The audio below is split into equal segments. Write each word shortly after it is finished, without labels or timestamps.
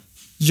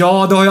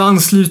Ja, det har ju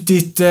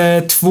anslutit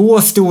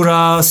 2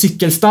 stora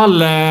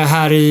cykelstall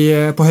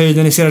här på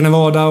höjden i Sierra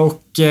Nevada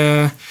och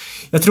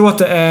jag tror att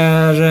det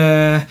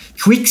är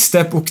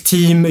Quickstep och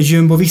Team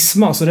Jumbo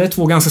Visma, så det är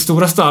 2 ganska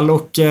stora stall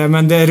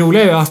men det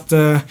roliga är ju att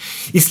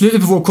i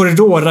slutet på vår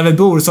korridor där vi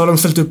bor så har de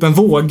ställt upp en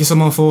våg så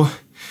man får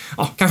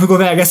kanske gå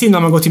och väga sig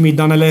innan man går till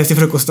middagen eller till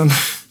frukosten.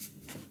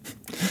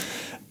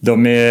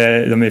 De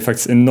är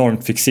faktiskt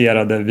enormt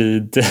fixerade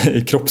vid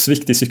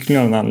kroppsvikt i cykling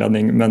av en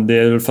anledning, men det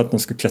är för att de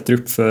ska klättra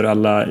upp för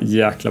alla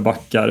jäkla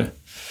backar.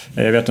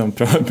 Jag vet att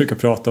de brukar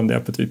prata om det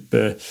på typ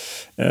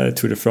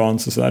Tour de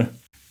France och sådär.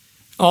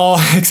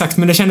 Ja, exakt,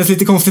 men det kändes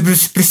lite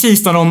konstigt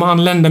precis när de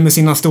anlände med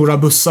sina stora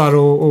bussar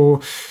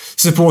och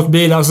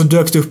supportbilar, så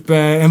dök det upp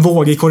en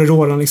våg i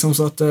korridoren liksom,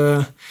 så att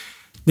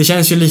det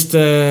känns ju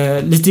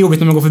lite jobbigt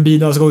när man går förbi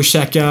där och ska gå och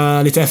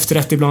käka lite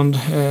efterrätt ibland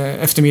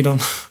eftermiddagen.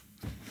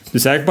 Du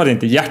är säker på att det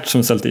inte är Gert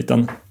som ställt dit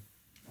den?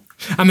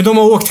 Ja, men de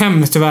har åkt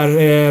hem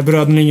tyvärr,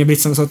 bröderna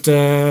Ingebrigtsen, så att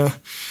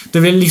det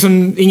var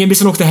liksom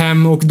Ingebrigtsen åkte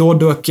hem och då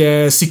dök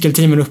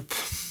cykelteamen upp.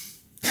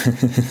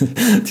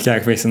 Det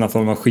kanske finns en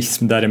form av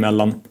schism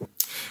däremellan.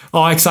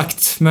 Ja,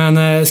 exakt.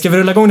 Men ska vi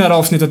rulla igång det här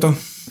avsnittet då?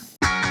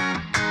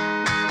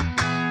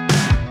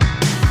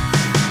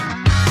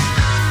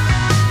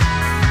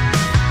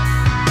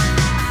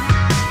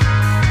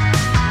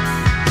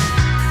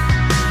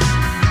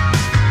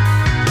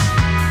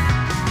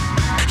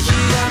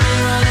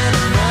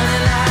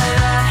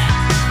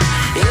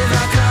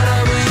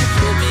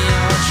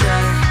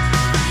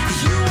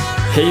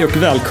 Hej och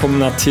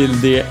välkomna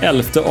till det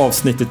 11:e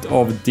avsnittet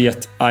av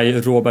Det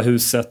aeroba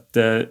huset.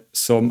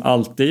 Som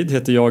alltid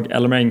heter jag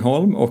Elmer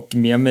Engholm och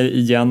med mig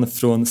igen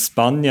från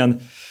Spanien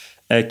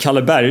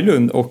Kalle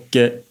Berglund, och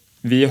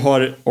vi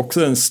har också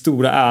den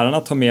stora äran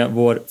att ha med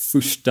vår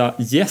första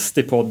gäst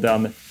i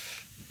podden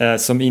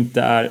som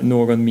inte är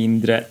någon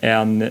mindre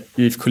än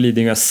IFK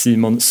Lidingös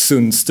Simon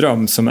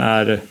Sundström, som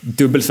är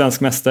dubbel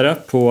svensk mästare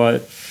på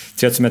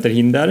 3000 meter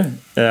hinder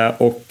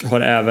och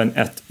har även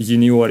ett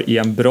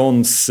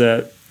junior-EM-brons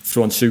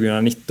från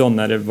 2019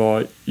 när det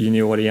var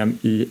junior-EM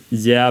i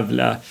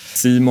Gävle.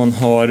 Simon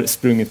har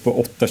sprungit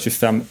på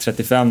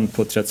 8:25:35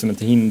 på 30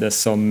 meter hinder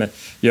som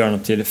gör honom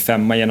till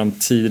 5 genom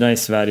tiderna i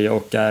Sverige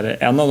och är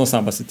en av de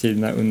snabbaste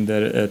tiderna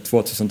under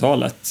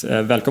 2000-talet.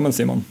 Välkommen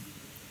Simon.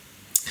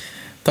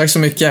 Tack så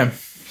mycket.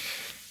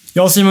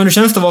 Ja Simon, hur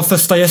känns det att vara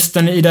första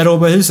gästen i det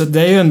aeroba huset?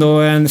 Det är ju ändå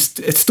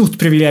ett stort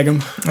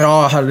privilegium.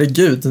 Ja,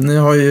 herregud. Ni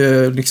har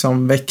ju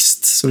liksom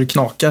växt så det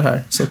knakar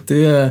här. Så att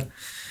det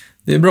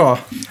är bra.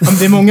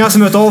 Det är många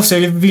som hört av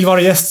sig vill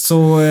vara gäst,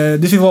 så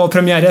du får vara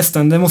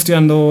premiärgästen. Det måste ju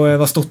ändå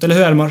vara stort, eller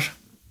hur Elmar?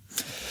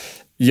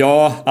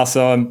 Ja, alltså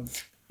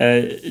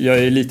jag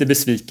är lite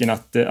besviken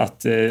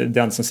att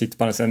den som sitter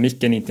på andra sidan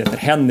micken inte heter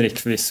Henrik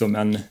förvisso,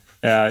 men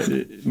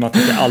man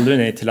tycker aldrig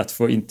nej till att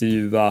få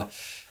intervjua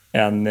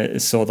en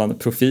sådan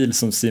profil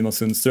som Simon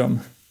Sundström.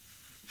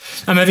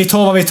 Ja, men vi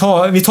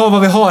tar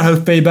vad vi har här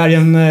uppe i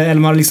bergen,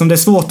 Elmar. Liksom, det är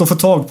svårt att få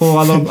tag på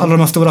alla de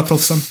här stora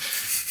proffsen.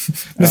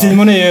 Men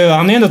Simon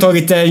han är ändå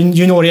tagit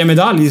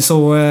junior-medalj,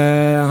 så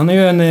han är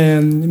ju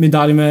en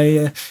medalj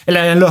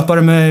eller en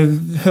löpare med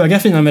höga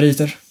fina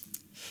meriter.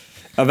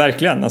 Ja,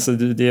 verkligen. Alltså,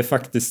 det är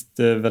faktiskt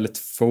väldigt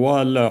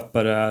få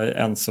löpare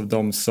ens av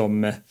dem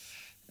som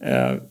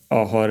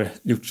har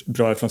gjort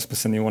bra ifrån sig på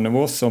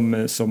seniornivå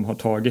som har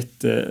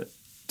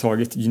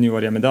tagit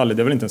junior-medalj.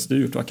 Det har väl inte ens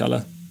du gjort, va,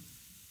 Kalle?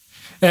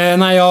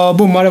 Nej, jag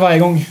bommade varje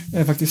gång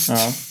faktiskt.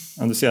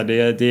 Ja, du ser,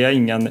 det är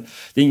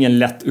ingen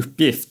lätt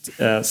uppgift,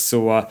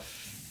 så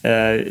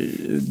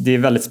det är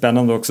väldigt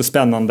spännande, och också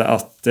spännande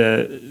att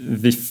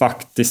vi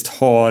faktiskt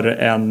har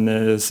en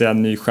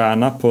ny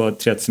stjärna på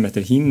 30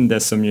 meter hinder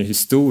som ju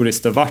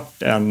historiskt har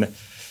varit en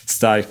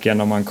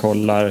starkare om man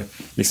kollar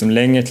liksom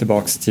längre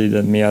tillbaks i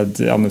tiden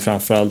med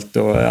framförallt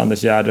då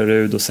Anders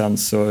Gärderud och sen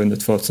så under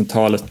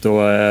 2000-talet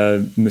då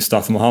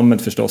Mustafa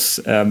Mohamed förstås,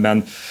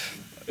 men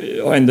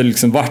har ändå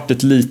liksom varit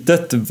ett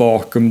litet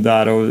vakuum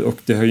där, och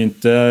det har ju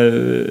inte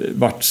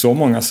varit så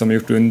många som har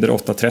gjort under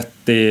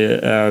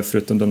 8:30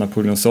 förutom då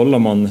Napoleon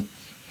Solomon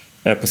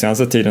på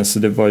senaste tiden, så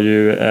det var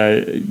ju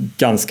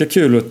ganska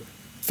kul och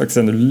faktiskt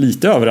ändå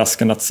lite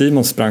överraskande att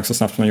Simon sprang så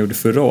snabbt som han gjorde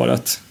förra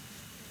året.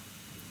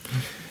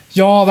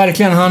 Ja,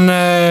 verkligen. Han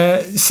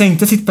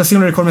sänkte sitt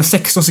personrekord med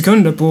 16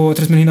 sekunder på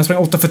 30 minuter. Han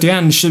sprang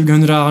 8:41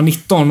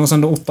 2019 och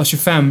sen då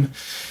 8:25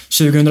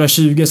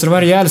 2020. Så det var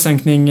en rejäl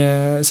sänkning.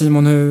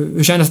 Simon,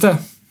 hur kändes det?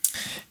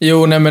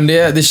 Jo, nej, men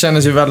det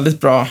kändes ju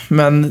väldigt bra.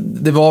 Men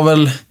det var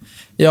väl...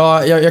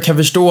 Jag kan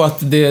förstå att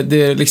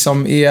det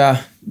liksom är...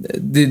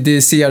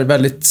 Det ser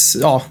väldigt...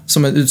 Ja,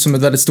 ut som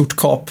ett väldigt stort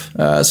kap.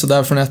 Så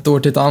där från ett år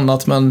till ett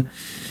annat.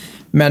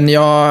 Men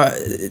jag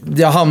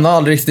hamnade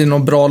aldrig riktigt i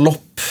något bra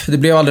lopp. Det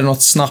blev aldrig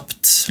något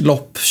snabbt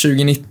lopp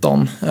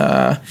 2019.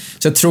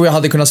 Så jag tror jag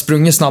hade kunnat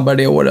sprunga snabbare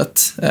det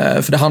året.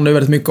 För det handlar ju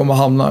väldigt mycket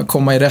om att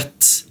komma i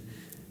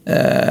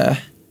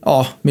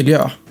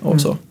miljö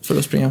och så för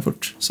att springa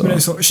fort. Så. Men det är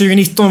så.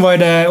 2019 var ju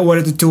det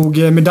året du tog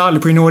medalj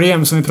på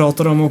junior-EM som vi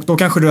pratade om, och då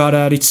kanske du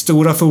hade ditt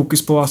stora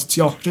fokus på att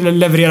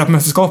leverera på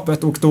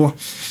mästerskapet, och då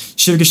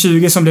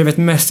 2020 som blev ett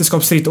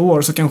mästerskapsfritt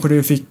år så kanske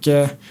du fick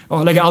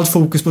lägga allt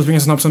fokus på att springa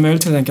så snabbt som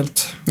möjligt helt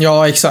enkelt.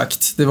 Ja,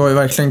 exakt. Det var ju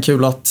verkligen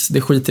kul att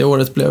det skitiga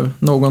året blev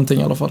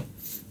någonting i alla fall.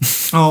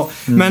 Ja,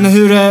 men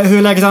hur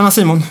är läget annars,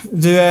 Simon?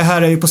 Du är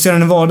här på Sierra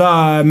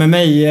Nevada med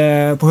mig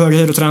på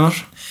Höga och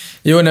tränar.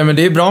 Jo, nej, men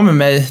det är bra med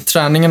mig.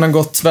 Träningen har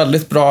gått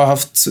väldigt bra,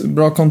 haft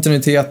bra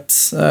kontinuitet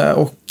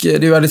och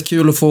det är väldigt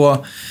kul att få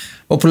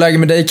vara på läger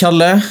med dig,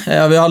 Kalle.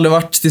 Vi har aldrig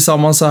varit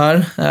tillsammans så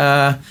här.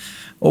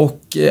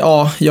 Och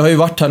jag har ju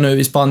varit här nu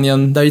i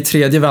Spanien. Det är ju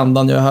 3:e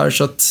vändan jag är här,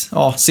 så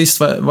att sist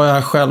var jag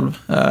här själv.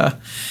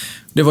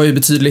 Det var ju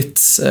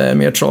betydligt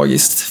mer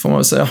tragiskt, får man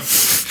väl säga.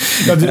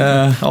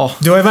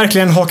 Du har ju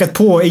verkligen hakat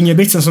på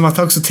Ingebrigtsen som har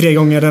tagit också 3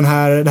 gånger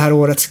det här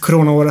året,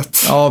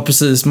 coronaåret. Ja,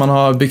 precis. Man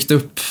har byggt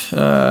upp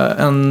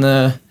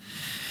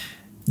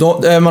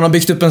man har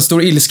byggt upp en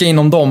stor ilska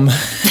inom dem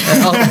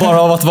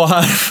bara av att vara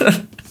här.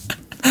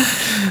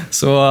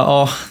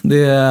 Så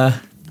det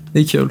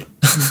är kul.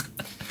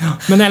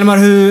 Men Elmar,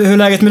 hur är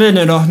läget med dig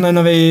nu då,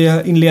 när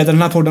vi inleder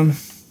den här podden?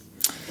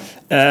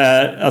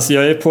 Alltså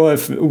jag är på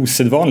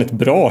osedvanligt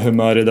bra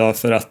humör idag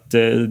för att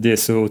det är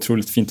så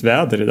otroligt fint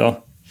väder idag.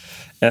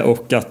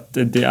 Och att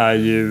det är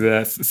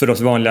ju, för oss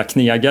vanliga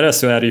knegare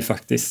så är det ju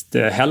faktiskt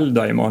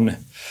helgdag imorgon.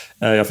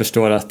 Jag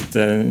förstår att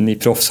ni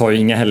proffs har ju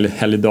inga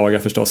helgdagar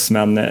förstås,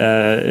 men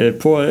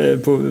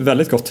på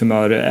väldigt gott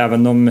humör,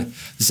 även om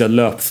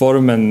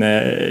löpformen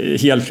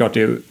helt klart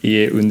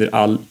är under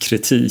all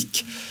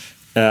kritik.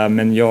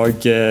 Men jag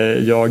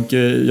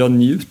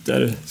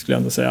njuter, skulle jag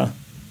ändå säga.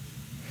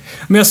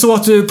 Men jag såg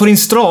att du på din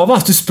Strava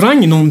att du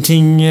sprang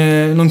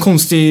någon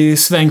konstig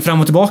sväng fram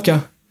och tillbaka.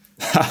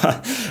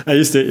 Ja,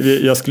 just det.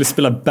 Jag skulle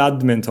spela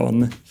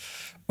badminton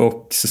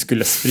och så skulle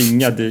jag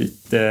springa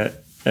dit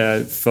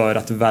för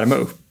att värma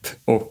upp.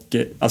 Och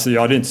alltså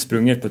jag hade inte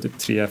sprungit på typ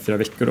 3-4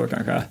 veckor då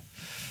kanske.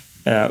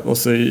 Och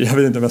så jag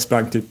vet inte om jag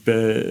sprang typ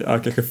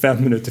kanske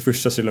 5 minuter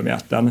första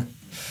kilometern.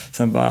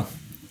 Sen bara,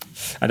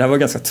 det här var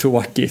ganska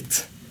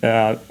tråkigt.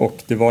 Och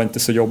det var inte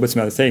så jobbigt som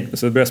jag hade tänkt.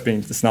 Så då började jag springa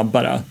lite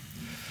snabbare.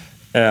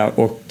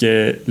 Och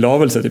la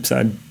väl så typ så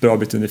här bra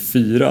bit under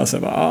 4. Så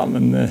jag bara,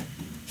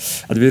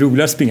 det var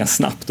roligare att springa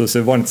snabbt, och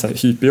så var det inte så här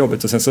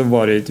hyperjobbigt. Och sen så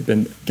var det typ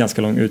en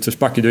ganska lång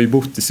utförsbacke. Du har ju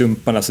bott i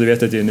Sumparna, så du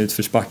vet att det är en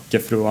utförsbacke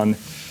från,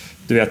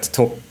 du vet,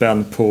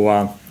 toppen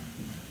på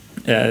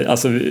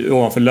alltså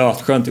ovanför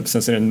Lötsjön typ.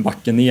 Sen så är det en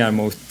backe ner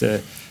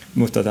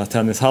mot att där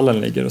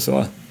tennishallen ligger och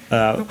så.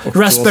 Och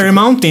Raspberry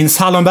Mountains,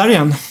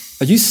 Hallonbergen.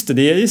 Ja, just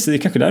det är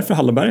kanske därför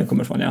Hallonbergen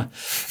kommer ifrån, ja.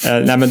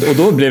 Och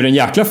då blev det en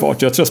jäkla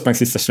fart. Jag tror jag sprang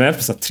sista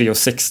generellt på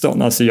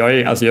 3:16. Alltså jag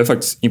är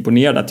faktiskt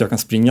imponerad att jag kan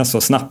springa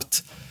så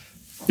snabbt.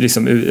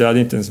 Liksom, jag hade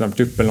inte ens värmt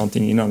upp eller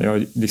någonting innan. Jag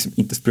har liksom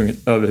inte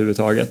sprungit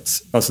överhuvudtaget.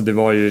 Alltså det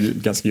var ju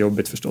ganska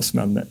jobbigt förstås,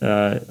 men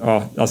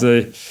alltså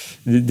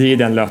det är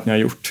den löpningen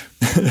jag har gjort.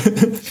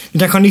 Du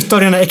kanske har nytta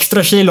av den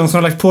extra kilon som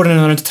har lagt på dig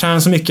när du inte tränar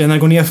så mycket, när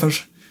det går ner för.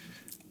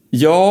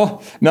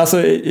 Ja, men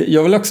alltså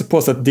jag vill också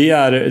påstå att det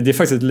är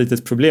faktiskt ett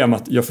litet problem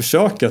att jag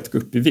försöker att gå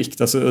upp i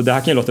vikt. Alltså, det här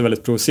kan ju låta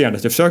väldigt provocerande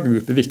att jag försöker gå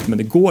upp i vikt, men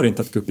det går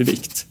inte att gå upp i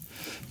vikt.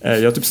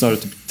 Jag har snarare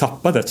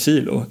tappat 1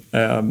 kilo.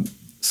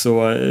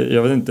 Så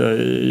jag vet inte,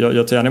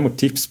 jag tar gärna emot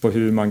tips på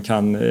hur man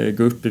kan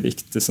gå upp i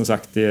vikt. Som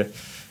sagt, det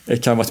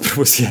kan vara ett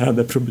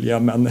provocerande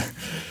problem, men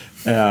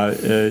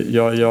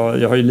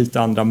jag har ju lite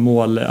andra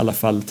mål i alla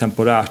fall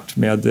temporärt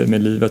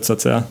med livet så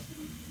att säga.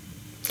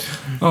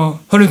 Ja.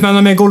 Har du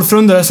inte med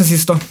golfrundor sen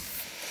sist då?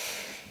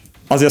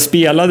 Alltså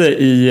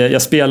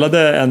jag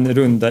spelade en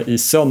runda i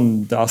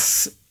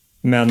söndags,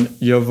 men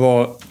jag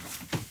var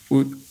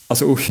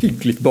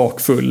ohyggligt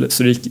bakfull,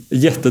 så det gick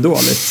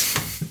jättedåligt.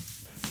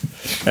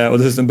 Och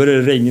dessutom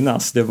började det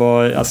regnas. Det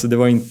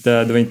var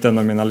inte en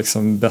av mina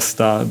liksom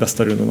bästa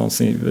rundor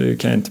någonsin,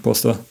 kan jag inte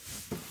påstå.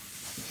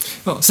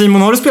 Ja,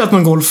 Simon, har du spelat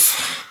någon golf?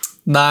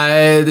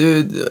 Nej,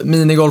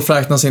 minigolf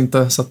räknas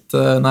inte, så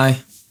att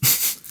nej.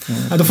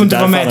 Ja, då får inte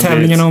vara med i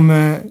tävlingen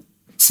om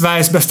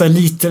Sveriges bästa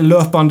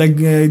elitlöpande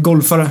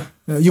golfare.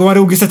 Johan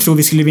Rogestedt tror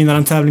vi skulle vinna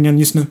den tävlingen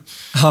just nu.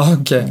 Ja,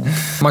 okej.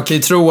 Man kan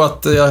ju tro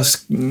att jag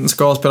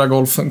ska spela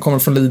golf, kommer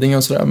från Lidingö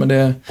och sådär, men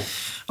det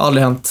har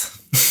aldrig hänt.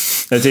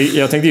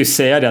 Jag tänkte ju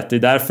säga det, att det är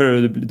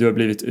därför du har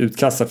blivit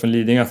utkastad från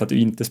Lidingö, för att du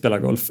inte spelar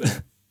golf.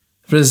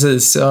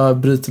 Precis, jag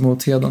bryter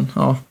mot heden,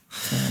 ja.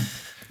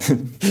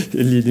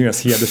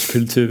 Lidingös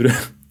hederskultur.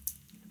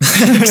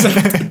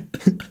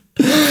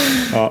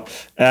 Ja.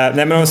 Nej,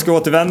 men om vi ska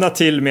återvända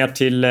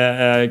till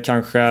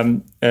kanske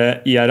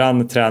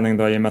eran träning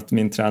då, i och med att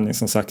min träning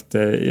som sagt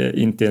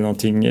inte är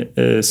någonting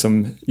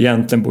som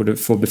egentligen borde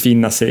få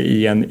befinna sig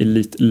i en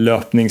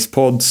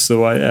elitlöpningspodd.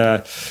 Så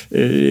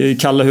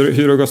Kalle,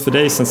 hur har det gått för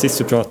dig sen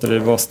sist vi pratade? Det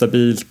var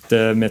stabilt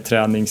med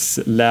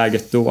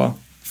träningsläget då.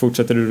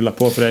 Fortsätter du rulla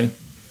på för dig?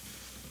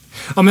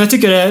 Ja, men jag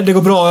tycker det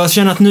går bra. Jag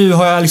känner att nu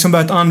har jag liksom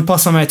börjat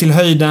anpassa mig till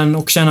höjden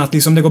och känner att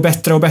liksom det går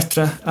bättre och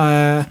bättre.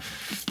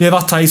 Vi har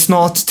varit här i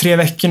snart 3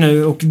 veckor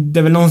nu och det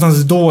är väl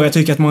någonstans då jag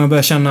tycker att många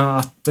börjar känna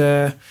att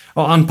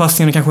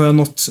anpassningen kanske har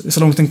nått så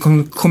långt den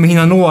kommer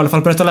hinna nå, i alla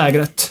fall på detta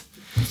lägret.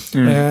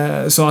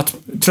 Så att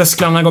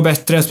trösklarna går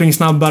bättre, jag springer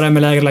snabbare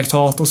med lägre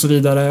laktat och så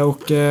vidare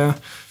och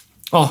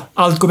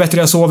allt går bättre,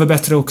 jag sover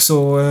bättre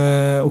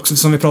också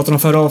som vi pratade om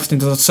förra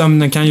avsnittet, att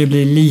sömnen kan ju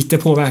bli lite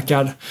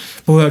påverkad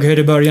på hög höjd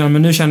i början,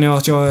 men nu känner jag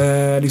att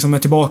jag liksom är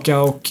tillbaka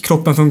och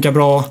kroppen funkar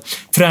bra,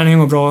 träningen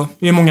går bra,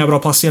 det är många bra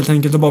pass helt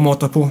enkelt och bara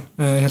mata på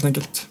helt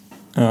enkelt.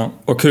 Ja.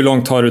 Och hur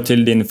långt har du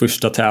till din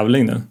första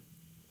tävling nu?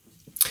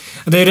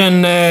 Det är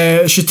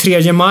den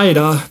 23 maj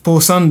då,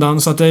 på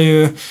söndagen, så att det är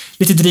ju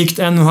lite drygt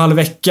 1,5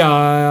 vecka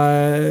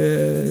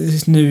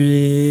nu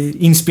i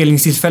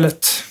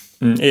inspelningstillfället.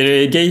 Är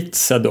det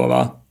Gates då,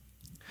 va?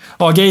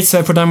 Ja, Gates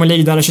är på Diamond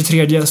League där den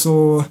 23,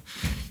 så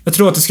jag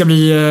tror att det ska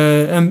bli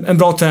en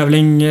bra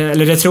tävling,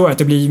 eller det tror jag att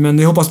det blir, men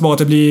jag hoppas bara att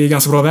det blir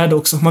ganska bra väder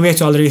också. Man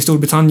vet ju aldrig i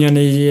Storbritannien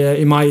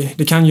i maj.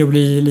 Det kan ju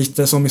bli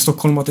lite som i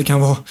Stockholm, att det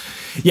kan vara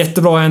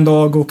jättebra en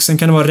dag och sen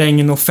kan det vara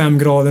regn och 5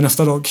 grader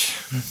nästa dag.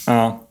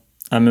 Ja,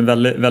 men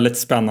väldigt, väldigt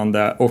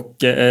spännande. Och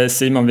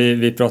Simon,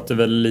 vi pratade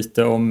väl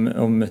lite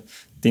om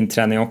din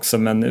träning också,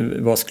 men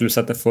vad skulle du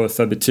sätta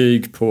för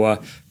betyg på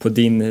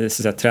din så att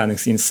säga,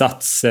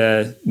 träningsinsats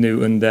nu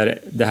under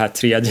det här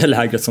 3:e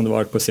lägret som du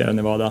varit på Sierra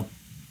Nevada?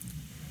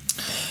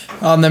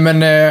 Ja, nej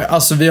men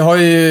alltså vi har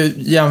ju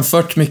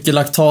jämfört mycket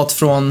laktat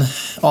från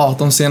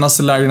de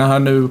senaste lägren här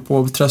nu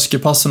på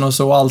tröskelpassen och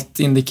så, allt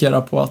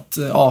indikerar på att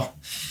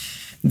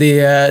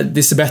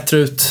det ser bättre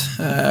ut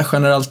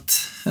generellt.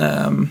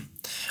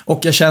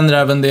 Och jag känner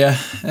även det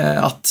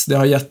att det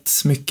har gett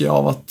mycket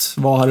av att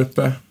vara här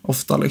uppe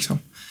ofta liksom.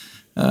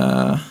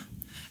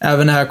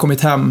 Även när jag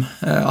kommit hem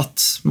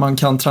att man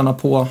kan träna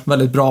på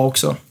väldigt bra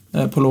också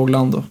på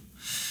lågland då.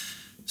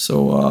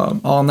 Så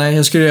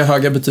jag skulle ge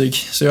höga betyg,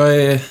 så jag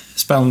är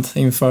spänd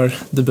inför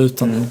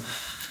debuten.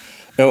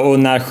 Och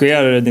när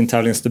sker din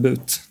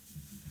tävlingsdebut?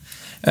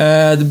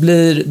 Det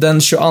blir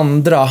den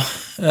 22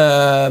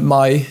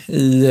 maj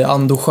i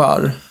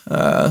Andojar.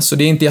 Så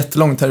det är inte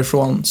jättelångt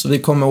härifrån, så vi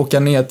kommer åka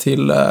ner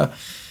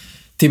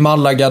till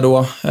Malaga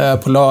då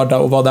på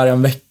lördag och vara där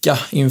en vecka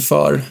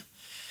inför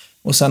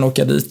och sen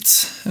åka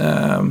dit.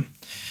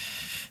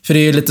 För det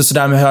är lite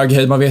sådär med hög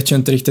höjd, man vet ju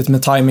inte riktigt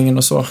med timingen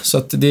och så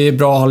att det är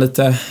bra att ha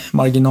lite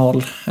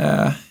marginal.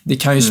 Det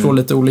kan ju slå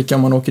lite olika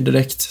om man åker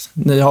direkt.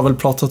 Ni har väl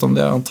pratat om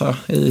det, antar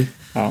jag,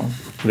 Ja,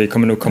 vi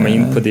kommer nog komma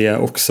in på det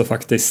också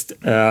faktiskt.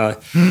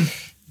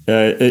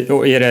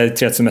 Och är det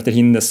 3000 meter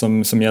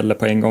hinder som gäller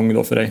på en gång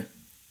då för dig?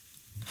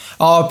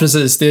 Ja,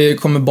 precis. Det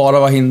kommer bara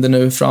vara hinder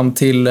nu fram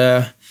till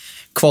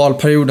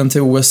kvalperioden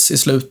till OS i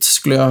slut,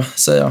 skulle jag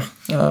säga.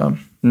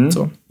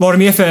 Så. Vad har du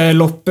mer för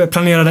lopp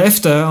planerade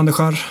efter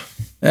Andojar?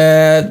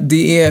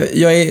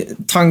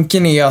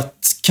 Tanken är att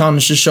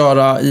kanske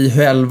köra i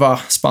Huelva,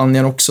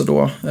 Spanien också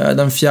då,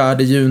 den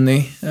 4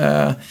 juni.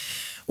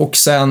 Och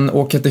sen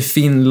åka till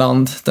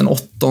Finland den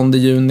 8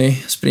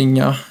 juni,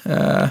 springa.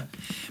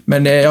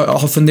 Men jag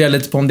har funderat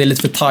lite på om det är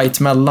lite för tight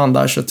mellan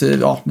där, så att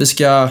vi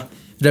ska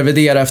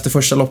revidera efter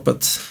första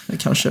loppet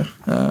kanske.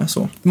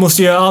 Så. Du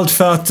måste göra allt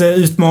för att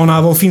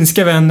utmana vår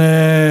finska vän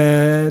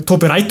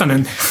Topi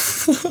Raitanen.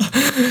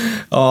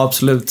 Ja,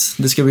 absolut.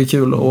 Det ska bli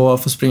kul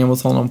att få springa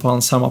mot honom på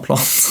hans hemmaplan.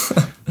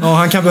 Ja,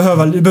 han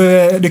kan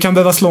du kan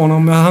behöva slå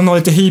honom. Han har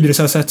lite hybris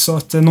har jag sett, så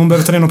att någon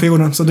behöver ta ner honom på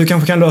jorden. Så du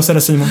kanske kan lösa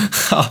det, Simon.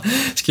 Ja,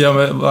 ska jag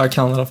med vad jag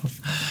kan i alla fall.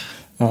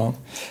 Ja.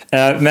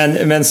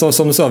 Men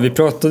som du sa, vi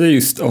pratade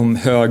just om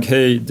hög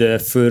höjd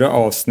förra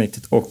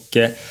avsnittet, och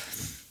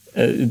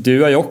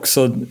du är ju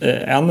också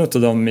en av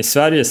dem i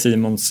Sverige,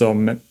 Simon,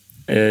 som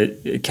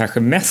kanske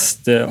mest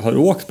har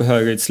åkt på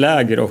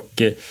höghöjdsläger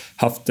och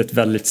haft ett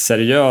väldigt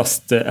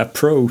seriöst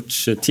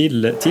approach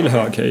till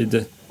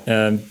höghöjd.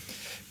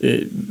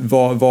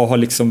 Vad har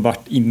liksom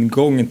varit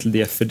ingången till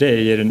det för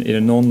dig? Är det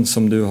någon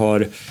som du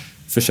har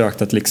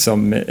försökt att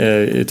liksom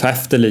ta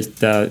efter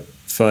lite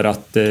för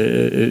att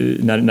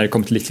när det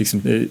kommer till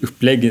liksom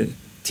upplägg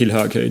till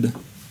höghöjd?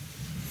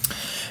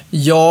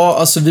 Ja,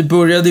 alltså vi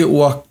började ju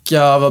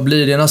åka, vad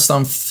blir det,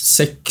 nästan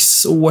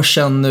 6 år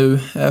sedan nu.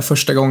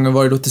 Första gången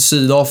var det då till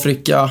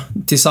Sydafrika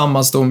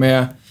tillsammans då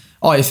med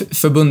i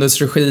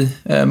förbundets regi,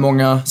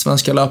 många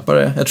svenska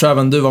löpare. Jag tror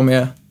även du var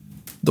med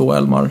då,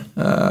 Elmar.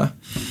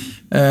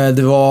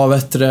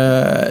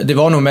 Det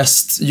var nog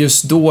mest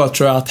just då,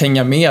 tror jag, att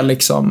hänga med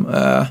liksom,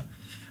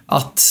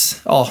 att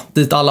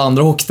dit alla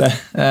andra åkte.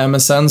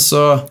 Men sen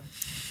så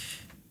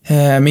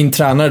min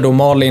tränare då,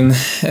 Malin,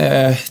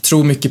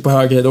 tror mycket på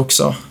höghöjd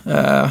också,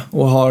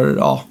 och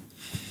har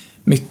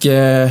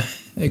mycket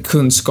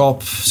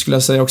kunskap, skulle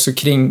jag säga, också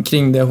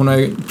kring det. Hon har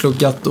ju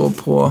pluggat då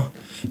på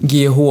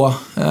GH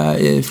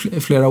i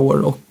flera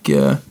år och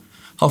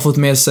har fått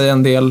med sig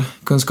en del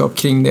kunskap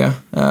kring det.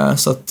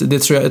 Så att det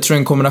tror jag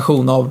en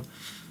kombination av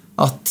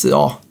att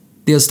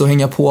dels då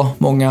hänga på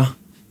många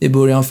i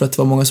början för att det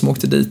var många som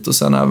åkte dit, och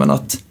sen även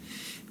att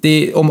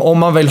om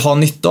man vill ha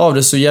nytta av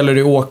det så gäller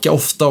det att åka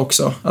ofta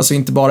också. Alltså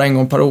inte bara en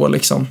gång per år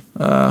liksom.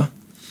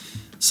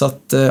 Så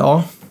att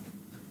ja,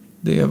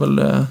 det är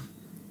väl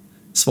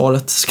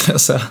svaret skulle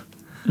jag säga.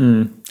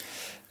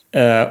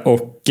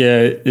 Och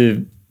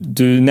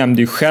du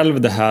nämnde ju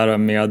själv det här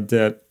med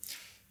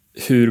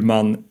hur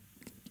man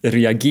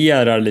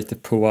reagerar lite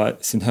på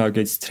sin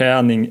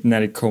höghöjdsträning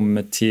när det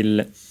kommer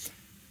till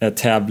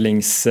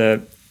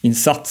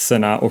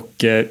tävlingsinsatserna,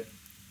 och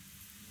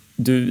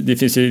det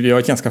finns ju, vi har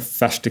ett ganska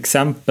färskt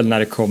exempel när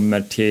det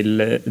kommer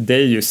till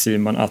dig ju,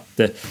 Simon, att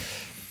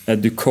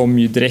du kom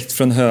ju direkt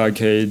från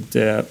höghöjd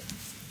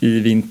i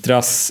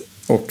vintras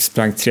och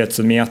sprang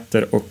 3000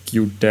 meter och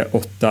gjorde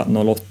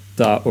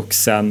 8:08 och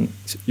sen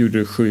gjorde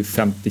du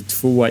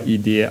 7:52 i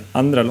det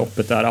andra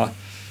loppet där.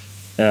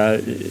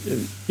 Är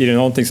det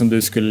någonting som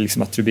du skulle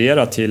liksom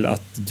attribuera till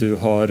att du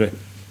har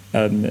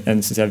en så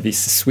att säga,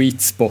 viss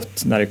sweet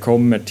spot när det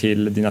kommer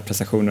till dina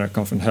prestationer när det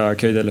kommer från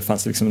höghöjd, eller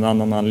fanns det liksom en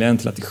annan anledning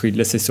till att det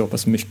skiljer sig så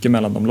pass mycket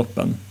mellan de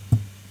loppen?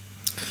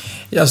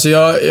 Alltså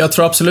jag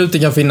tror absolut det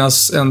kan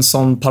finnas en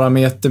sån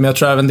parameter, men jag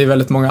tror även det är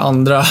väldigt många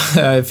andra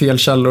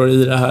felkällor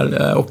i det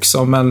här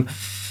också.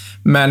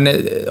 Men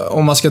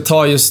om man ska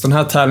ta just den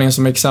här tävlingen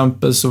som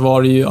exempel, så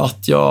var det ju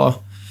att jag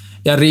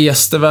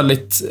reste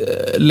väldigt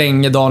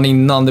länge dagen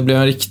innan. Det blev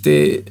en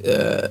riktig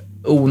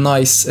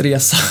onajs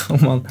resa om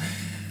man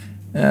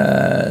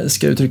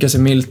ska uttrycka sig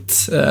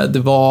milt. Det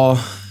var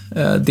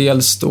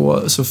dels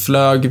då så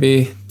flög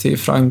vi till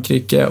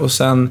Frankrike och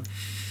sen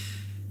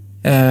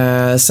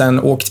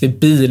åkte vi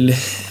bil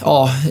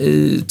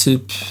i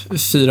typ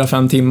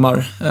 4-5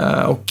 timmar,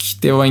 och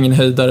det var ingen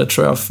höjdare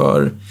tror jag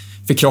för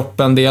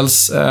kroppen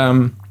dels.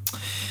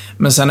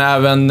 Men sen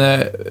även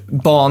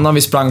banan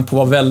vi sprang på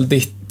var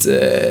väldigt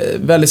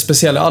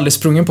speciell. Jag har aldrig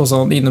sprungit på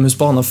sån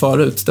inomhusbana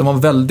förut. Den var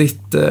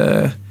väldigt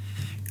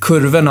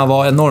kurvorna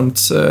var enormt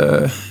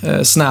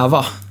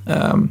snäva.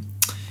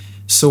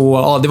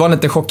 Så ja, det var en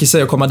liten chock i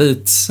sig att komma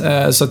dit.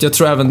 Så att jag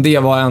tror även det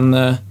var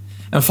en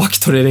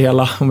faktor i det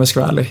hela, om jag ska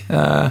vara ärlig.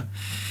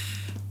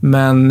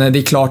 Men det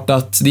är klart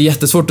att det är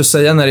jättesvårt att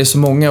säga när det är så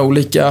många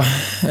olika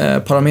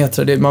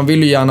parametrar. Man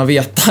vill ju gärna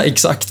veta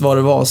exakt vad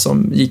det var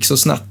som gick så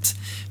snett.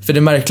 För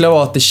det märkliga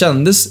var att det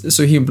kändes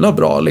så himla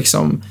bra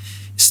liksom,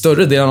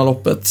 större delen av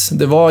loppet.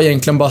 Det var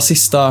egentligen bara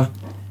sista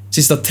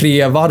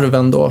 3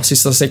 varven då,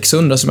 sista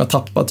 600 som jag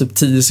tappade typ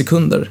 10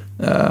 sekunder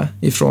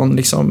ifrån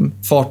liksom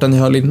farten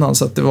jag höll innan.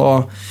 Så att det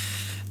var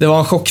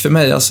en chock för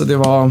mig. Alltså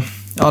jag har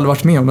aldrig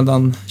varit med om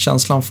den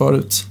känslan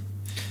förut.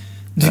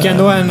 Du fick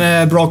ändå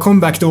en bra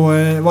comeback då.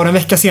 Var det en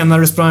vecka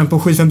senare du sprang på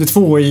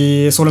 7:52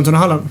 i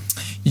Sollentunahallen?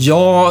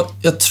 Ja,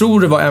 jag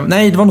tror det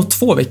var nog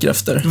 2 veckor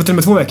efter. Det var till och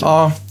med 2 veckor?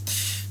 Ja.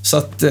 Så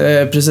att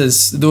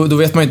precis, då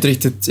vet man ju inte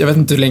riktigt. Jag vet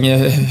inte hur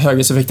länge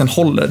höghöjdseffekten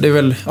håller. Det är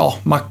väl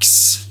max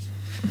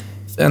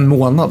en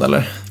månad,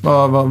 eller?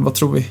 Vad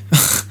tror vi?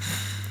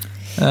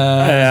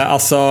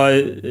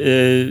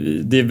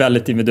 Det är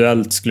väldigt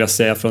individuellt skulle jag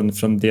säga,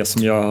 från det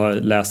som jag har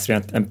läst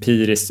rent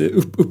empiriskt.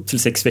 Upp till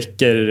 6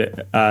 veckor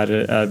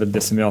är väl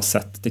det som jag har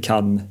sett. Det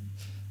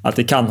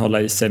kan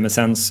hålla i sig, men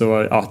sen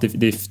så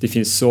det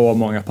finns så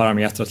många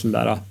parametrar till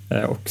det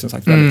där, och som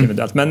sagt väldigt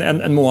individuellt. Men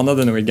en månad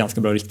är nog ett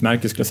ganska bra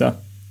riktmärke skulle jag säga.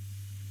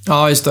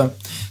 Ja, just det.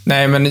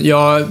 Nej, men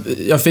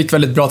jag fick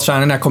väldigt bra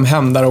träning när jag kom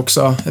hem där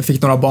också. Jag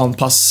fick några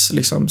banpass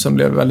liksom, som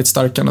blev väldigt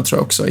starka, tror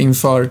jag också,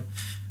 inför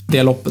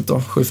det loppet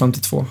då,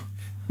 7:52.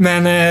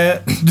 Men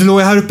du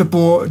låg här uppe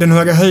på den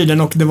höga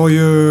höjden och det var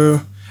ju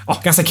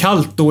ganska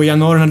kallt då i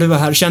januari när du var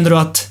här. Kände du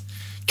att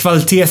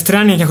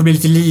kvalitetsträningen kanske blev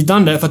lite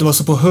lidande för att du var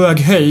så på hög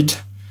höjd?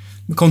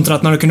 Kontra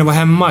att när du kunde vara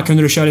hemma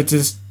kunde du köra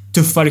lite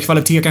tuffare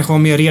kvalitet, kanske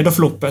vara mer redo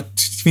för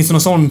loppet. Finns det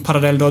någon sån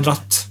parallell du har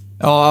dratt?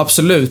 Ja,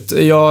 absolut.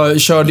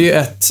 Jag körde ju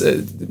ett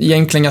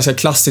egentligen ganska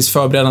klassiskt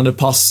förberedande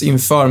pass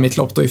inför mitt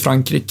lopp då i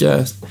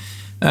Frankrike,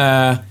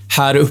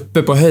 här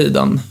uppe på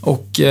höjden,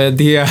 och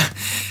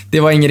det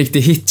var ingen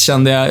riktig hit,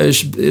 kände jag.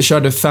 Jag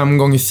körde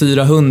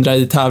 5x400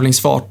 i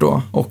tävlingsfart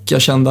då, och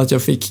jag kände att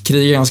jag fick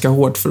kriga ganska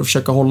hårt för att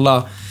försöka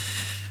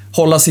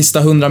hålla sista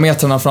 100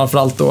 meterna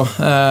framförallt då.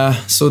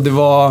 Så det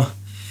var,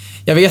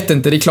 jag vet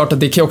inte, det är klart att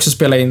det kan också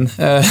spela in.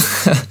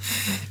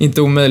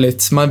 Inte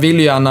omöjligt. Man vill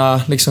ju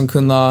gärna liksom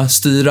kunna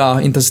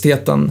styra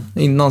intensiteten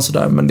innan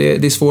sådär, men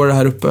det är svårare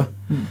här uppe.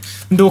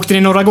 Du åkte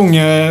ni några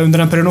gånger under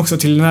den perioden också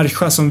till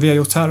Närsjö som vi har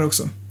gjort här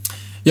också?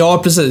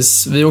 Ja,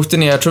 precis. Vi åkte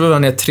ner, jag tror vi var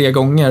ner 3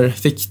 gånger.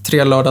 Fick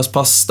 3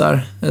 lördagspass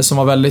där som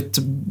var väldigt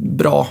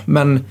bra.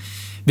 Men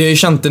vi har ju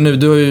känt det nu,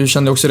 du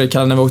kände också det,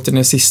 Kalle, när vi åkte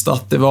ner sist,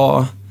 att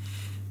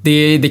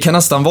det kan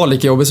nästan vara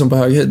lika jobbigt som på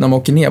hög höjd när man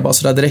åker ner bara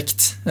sådär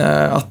direkt.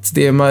 Att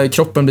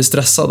kroppen blir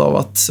stressad av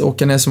att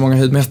åka ner så många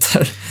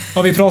höjdmeter.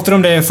 Ja, vi pratade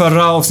om det i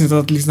förra avsnittet,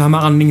 att liksom det här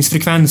med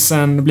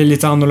andningsfrekvensen blir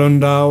lite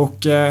annorlunda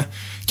och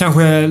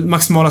kanske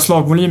maximala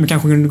slagvolymer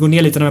kanske går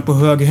ner lite när man är på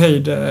hög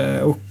höjd.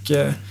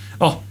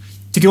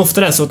 Tycker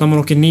ofta det är så att när man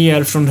åker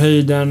ner från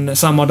höjden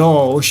samma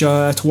dag och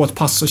kör ett hårt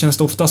pass så känns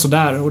det ofta så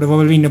där. Och det var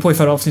väl vi inne på i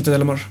förra avsnittet,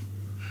 Elmar?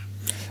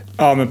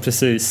 Ja, men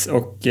precis.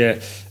 Och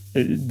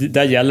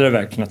där gäller det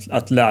verkligen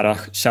att lära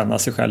känna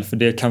sig själv, för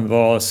det kan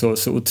vara så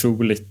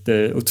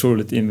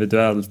otroligt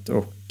individuellt,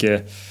 och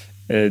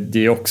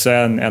det är också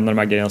en av de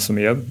här grejerna som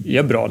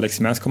är bra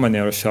liksom, ens komma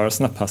ner och köra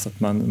såna pass, att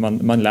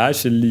man lär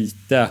sig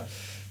lite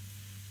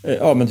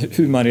men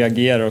hur man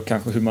reagerar och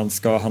kanske hur man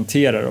ska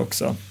hantera det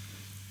också.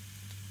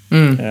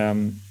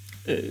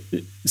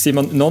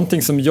 Simon,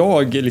 någonting som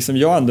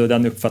jag ändå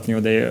den uppfattningen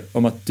av det,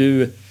 om att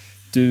du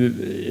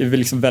är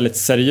liksom väldigt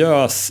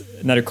seriös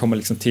när det kommer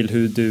liksom till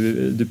hur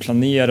du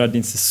planerar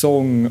din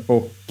säsong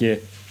och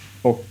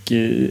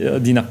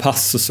dina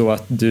pass, och så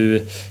att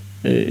du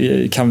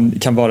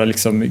kan vara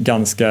liksom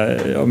ganska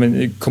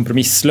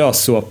kompromisslös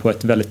så på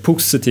ett väldigt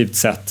positivt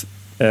sätt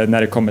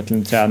när det kommer till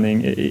en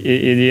träning.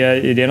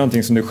 Är det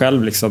någonting som du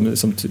själv liksom,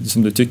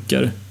 som du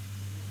tycker?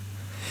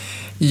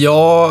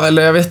 Ja,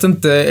 eller jag vet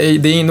inte.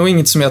 Det är nog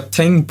inget som jag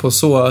tänkt på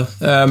så.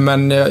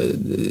 Men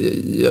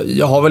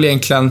jag har väl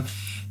egentligen,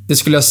 det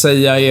skulle jag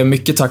säga är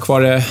mycket tack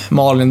vare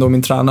Malin då,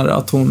 min tränare,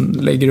 att hon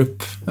lägger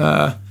upp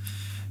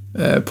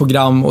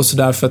program och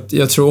sådär. För att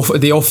jag tror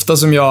det är ofta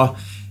som jag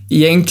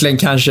egentligen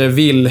kanske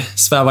vill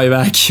sväva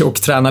iväg och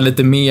träna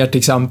lite mer till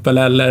exempel,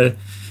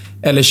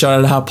 eller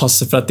köra det här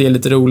passet för att det är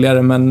lite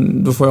roligare,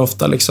 men då får jag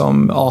ofta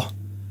liksom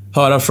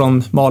höra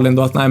från Malin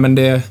då att nej,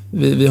 men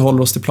vi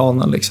håller oss till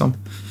planen liksom.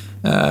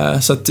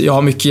 Så att jag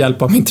har mycket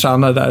hjälp av min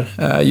tränare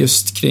där,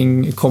 just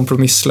kring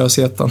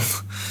kompromisslösheten.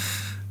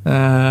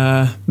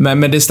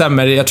 Men det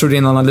stämmer, jag tror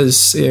din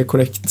analys är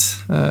korrekt.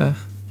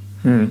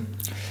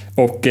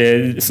 Och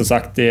som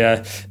sagt,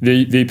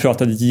 vi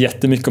pratade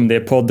jättemycket om det i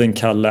podden,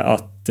 Kalle,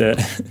 att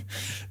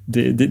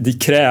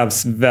det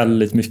krävs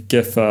väldigt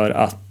mycket för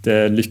att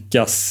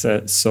lyckas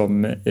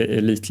som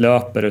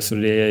elitlöpare, så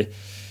det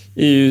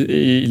är ju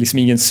liksom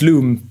ingen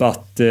slump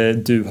att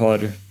du har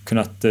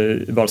kunnat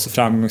vara så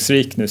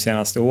framgångsrik nu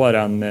senaste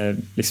åren,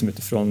 liksom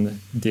utifrån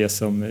det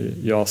som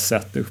jag har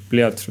sett och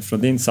upplevt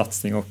från din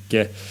satsning. Och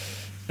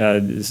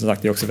som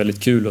sagt, det är också väldigt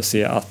kul att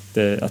se att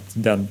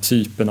den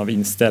typen av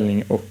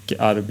inställning och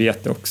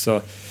arbete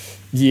också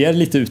ger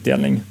lite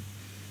utdelning.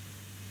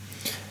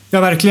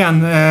 Ja,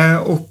 verkligen.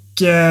 Och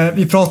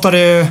vi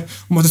pratade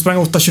om att du sprang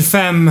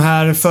 8.25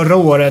 här förra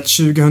året,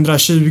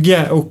 2020,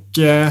 och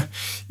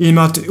i och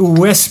med att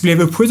OS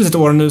blev uppskjutet ett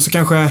år nu, så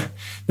kanske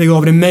det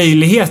gav dig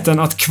möjligheten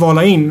att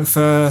kvala in,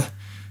 för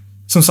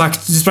som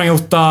sagt, du sprang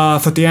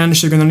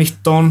 8.41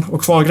 2019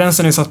 och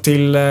kvalgränsen är satt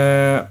till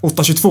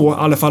 8.22, i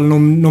alla fall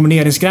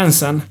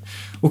nomineringsgränsen.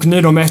 Och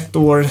nu då med ett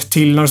år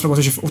till när du sprang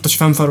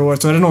 8.25 förra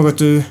året, så är det något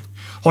du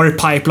har i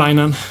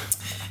pipelinen?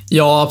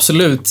 Ja,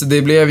 absolut.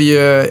 Det blev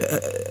ju,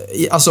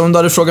 alltså om du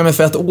hade frågat mig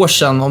för ett år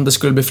sedan om det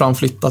skulle bli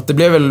framflyttat, det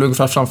blev väl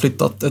ungefär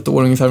framflyttat ett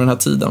år ungefär vid den här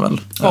tiden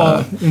väl? Ja,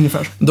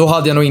 ungefär. Då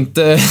hade jag nog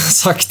inte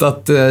sagt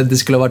att det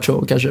skulle ha varit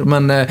så kanske,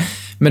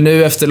 men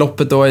nu efter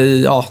loppet då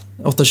i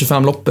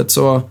 8.25 loppet,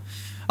 så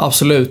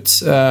absolut.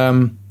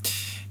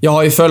 Jag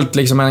har ju följt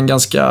liksom en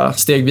ganska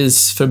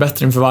stegvis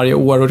förbättring för varje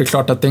år, och det är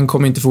klart att den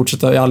kommer inte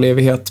fortsätta i all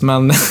evighet,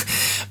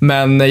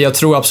 men jag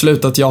tror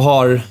absolut att jag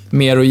har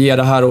mer att ge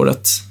det här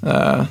året.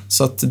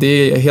 Så att det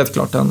är helt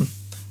klart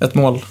ett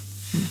mål.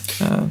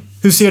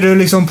 Hur ser du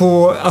liksom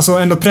på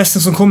ändå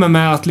pressen som kommer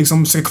med att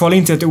liksom ska kvala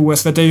in till ett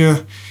OS? För det är ju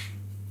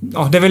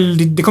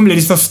det kommer bli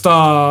ditt första.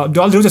 Du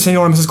har aldrig gjort ett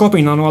seniormästerskap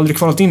innan och aldrig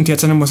kvalat in till ett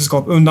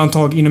seniormästerskap,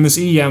 undantag inomhus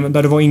EM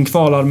där du var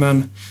inkvalad,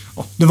 men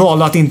du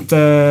valde att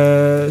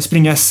inte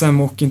springa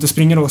SM och inte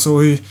springa då. Så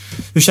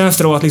hur känns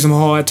det då att liksom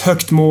ha ett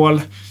högt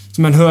mål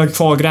som en hög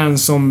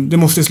kvalgräns som du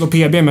måste slå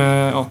PB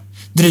med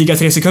dryga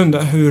 3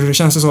 sekunder? Hur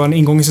känns det så en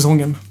ingång i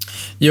säsongen?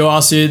 Ja,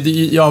 alltså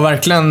jag har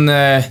verkligen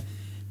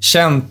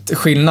känt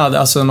skillnad,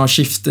 alltså någon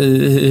shift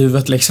i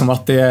huvudet liksom,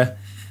 att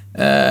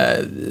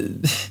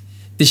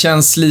det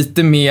känns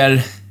lite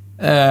mer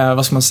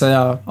vad ska man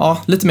säga,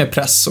 lite mer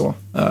press så.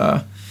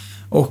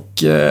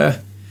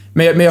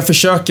 Men jag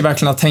försöker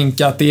verkligen att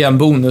tänka att det är en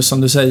bonus,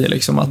 som du säger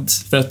liksom,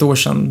 att för ett år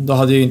sedan då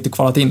hade jag inte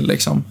kvalat in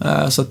liksom.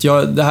 Så att det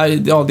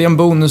är en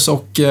bonus,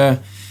 och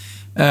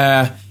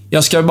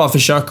jag ska bara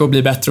försöka att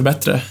bli bättre och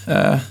bättre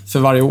för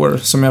varje år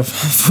som jag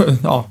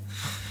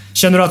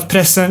Känner du att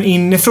pressen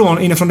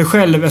inifrån dig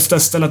själv är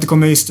störst, eller att det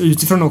kommer just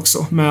utifrån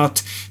också, med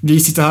att vi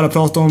sitter här och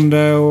pratar om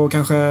det och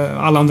kanske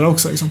alla andra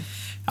också liksom?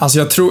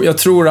 Alltså jag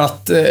tror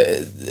att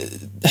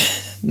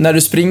när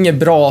du springer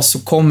bra så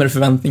kommer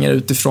förväntningar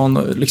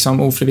utifrån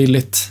liksom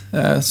ofrivilligt.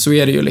 Så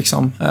är det ju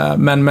liksom.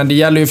 Men det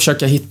gäller ju att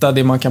försöka hitta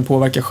det man kan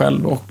påverka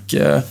själv, och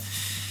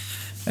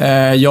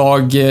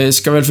jag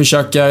ska väl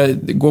försöka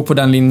gå på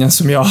den linjen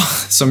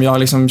som jag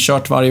liksom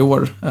kört varje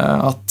år.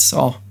 Att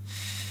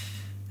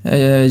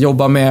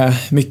jobba med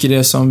mycket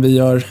det som vi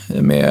gör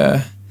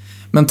med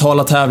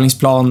mentala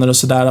tävlingsplaner och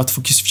sådär, att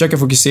försöka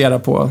fokusera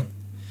på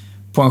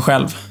en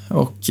själv,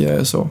 och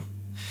så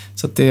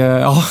att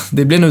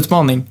det blir en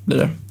utmaning, blir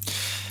det.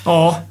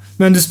 Ja,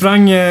 men du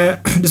sprang ju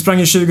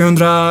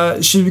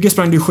 2020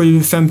 sprang du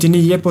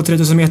 7.59 på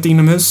 3000 meter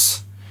inomhus.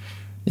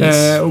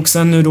 Yes. Och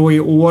sen nu då i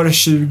år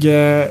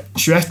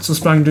 2021 så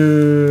sprang du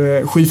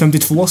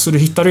 7.52, så du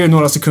hittade ju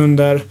några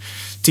sekunder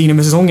tidigare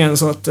med säsongen,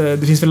 så att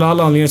det finns väl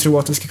alla anledningar att tro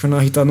att vi ska kunna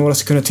hitta några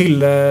sekunder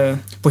till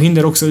på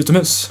hinder också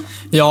utomhus.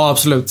 Ja,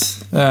 absolut.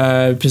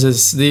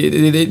 Precis. Det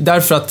är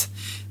därför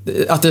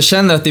att jag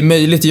känner att det är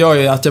möjligt gör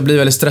ju att jag blir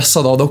väldigt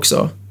stressad av det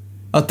också.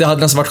 Att det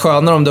hade nästan varit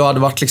skönare om du hade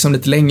varit liksom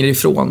lite längre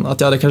ifrån.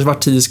 Att jag hade kanske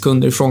varit 10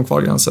 sekunder ifrån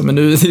kvalgränsen. Men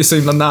nu är det så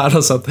himla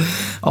nära, så att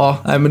ja,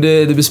 men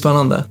det blir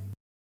spännande.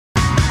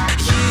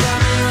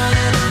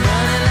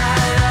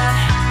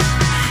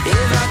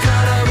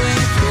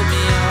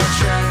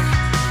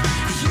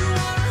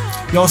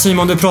 Ja,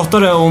 Simon, du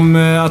pratade om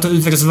att det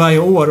utvecklas varje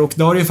år, och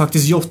det har det ju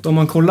faktiskt gjort. Om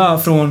man kollar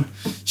från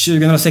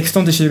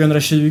 2016 till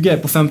 2020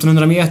 på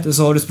 1500 meter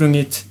så har du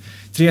sprungit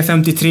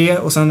 3.53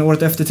 och sen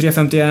året efter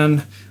 3.51,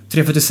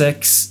 3.46,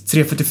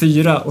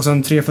 3.44 och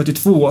sen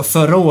 3.42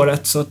 förra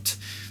året. Så att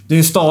det är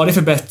en stadig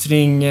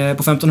förbättring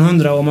på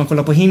 1500. Om man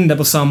kollar på hinder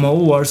på samma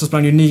år så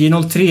sprang du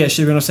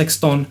 9.03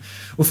 2016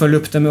 och följde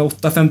upp det med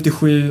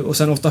 8.57 och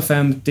sen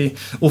 8.50,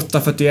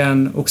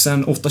 8.41 och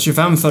sen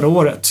 8.25 förra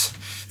året.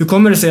 Hur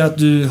kommer det sig att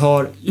du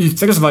har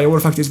utvecklats varje år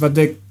faktiskt? För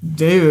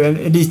det är ju en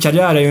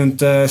elitkarriär, är ju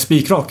inte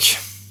spikrak.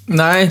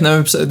 Nej,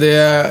 det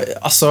är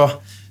alltså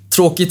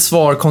tråkigt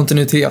svar,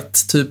 kontinuitet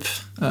typ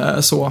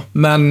så.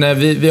 Men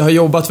vi har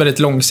jobbat väldigt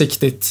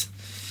långsiktigt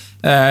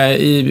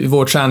i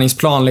vår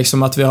träningsplan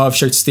liksom, att vi har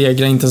försökt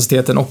stegra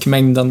intensiteten och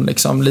mängden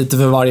liksom, lite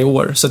för varje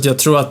år. Så att jag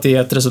tror att det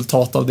är ett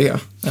resultat av det,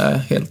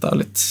 helt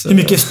ärligt. Hur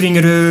mycket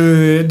springer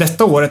du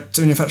detta året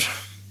ungefär?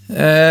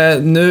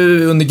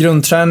 Nu under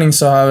grundträning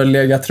så har jag väl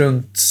legat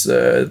runt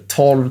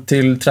 12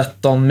 till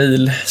 13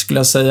 mil skulle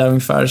jag säga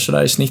ungefär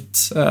sådär i snitt.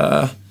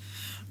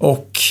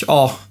 Och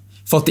ja,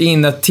 fått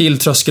in ett till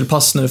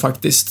tröskelpass nu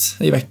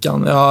faktiskt i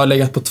veckan. Jag har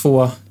legat på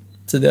 2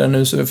 tidigare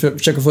nu, så jag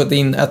försöker få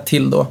in ett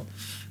till då.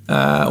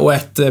 Och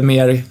ett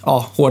mer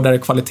hårdare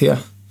kvalitet.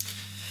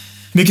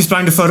 Hur mycket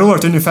sprang du förra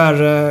året ungefär,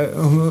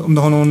 om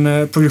du har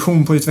någon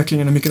progression på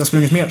utvecklingen, hur mycket du har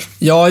sprungit mer?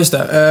 Ja, just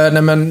det.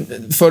 Nej, men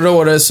förra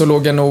året så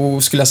låg jag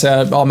nog, skulle jag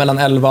säga, mellan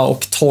 11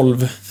 och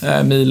 12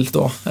 mil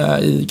då,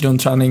 i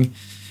grundträning.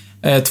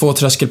 2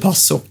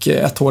 tröskelpass och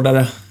ett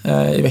hårdare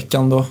i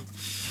veckan då.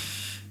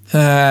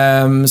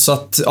 Så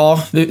att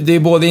ja, det är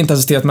både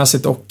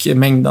intensitetmässigt och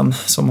mängden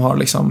som har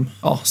liksom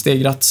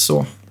stegrats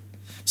så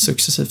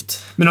successivt.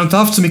 Men du har inte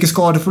haft så mycket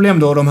skadeproblem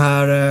då de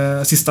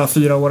här sista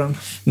 4 åren?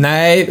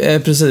 Nej,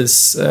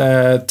 precis.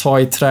 Ta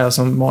i trä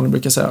som man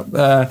brukar säga.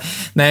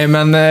 Nej,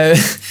 men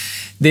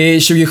det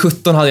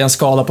 2017 hade jag en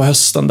skada på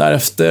hösten.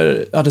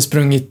 Därefter hade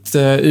sprungit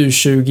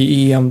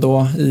U20 EM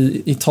då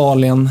i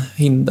Italien,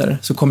 hinder.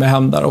 Så kom jag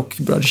hem där och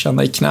började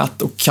känna i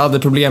knät och hade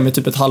problem i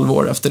typ ett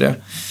halvår efter det.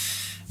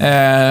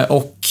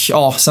 Och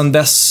ja, sen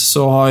dess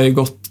så har jag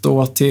gått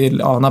då till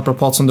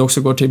naprapat som du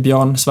också går till,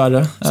 Björn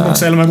Sverre. Som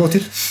också Elmar går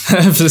till.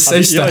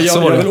 Precis,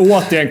 jag vill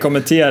återigen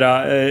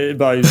kommentera,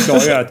 bara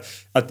klargöra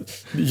att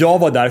jag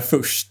var där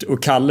först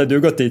och Kalle,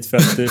 du gått dit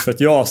för att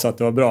jag sa att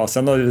det var bra.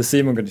 Sen har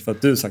Simon gått dit för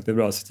att du sagt det var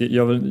bra. Så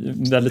jag vill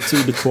väldigt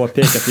tydligt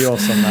påpeka att det är jag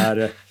som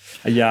är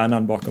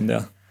hjärnan bakom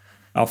det.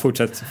 Ja,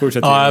 fortsätt.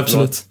 Ja,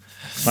 absolut.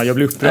 Jag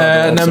blir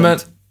upprörd av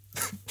sånt.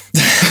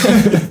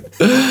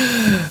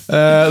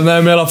 Nej,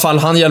 men i alla fall,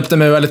 han hjälpte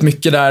mig väldigt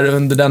mycket där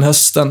under den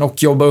hösten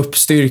och jobba upp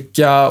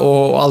styrka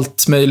och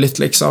allt möjligt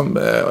liksom.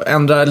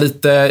 Ändra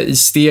lite i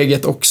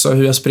steget också,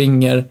 hur jag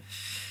springer.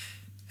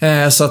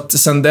 Så att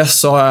sen dess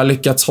så har jag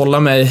lyckats hålla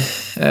mig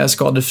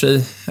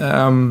skadefri.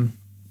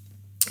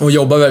 Och vi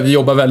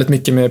jobbar väldigt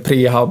mycket med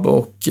prehab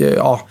och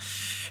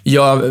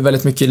gör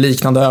väldigt mycket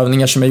liknande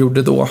övningar som jag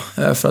gjorde då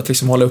för att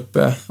liksom hålla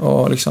uppe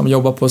och liksom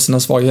jobba på sina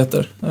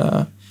svagheter.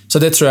 Så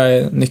det tror jag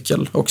är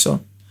nyckel också.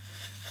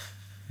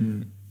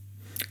 Mm.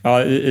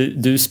 Ja,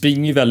 du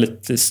springer ju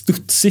väldigt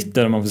studsigt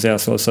där, om man får säga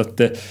så att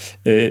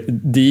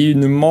det är ju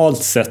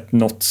normalt sett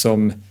något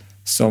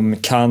som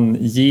kan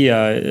ge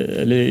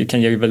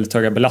väldigt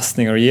höga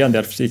belastningar och ge en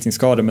del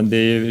förslitningsskador, men det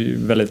är ju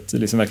väldigt,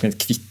 liksom verkligen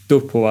ett kvitto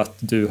på att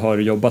du har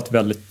jobbat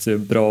väldigt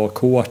bra och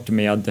hårt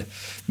med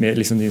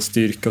liksom din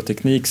styrka och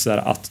teknik, så där,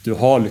 att du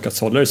har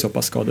lyckats hålla dig så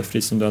pass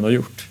skadefri som du ändå har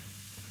gjort.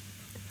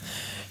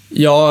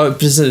 Ja,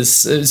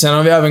 precis. Sen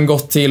har vi även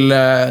gått till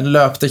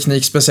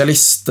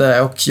löpteknikspecialist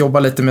och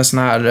jobbar lite med sån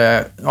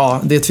här,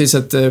 det finns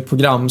ett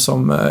program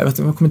som, jag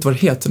kommer inte vad det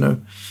heter nu.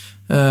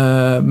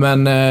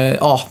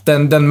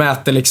 Men den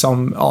mäter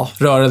liksom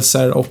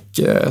rörelser och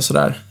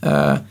sådär.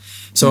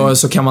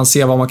 Så kan man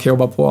se vad man kan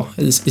jobba på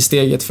i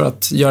steget för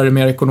att göra det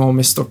mer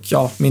ekonomiskt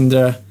och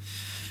mindre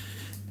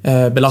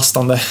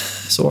belastande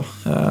så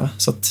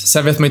att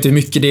sen vet man inte hur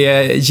mycket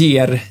det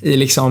ger i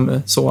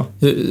liksom så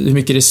hur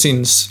mycket det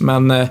syns,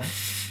 men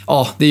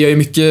det gör ju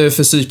mycket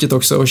för psyket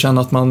också att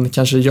känna att man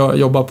kanske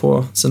jobbar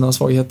på sina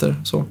svagheter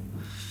så.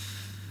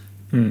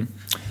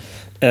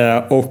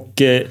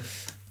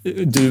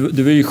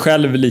 Du är ju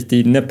själv lite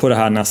inne på det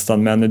här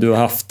nästan, men du har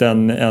haft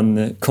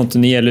en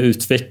kontinuerlig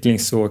utveckling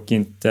och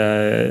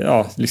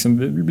inte liksom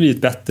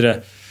blivit bättre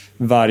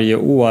varje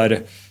år.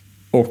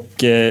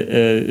 Och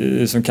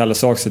som Kalle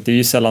sa också, det är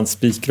ju sällan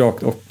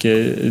spikrakt, och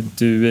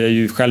du är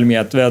ju själv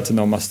medveten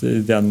om att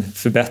den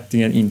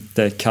förbättringen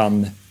inte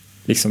kan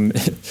liksom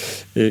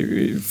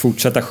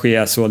fortsätta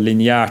ske så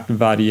linjärt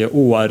varje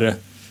år.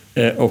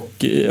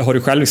 Och har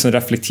du själv liksom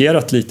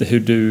reflekterat lite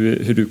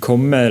hur du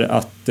kommer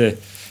att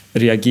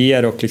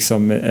reagera och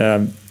liksom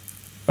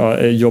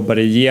jobbar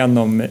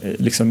igenom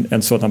liksom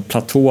en sådan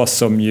platå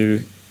som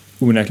ju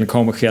onekligen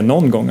kommer ske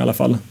någon gång i alla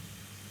fall?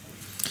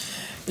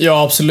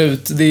 Ja,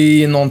 absolut. Det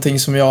är någonting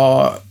som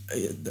jag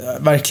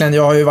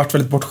har ju varit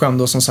väldigt bortskämd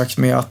då, som sagt,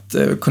 med att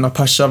kunna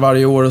persa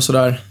varje år och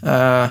sådär.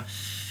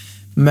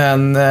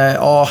 Men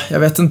ja, jag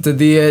vet inte,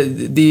 det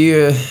är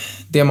ju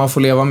det man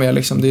får leva med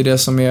liksom. Det är det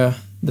som är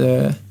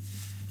det.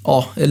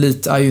 Ja,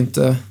 elit är ju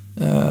inte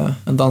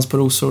en dans på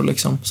rosor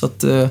liksom. Så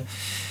att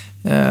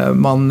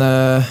man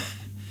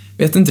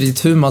vet inte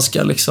riktigt hur man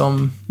ska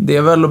liksom. Det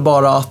är väl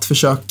bara att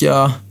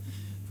försöka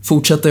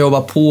fortsätta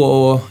jobba på,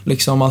 och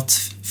liksom att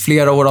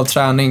flera år av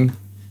träning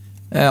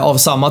av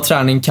samma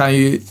träning kan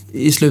ju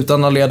i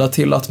slutändan leda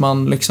till att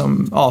man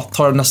liksom,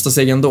 tar nästa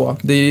steg ändå.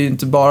 Det är ju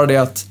inte bara det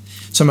att,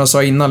 som jag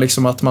sa innan,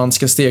 liksom, att man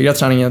ska stegra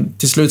träningen.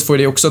 Till slut får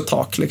det också ett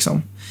tak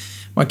liksom.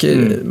 Man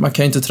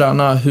kan ju inte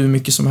träna hur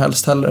mycket som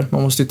helst heller.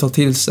 Man måste ju ta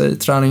till sig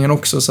träningen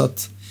också, så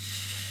att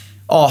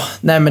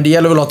men det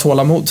gäller väl att ha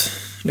tålamod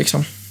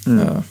liksom.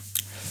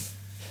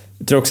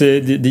 Jag tror också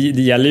det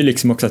gäller ju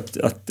liksom också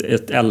att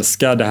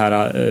älska det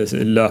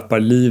här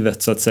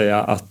löparlivet så att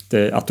säga,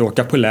 att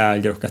åka på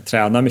läger och att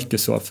träna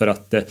mycket så, för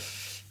att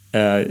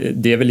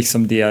det är väl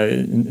liksom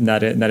det,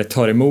 när det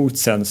tar emot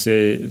sen så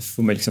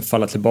får man liksom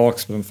falla tillbaka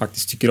så att man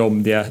faktiskt tycker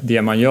om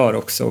det man gör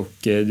också.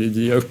 Och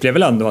jag upplever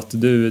ändå att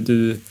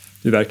du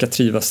verkar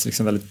trivas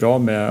liksom väldigt bra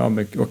med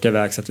att åka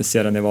iväg så att vi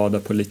ser en Nevada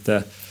på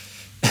lite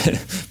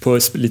på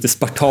lite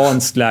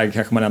spartansk läge,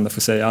 kanske man ändå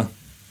får säga.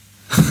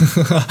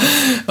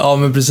 Ja,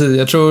 men precis.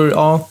 Jag tror,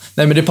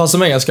 nej, men det passar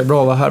mig ganska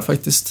bra att vara här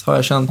faktiskt, har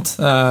jag känt.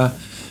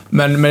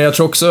 Men jag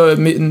tror också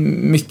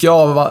mycket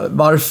av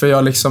varför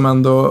jag liksom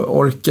ändå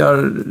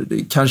orkar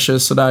kanske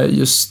sådär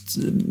just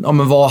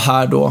men vara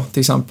här då, till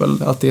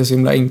exempel, att det är så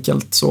himla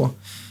enkelt så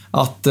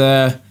att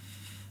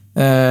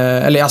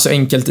eller alltså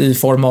enkelt i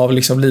form av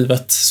liksom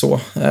livet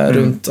så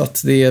runt,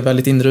 att det är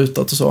väldigt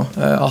inrutat och så,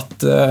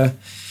 att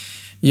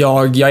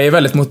jag är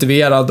väldigt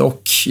motiverad,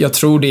 och jag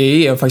tror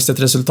det är faktiskt ett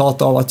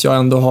resultat av att jag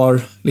ändå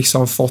har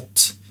liksom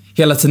fått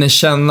hela tiden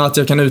känna att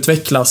jag kan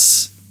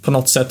utvecklas på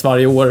något sätt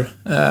varje år.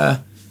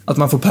 Att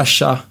man får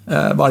persa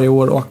varje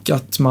år, och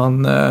att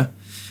man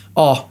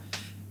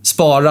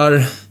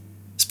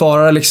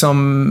sparar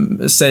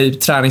liksom sig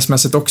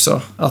träningsmässigt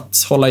också,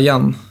 att hålla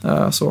igen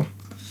så.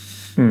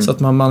 Så att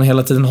man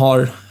hela tiden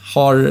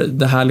har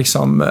det här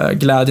liksom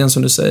glädjen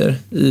som du säger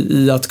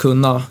i att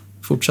kunna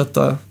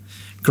fortsätta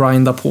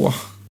grinda på.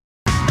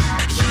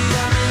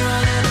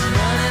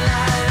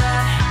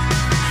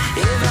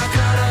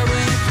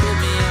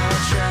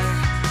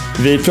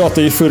 Vi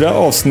pratade i förra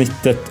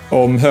avsnittet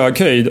om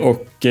höghöjd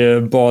och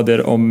bad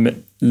er om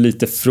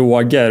lite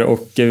frågor,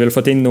 och vi har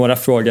fått in några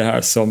frågor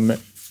här som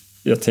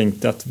jag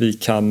tänkte att vi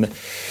kan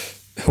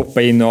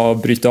hoppa in och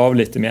bryta av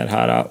lite mer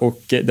här.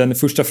 Och den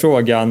första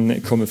frågan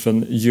kommer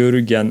från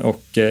Jürgen,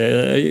 och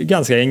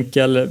ganska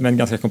enkel men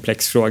ganska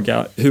komplex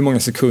fråga. Hur många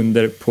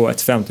sekunder på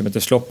ett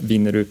 50-meterslopp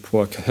vinner du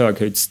på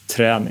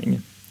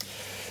höghöjdsträning?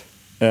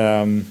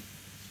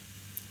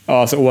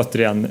 Alltså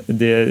återigen,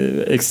 det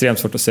är extremt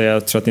svårt att säga.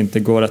 Jag tror att det inte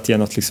går att ge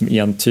något liksom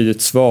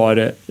entydigt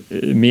svar,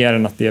 mer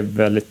än att det är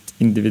väldigt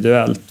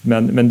individuellt.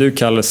 Men du,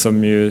 Kalle,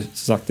 som ju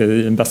som sagt är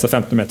den bästa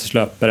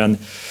 50-meterslöparen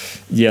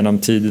genom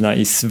tiderna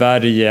i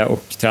Sverige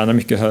och tränar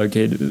mycket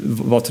höghöjd.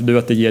 Vad tror du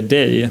att det ger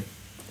dig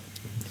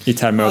i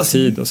termer av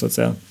tid och så att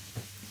säga?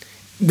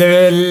 Det är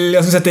väl,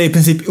 jag skulle säga att det är i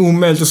princip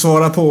omöjligt att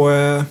svara på,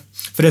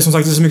 för det är som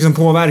sagt så mycket som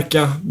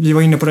påverkar. Vi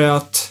var inne på det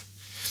att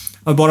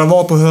bara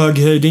vara på hög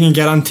höjd är ingen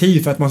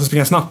garanti för att man ska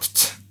springa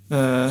snabbt.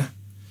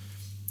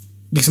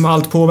 Liksom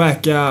allt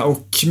påverkar,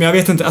 men jag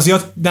vet inte, alltså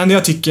det enda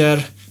jag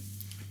tycker,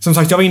 som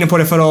sagt, jag var inne på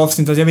det förra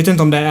avsnittet, jag vet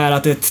inte om det är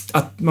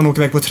att man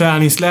åker iväg på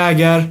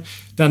träningsläger,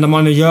 det enda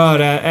man gör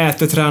är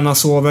äter, tränar,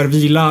 sover,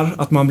 vilar,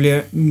 att man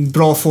blir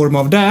bra form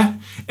av det,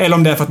 eller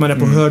om det är för att man är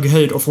på hög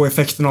höjd och får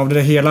effekten av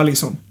det hela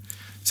liksom.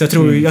 Så jag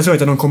tror att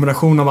det är någon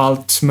kombination av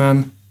allt,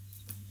 men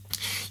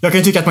jag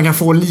kan tycka att man kan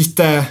få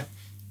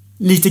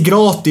lite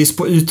gratis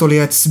på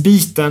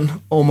uthållighetsbiten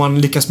om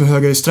man lyckas med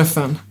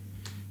höghöjdsträffen.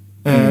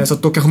 Så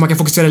att då kanske man kan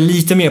fokusera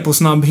lite mer på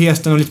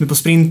snabbheten och lite mer på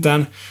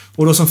sprinten.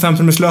 Och då som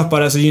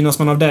 15-meterslöpare så gynnas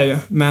man av det ju.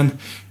 Men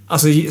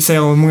alltså,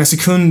 säga om många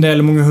sekunder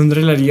eller många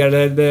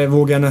hundradelar det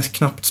vågar jag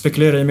knappt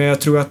spekulera i. Men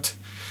jag tror att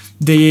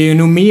det är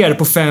nog mer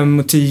på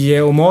 5,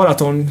 10 och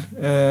maraton.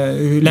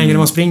 Hur längre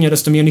man springer,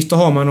 desto mer nytta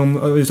har man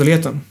om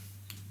uthålligheten.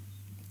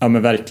 Ja,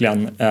 men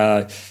verkligen.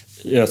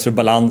 Jag tror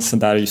balansen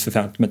där just för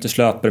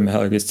 50-meterslöpare med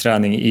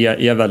höghöjdsträning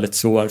är väldigt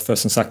svår, för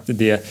som sagt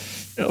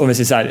om vi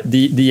säger så här,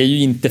 det är ju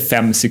inte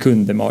 5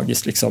 sekunder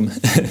magiskt liksom.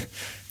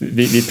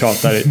 vi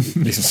pratar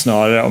liksom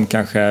snarare om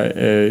kanske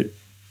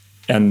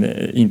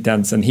inte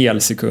ens en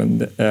hel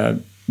sekund,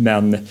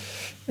 men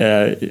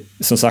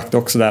som sagt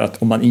också där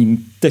att om man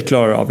inte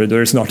klarar av det, då är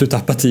det snart att du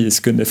tappar 10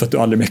 sekunder för att du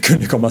aldrig mer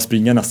kunde komma och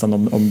springa nästan,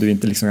 om du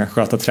inte liksom kan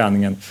sköta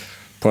träningen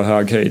på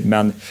hög höjd.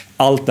 Men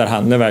allt där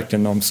handlar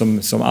verkligen om,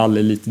 som all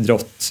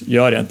elitidrott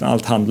gör egentligen,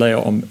 allt handlar ju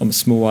om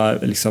små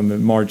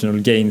liksom,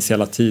 marginal gains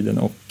hela tiden.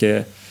 Och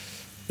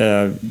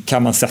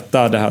kan man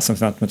sätta det här som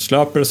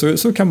 500-meterslöpare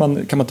så kan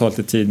man ta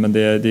lite tid, men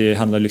det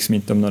handlar liksom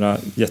inte om några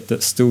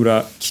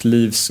jättestora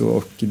kliv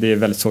och det är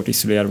väldigt svårt att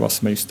isolera vad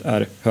som just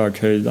är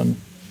höghöjden.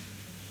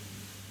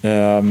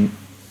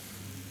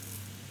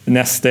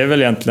 Nästa är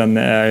väl egentligen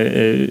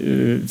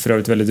för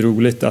övrigt väldigt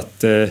roligt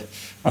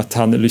att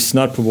han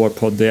lyssnar på vår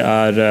podd. Det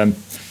är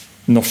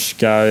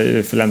norska,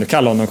 för ändå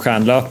kalla honom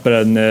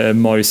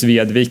stjärnlöparen, Marius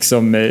Vedvik,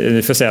 som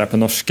vi får säga på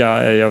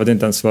norska, jag vet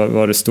inte ens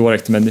vad det står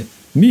riktigt, men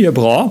mycket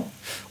bra.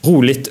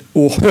 Roligt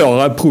att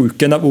höra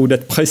bruken av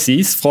ordet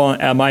precis från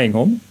Emma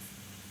Engholm.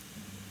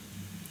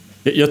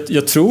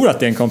 Jag tror att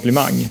det är en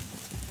komplimang.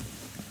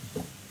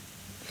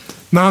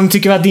 Men han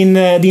tycker att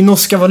din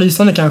norska var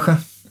lysande kanske?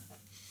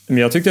 Men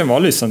jag tyckte den var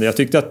lysande. Jag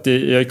tyckte att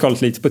jag har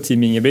kollat lite på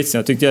Team Ingebrigtsen.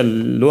 Jag tyckte jag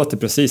låter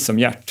precis som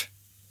Gert.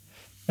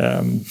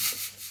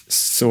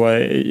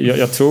 Så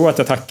jag tror att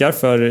jag tackar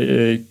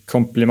för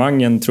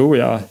komplimangen, tror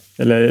jag.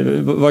 Eller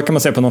vad kan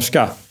man säga på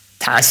norska?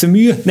 Tack så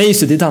mycket. Nej,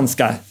 så det är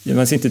danska.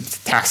 Man säger inte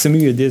tack så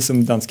mycket, det är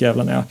som danska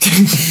jävlarna.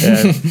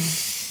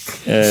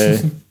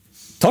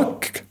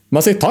 Tack.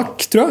 Man säger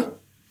tack, tror jag.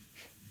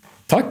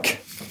 Tack.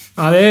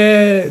 Ja, det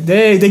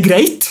är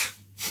great.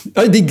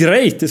 Ja, det är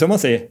great, det är som man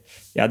säger.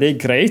 Ja, det är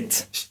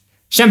great.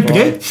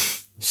 Kämpegöj.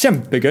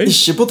 Kämpegöj.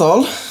 Ikke på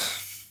tal.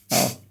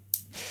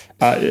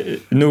 Ja.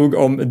 Nog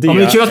om det. Ja, men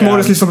det är kul att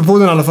Morris lyssnar på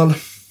podden i alla fall.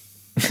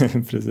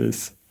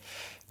 Precis.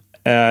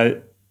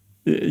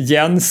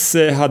 Jens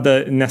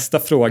hade nästa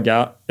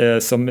fråga,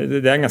 som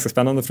det är en ganska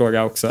spännande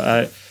fråga också.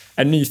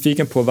 Är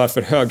nyfiken på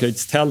varför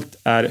höghöjdstält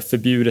är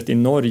förbjudet i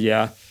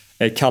Norge.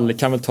 Kalle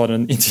kan väl ta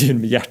den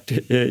intervjun med Gert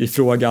i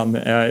frågan.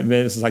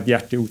 Men som sagt,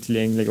 Gert är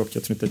otillgänglig och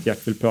jag tror inte att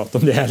Gert vill prata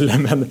om det heller.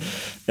 Men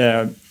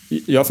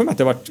jag har för mig att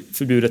det har varit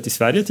förbjudet i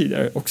Sverige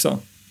tidigare också.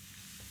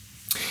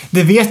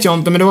 Det vet jag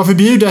inte, men det var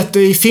förbjudet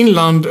i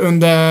Finland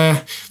under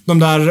de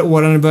där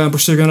åren i början på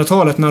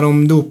 2000-talet när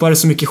de dopade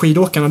så mycket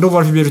skidåkarna. Då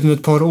var det förbjudet under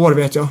ett par år,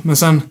 vet jag. Men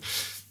sen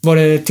var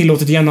det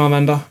tillåtet igen att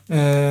använda.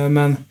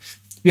 Men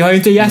vi har ju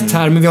inte Gert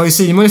här, men vi har ju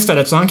Simon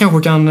istället, så han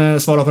kanske kan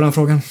svara på den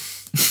frågan.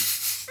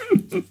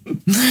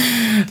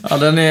 Ja,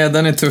 den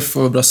är tuff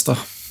att brösta.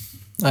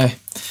 Nej.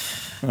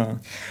 Ja.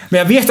 Men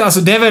jag vet,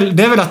 alltså det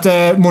är väl att det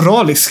är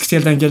moraliskt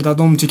helt enkelt, att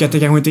de tycker att det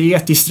kanske inte är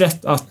etiskt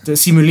rätt att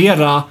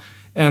simulera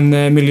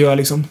en miljö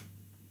liksom.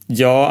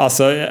 Ja,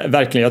 alltså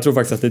verkligen. Jag tror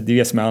faktiskt att det är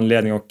det som är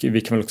anledningen, och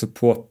vi kan väl också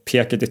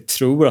påpeka att jag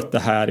tror att det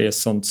här är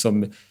sånt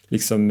som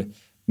liksom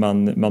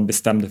man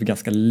bestämde för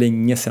ganska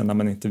länge sedan när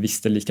man inte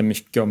visste lika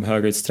mycket om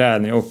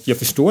höghöjdsträning, och jag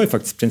förstår ju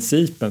faktiskt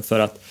principen, för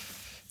att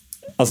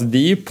alltså det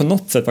är ju på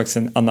något sätt faktiskt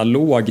en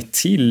analog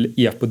till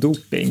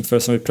epodoping, för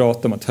som vi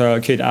pratar om att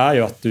höghöjd är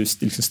ju att du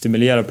liksom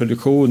stimulerar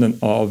produktionen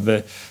av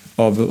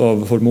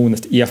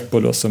hormonet EPO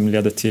då, som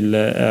leder till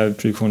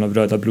produktion av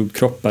röda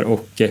blodkroppar,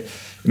 och jag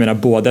menar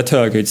både ett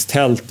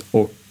höghöjdstält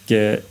och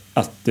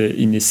att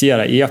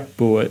injicera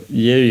EPO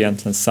ger ju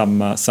egentligen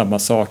samma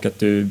sak, att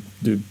du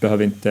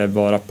behöver inte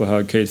vara på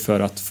hög höjd för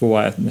att få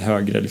en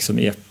högre liksom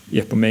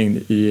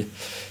EPO-mängd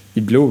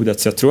i blodet.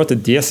 Så jag tror att det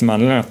är det som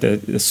anledningen att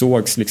det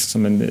sågs liksom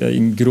som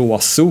en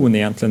gråzon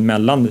egentligen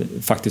mellan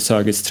faktiskt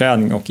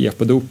höghöjdsträning och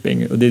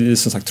epodoping, och det är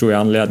som sagt tror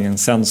jag anledningen.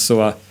 Sen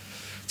så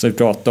vi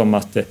pratar om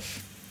att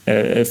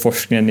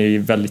forskningen är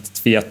väldigt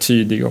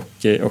tvetydig, och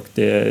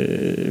det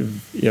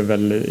är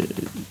väl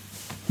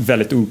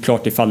väldigt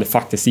oklart ifall det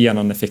faktiskt ger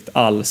någon effekt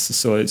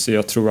alls, så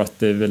jag tror att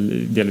det är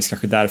väl delvis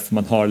kanske därför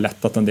man har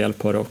lättat en del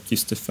på det, och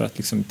just för att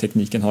liksom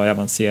tekniken har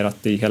avancerat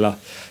i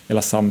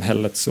hela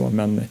samhället så.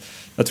 Men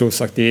jag tror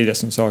sagt det är det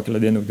som sak, eller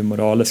det är nog det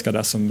moraliska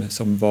där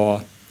som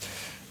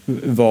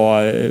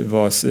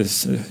var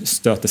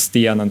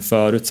stötestenen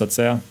förut så att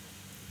säga.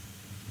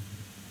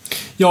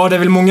 Ja, det är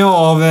väl många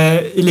av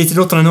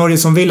elitidrottarna i Norge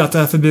som vill att det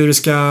här förbudet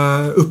ska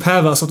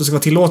upphävas och att det ska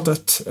vara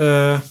tillåtet.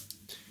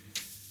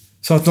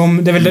 Så att det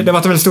har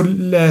varit en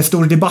väldigt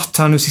stor debatt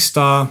här nu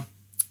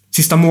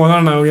sista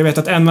månaderna, och jag vet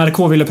att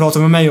NRK ville prata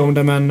med mig om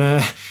det,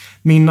 men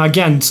min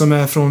agent som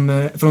är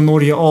från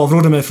Norge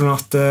avrådde mig från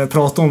att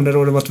prata om det,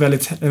 och det var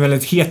en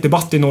väldigt het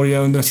debatt i Norge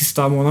under den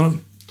sista månaden.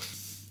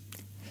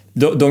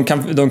 De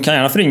kan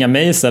gärna få ringa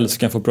mig istället så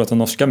kan jag få prata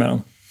norska med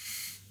dem.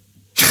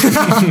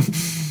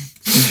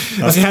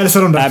 Jag ska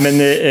hälsa dem där. Nej,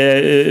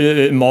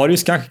 men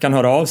Marius kanske kan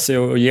höra av sig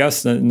och ge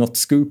oss något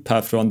scoop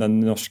här från den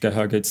norska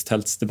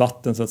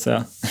höghöjdstältsdebatten så att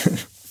säga.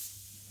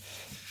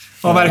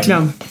 Ja,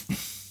 verkligen.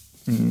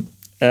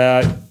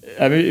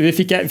 Vi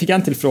fick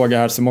en till fråga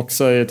här som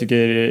också jag tycker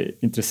är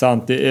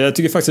intressant. Jag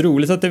tycker faktiskt det är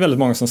roligt att det är väldigt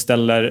många som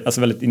ställer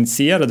alltså väldigt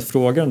initierade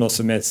frågor då,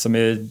 som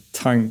är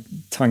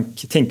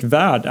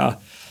tänkvärda.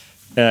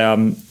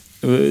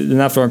 Den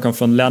här frågan kom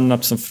från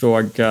Lennart som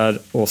frågar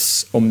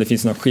oss om det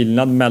finns någon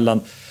skillnad mellan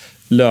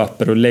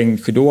löpare och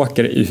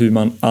längdskidåkare i hur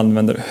man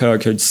använder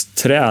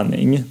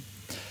höghöjdsträning.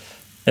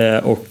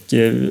 Och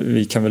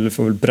vi kan väl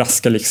få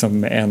braska liksom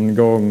med en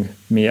gång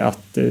med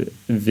att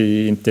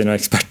vi inte är några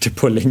experter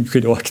på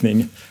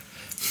längdskidåkning.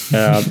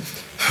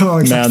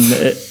 Ja, exakt. Men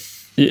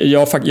jag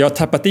har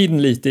tappat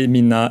in lite i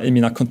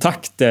mina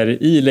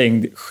kontakter i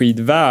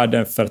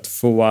längdskidvärlden för att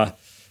få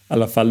i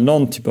alla fall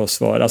någon typ av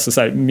svar. Alltså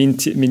så här,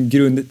 min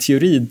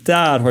grundteori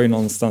där har ju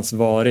någonstans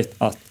varit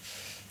att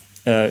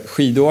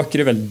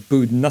skidåkare är väldigt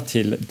bundna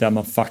till där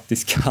man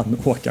faktiskt kan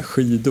åka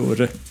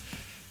skidor.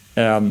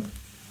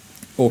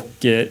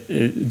 Och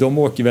de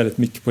åker väldigt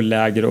mycket på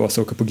läger och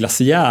åker på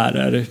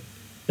glaciärer.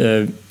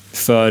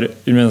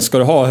 För ska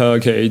du ha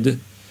hög höjd,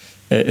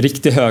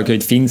 riktig hög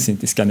höjd finns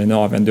inte i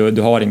Skandinavien.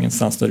 Du har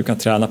ingenstans där du kan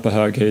träna på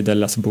hög höjd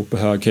eller alltså bo på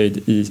hög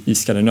höjd i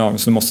Skandinavien.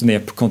 Så du måste ner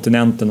på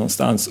kontinenten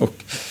någonstans. Och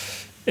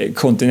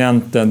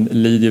kontinenten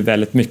lider ju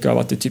väldigt mycket av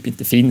att det typ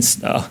inte finns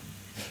snö.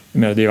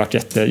 Men det har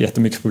varit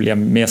jättemycket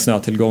problem med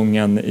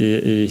snötillgången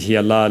i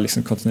hela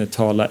liksom,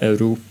 kontinentala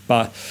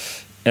Europa.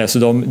 Så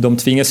de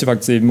tvingas ju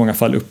faktiskt i många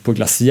fall upp på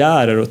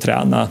glaciärer och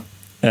träna.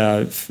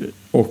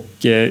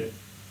 Och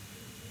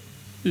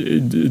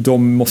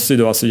de måste ju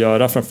då alltså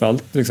göra,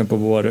 framförallt liksom på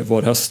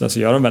vår höst, alltså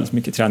gör de väldigt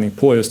mycket träning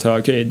på just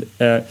höghöjd.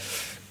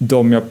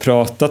 De jag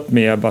pratat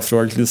med, bara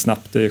frågat lite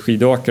snabbt,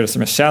 skidåkare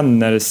som jag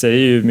känner, säger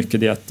ju mycket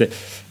det att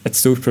ett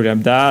stort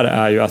problem där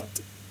är ju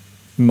att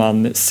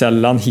man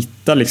sällan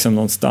hittar liksom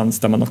någonstans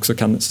där man också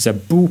kan så att säga,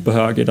 bo på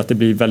höghöjd, att det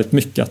blir väldigt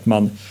mycket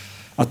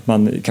att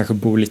man kanske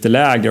bor lite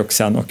lägre och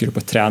sen åker upp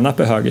och tränar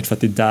på höghöjd för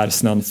att det är där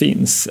snön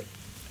finns.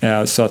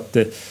 Så att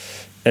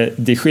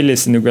det skiljer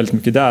sig nog väldigt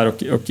mycket där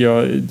och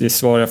det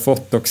svar jag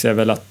fått också är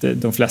väl att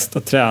de flesta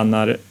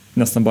tränar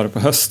nästan bara på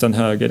hösten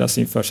höghöjd, alltså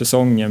inför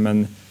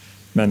säsongen,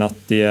 men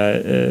att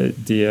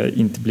det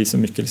inte blir så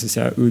mycket så att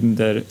säga,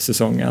 under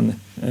säsongen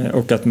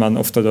och att man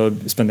ofta då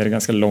spenderar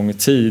ganska lång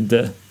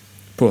tid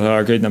på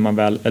höghöjd när man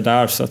väl är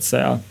där så att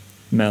säga.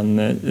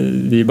 Men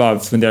vi är bara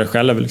funderar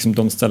själva liksom,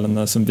 de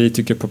ställena som vi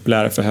tycker är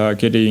populära för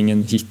höghöjd. Det är ju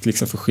ingen hit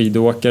liksom, för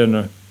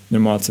skidåkare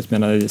normalt sett,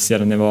 menar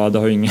Sierra Nevada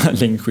har ju inga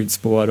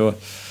längdskidspår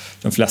och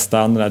de flesta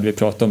andra vi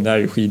pratar om det är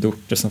ju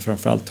skidorter som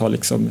framförallt har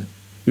liksom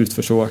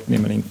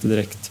utförsåkning men inte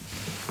direkt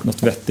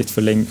något vettigt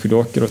för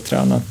längdskidåkare att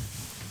träna.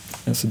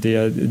 Så det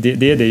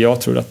är det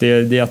jag tror, att det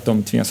är att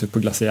de tvingas ut på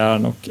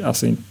glaciären och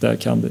alltså inte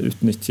kan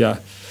utnyttja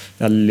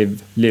det här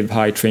live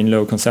high, train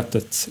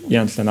low-konceptet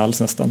egentligen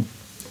alls nästan.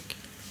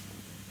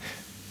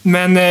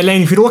 Men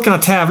längdskidåkarna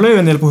tävlar ju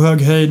en del på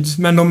hög höjd,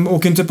 men de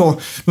åker inte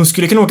de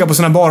skulle kunna åka på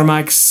såna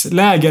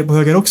barmarksläger på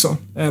hög höjd också,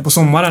 på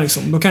sommaren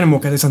liksom. Då kan de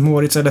åka till Sankt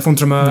Moritz eller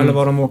Fontremö eller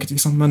vad de åker till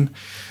liksom. Men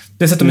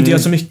det sätter de inte gör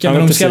så mycket,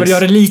 men de ska väl göra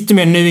det lite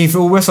mer nu inför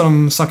OS har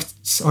de sagt,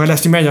 har jag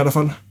läst i media i alla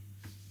fall.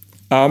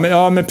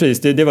 Ja men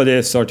precis, det var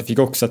det svaret jag fick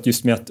också, att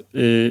just med att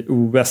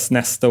OS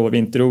nästa år,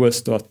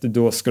 vinter-OS då, att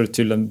då ska det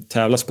tydligen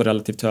tävlas på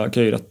relativt hög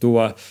höjd, att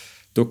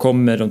då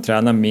kommer de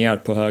träna mer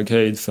på hög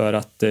höjd för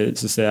att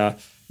så att säga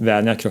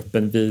vänja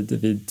kroppen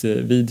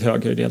vid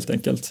hög höjd helt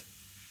enkelt.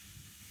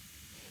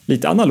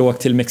 Lite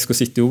analogt till Mexico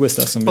City OS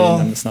där, som vi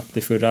nämnde snabbt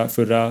i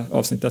förra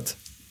avsnittet.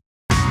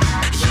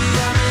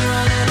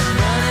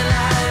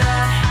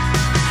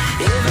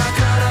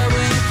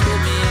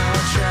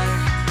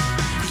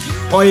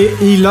 Ja,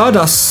 i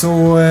lördags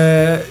så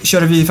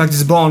körde vi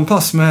faktiskt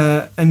barnpass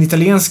med en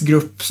italiensk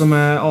grupp som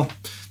är,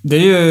 det är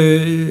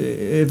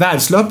ju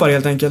världslöpare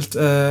helt enkelt.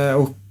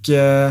 Och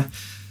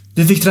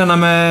vi fick träna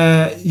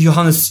med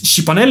Johannes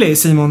Cipanelli,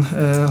 Simon.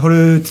 Har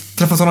du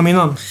träffat honom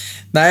innan?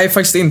 Nej,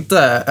 faktiskt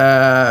inte.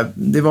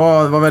 Det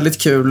var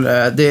väldigt kul.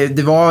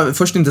 Det var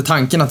först inte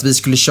tanken att vi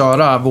skulle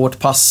köra vårt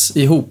pass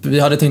ihop.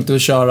 Jag hade tänkt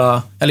att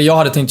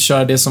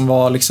köra det som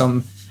var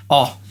liksom,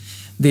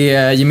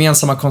 det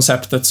gemensamma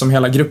konceptet som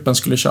hela gruppen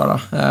skulle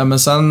köra. Men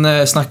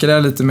sen snackade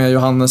jag lite med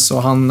Johannes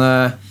och han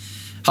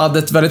hade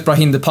ett väldigt bra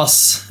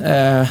hinderpass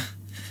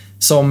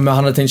som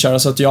han hade tänkt köra,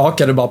 så att jag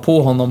hakade bara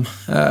på honom.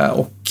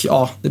 Och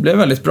det blev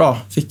väldigt bra.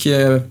 Fick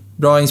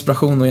bra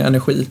inspiration och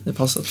energi i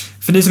passet.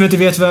 För ni som inte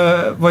vet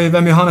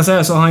vem Johannes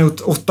är, så har han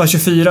gjort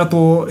 8.24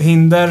 på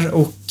hinder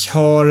och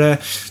har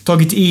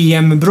tagit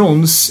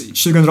EM-brons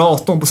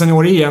 2018 på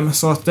senior-EM.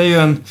 Så att det är ju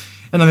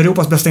en av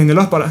Europas bästa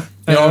hinderlöpare.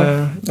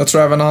 Ja, jag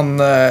tror även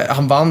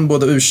han vann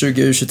både U20 och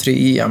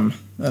U23 EM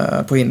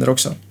på hinder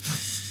också.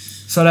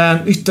 Så det är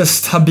en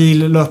ytterst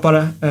habil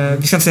löpare.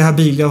 Vi ska inte säga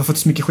habil, jag har fått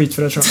så mycket skit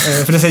för det, tror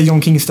jag. För det säger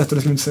John Kingstedt och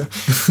det ska vi inte säga.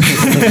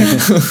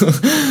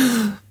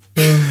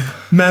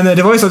 Men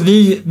det var ju så att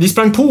vi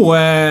sprang på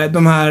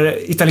de här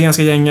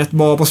italienska gänget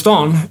bara på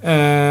stan.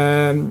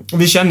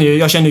 Och jag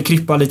känner ju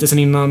Krippa lite sen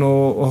innan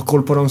och har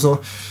koll på dem. Så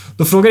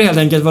då frågade jag helt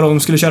enkelt vad de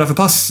skulle köra för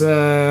pass.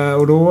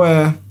 Och då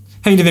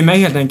hängde vi med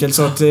helt enkelt.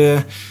 Så att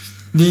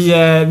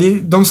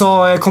de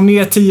sa kom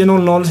ner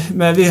 10.00.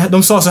 Men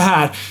de sa så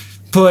här.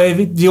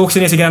 Vi åkte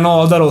ner till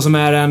Granada då, som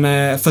är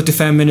en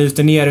 45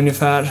 minuter ner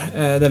ungefär,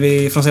 där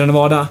vi från Sierra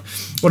Nevada.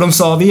 Och de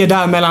sa, vi är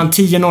där mellan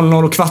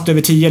 10.00 och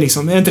 10:15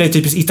 liksom. Är inte det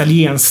typiskt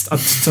italienskt?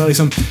 Att så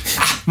liksom,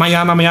 man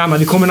gärna,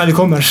 vi kommer när vi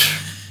kommer.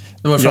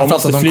 Det var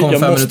framförallt att de kom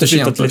 5 minuter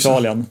sent till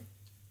Italien.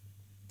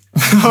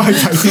 Ja,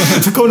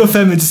 exakt. Så kom de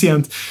 5 minuter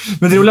sent.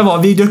 Men det roliga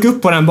var, vi dök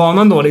upp på den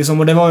banan då liksom,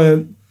 och det var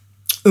ju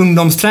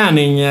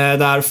ungdomsträning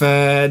där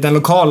för den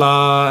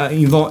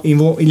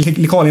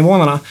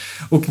lokalinvånarna.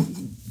 Och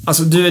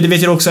Alltså du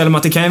vet ju också Elm,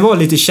 att det kan ju vara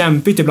lite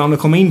kämpigt ibland att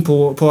komma in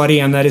på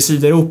arenor i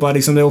Sydeuropa.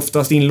 Liksom det är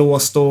oftast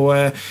inlåst och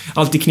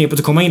alltid knepigt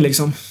att komma in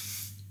liksom.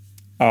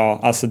 Ja,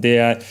 alltså det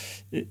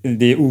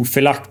är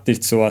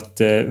oförlaktigt så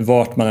att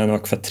vart man än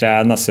åker för att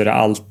träna så är det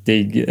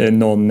alltid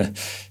någon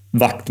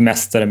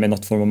vaktmästare med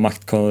något form av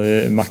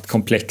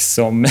maktkomplex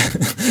som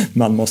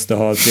man måste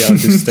ha flera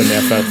dyster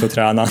med för att få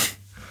träna.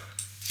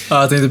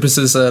 Ja, jag tänkte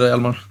precis säga det,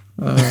 Elmar.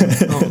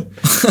 Ja.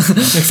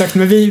 Exakt,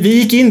 men vi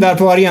gick in där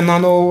på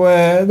arenan och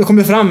då kom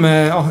det fram,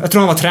 jag tror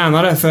han var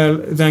tränare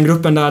för den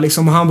gruppen där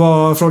liksom, och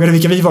han frågade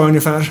vilka vi var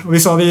ungefär, och vi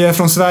sa vi är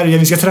från Sverige,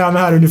 vi ska träna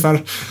här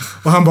ungefär,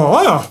 och han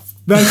bara ja,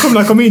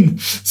 välkomna, kom in.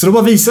 Så då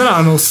bara visade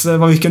han oss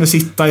var vi kunde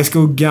sitta i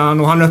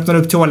skuggan, och han öppnade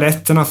upp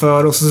toaletterna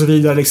för oss och så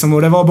vidare liksom,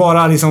 och det var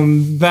bara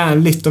liksom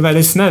vänligt och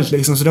väldigt snällt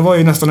liksom, så det var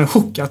ju nästan en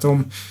chock att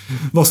de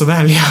var så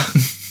vänliga.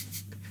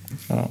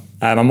 Ja.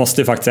 Nej, man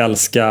måste ju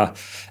faktiskt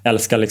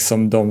älska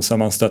liksom de som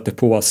man stöter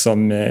på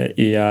som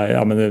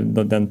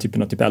är den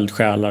typen av typ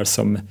eldsjälar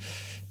som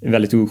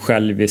väldigt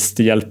osjälviskt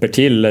hjälper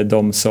till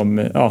de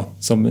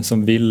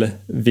som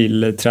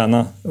vill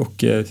träna,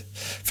 och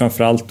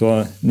framförallt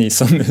då ni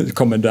som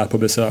kommer där på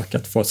besök,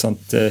 att få ett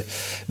sånt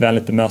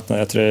vänligt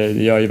bemötande. Jag tror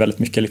det gör ju väldigt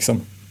mycket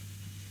liksom.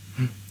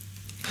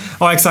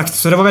 Ja, exakt.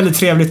 Så det var väldigt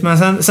trevligt.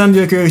 Men sen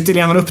dök ju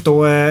italienarna upp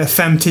då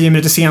 5-10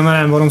 minuter senare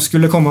än vad de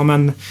skulle komma.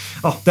 Men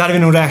ja, det hade vi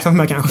nog räknat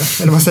med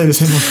kanske. Eller vad säger du,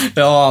 Simon?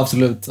 Ja,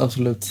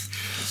 absolut.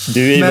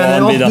 Du är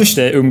van vid att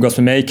umgås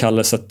med mig,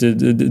 Kalle, så att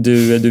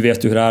du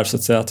vet ju hur det är så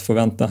att säga att få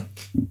vänta.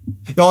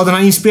 Ja, den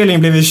här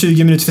inspelningen blev ju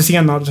 20 minuter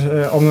försenad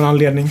av någon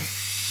anledning.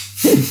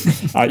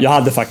 Ja, jag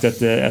hade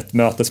faktiskt ett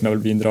möte som jag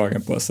vill bli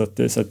indragen på, så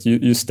att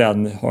just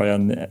den har jag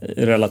en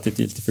relativt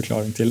giltig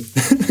förklaring till.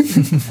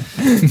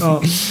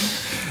 Ja.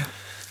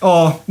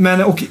 Ja,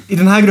 men och i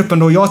den här gruppen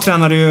då, jag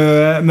tränade ju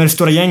med det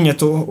stora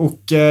gänget och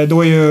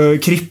då är ju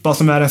Krippa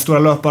som är den stora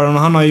löparen,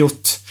 och han har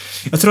gjort,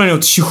 jag tror han har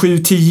gjort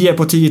 27:10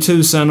 på 10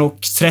 000 och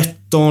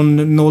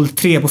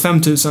 13:03 på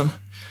 5 000.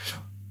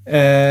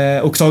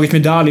 Och tagit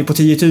medalj på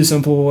 10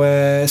 000 på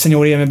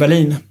senior-EM i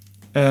Berlin.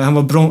 Han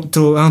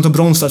tog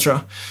brons där, tror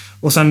jag.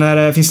 Och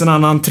sen finns det en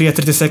annan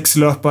 3:36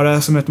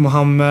 löpare som heter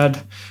Mohammed.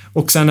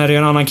 Och sen är det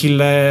en annan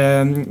kille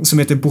som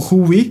heter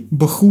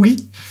Bohoui.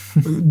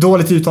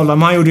 Dåligt uttalad,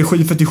 men han gjorde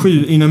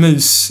 7:47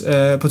 inomhus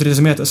på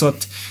 30 meter. Så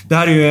att det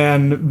här är ju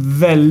en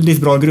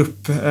väldigt bra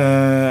grupp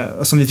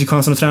som vi fick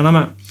chansen att träna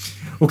med.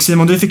 Och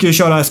Simon, du fick ju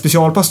köra ett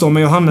specialpass då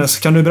med Johannes.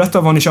 Kan du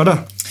berätta vad ni körde?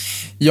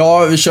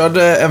 Ja, vi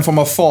körde en form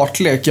av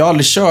fartlek. Jag har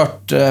aldrig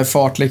kört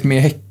fartlek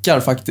med häckar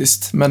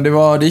faktiskt. Men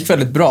det gick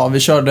väldigt bra. Vi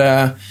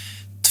körde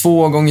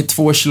 2 gånger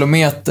 2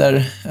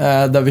 kilometer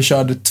där vi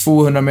körde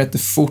 200 meter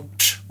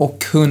fort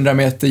och 100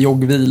 meter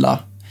joggvila.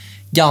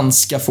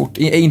 Ganska fort.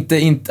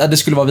 Det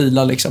skulle vara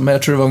vila liksom, men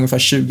jag tror det var ungefär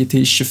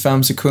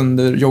 20-25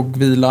 sekunder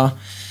joggvila.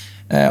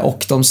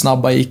 Och de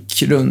snabba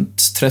gick runt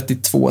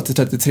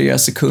 32-33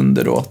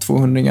 sekunder då,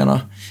 200-ringarna.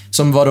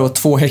 Som var då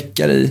 2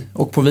 häckar i,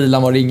 och på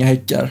vilan var det inga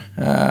häckar.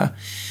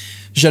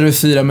 Körde vi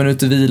 4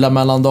 minuter vila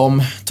mellan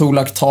dem. Tog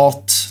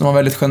laktat. De var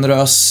väldigt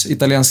generös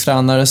italiensk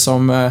tränare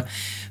som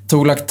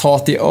tog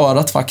laktat i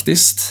örat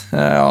faktiskt. Jag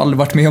har aldrig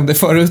varit med om det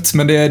förut,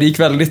 men det gick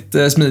väldigt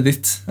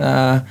smidigt.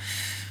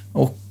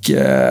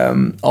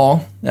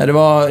 Det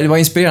var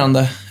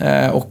inspirerande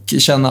och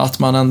känna att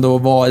man ändå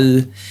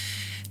var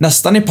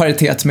nästan i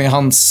paritet med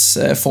hans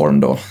form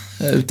då,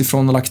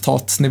 utifrån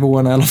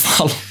laktatnivåerna i alla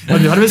fall. Ja,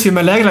 du hade väl skrivit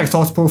med lägre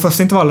laktat på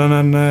första intervallen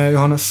än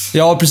Johannes?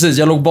 Ja, precis.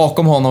 Jag låg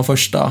bakom honom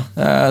första.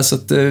 Så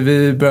att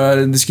vi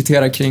började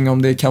diskutera kring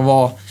om det kan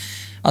vara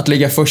att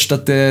ligga först,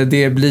 att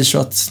det blir så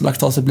att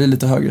laktatet blir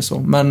lite högre så.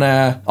 Men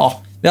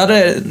vi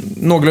hade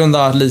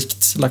någorlunda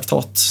likt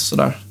laktat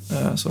sådär.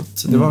 Så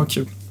att det var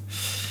kul.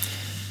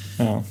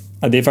 Ja,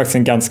 det är faktiskt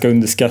en ganska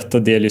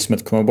underskattad del just med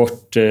att komma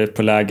bort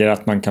på läger,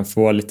 att man kan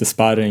få lite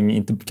sparring,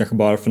 inte kanske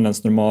bara från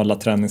ens normala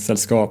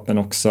träningssällskapen,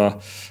 också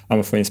att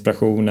man får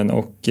inspirationen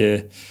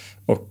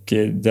och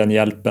den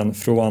hjälpen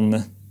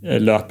från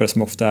löpare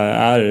som ofta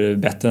är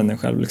bättre än en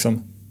själv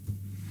liksom.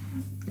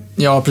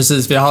 Ja,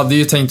 precis. Vi hade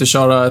ju tänkt att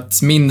köra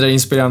ett mindre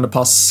inspirerande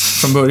pass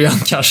från början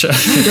kanske.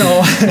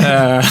 Ja.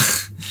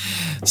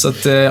 Så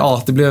att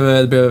det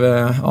blev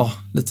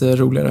lite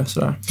roligare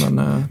sådär.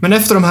 Men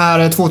efter de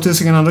här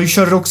 2000-arna, då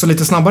körde du också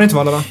lite snabbare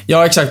intervaller, va?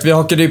 Ja, exakt. Vi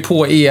hakade ju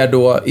på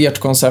ert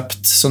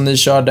koncept som ni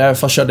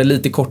körde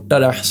lite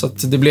kortare. Så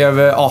att det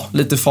blev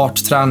lite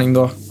fartträning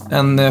då.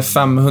 En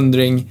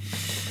 500-ring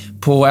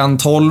på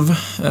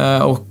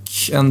 1:12 och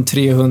en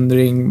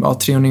 300-ring,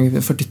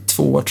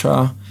 342 tror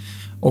jag.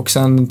 Och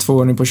sen en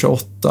 200 på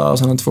 28 och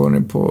sen en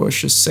 200 på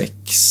 26.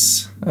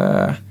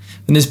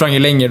 Ni sprang ju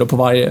längre då på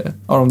varje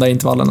av de där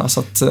intervallerna, så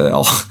att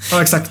ja,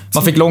 exakt.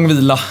 Man fick lång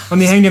vila. Och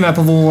ni hängde med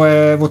på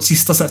vårt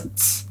sista set.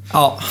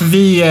 Ja.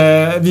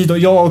 Vi då,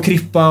 jag och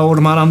Krippa och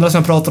de här andra som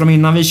jag pratade om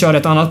innan, vi körde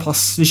ett annat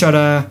pass. Vi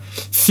körde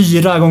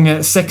 4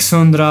 gånger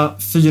 600,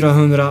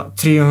 400,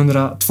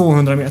 300,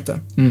 200 meter.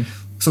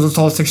 Så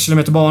totalt 6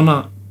 kilometer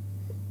bana.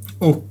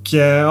 Och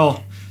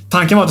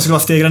tanken var att det skulle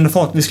vara stegrande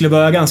fart. Vi skulle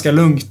börja ganska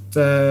lugnt,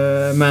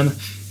 men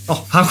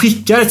han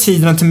skickade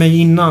tiden till mig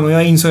innan och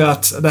jag insåg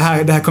att det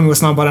här kommer gå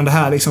snabbare än det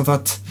här liksom, för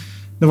att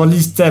det var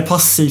lite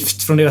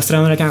passivt från deras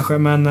tränare kanske,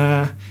 men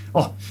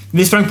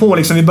vi sprang på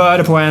liksom. Vi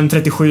började på en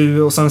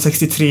 37 och sen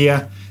 63,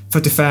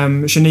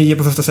 45, 29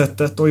 på första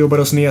setet och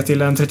jobbade oss ner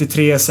till en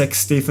 33,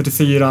 60,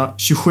 44,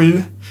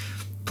 27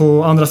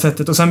 på andra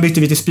setet och sen bytte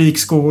vi till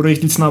spikskor och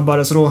gick lite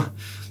snabbare, så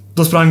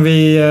då sprang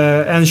vi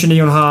en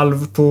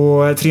 29,5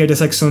 på tredje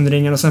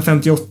 600-ringen och sen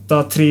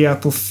 58, 3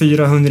 på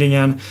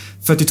 400-ringen,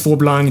 42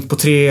 blankt på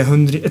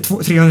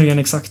 300-ringen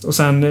exakt och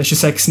sen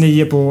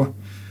 26,9 på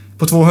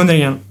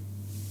 200-ringen.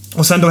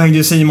 Och sen då hängde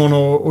ju Simon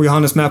och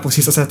Johannes med på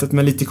sista setet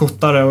med lite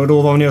kortare och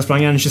då var vi ner och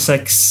sprang en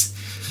 26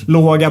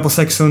 låga på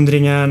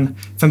 600-ringen,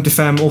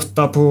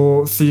 55,8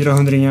 på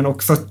 400-ringen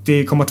och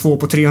 40,2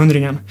 på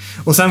 300-ringen.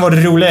 Och sen var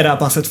det roliga i det här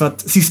passet för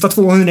att sista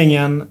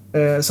 200-ringen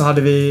så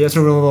hade vi, jag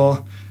tror det var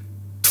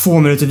 2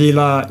 minuter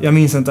vila, jag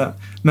minns inte.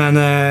 Men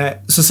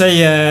så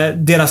säger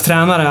deras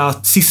tränare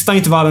att sista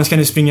intervallen ska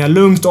ni springa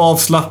lugnt och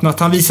avslappnat.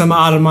 Han visar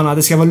med armarna,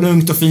 det ska vara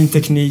lugnt och fin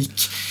teknik.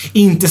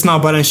 Inte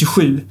snabbare än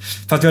 27.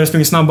 För att vi hade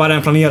sprungit snabbare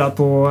än planerat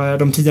på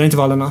de tidigare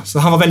intervallerna. Så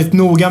han var väldigt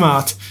noga med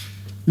att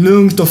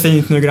lugnt och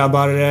fint nu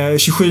grabbar.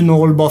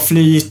 27,0, bara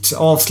flyt,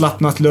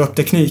 avslappnat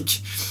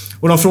löpteknik.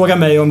 Och de frågar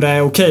mig om det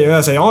är okej. Och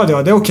jag säger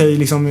ja, det är okej.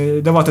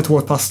 Liksom, det var ett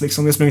hårt pass.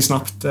 Liksom. Jag sprang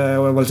snabbt och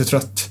jag var lite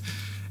trött.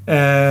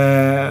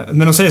 Men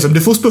de säger så,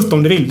 du får sputta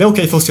om du vill. Det är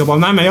okej först. Jag bara,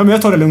 nej men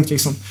jag tar det lugnt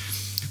liksom.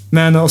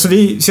 Men och så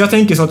jag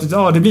tänker så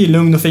att det blir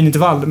lugn och fin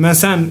intervall. Men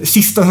sen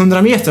sista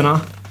 100 meterna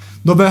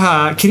då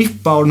börjar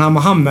Krippa och den här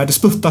Mohammed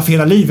sputta för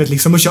hela livet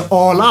liksom och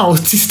kör all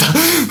out sista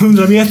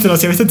 100 meterna.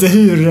 Så jag vet inte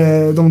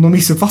hur de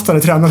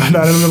missuppfattade tränaren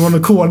där, eller om det var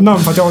något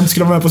kodnamn för att jag inte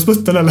skulle vara med på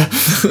sputten eller.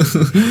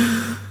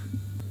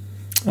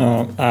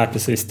 Ja,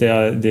 precis.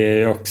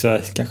 Det är också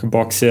kanske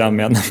baksidan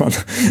med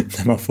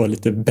när man får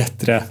lite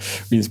bättre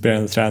och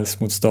inspirerande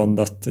träningsmotstånd,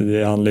 att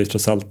det handlar ju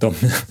trots allt om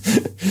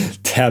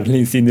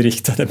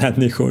tävlingsinriktade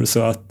människor,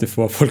 så att det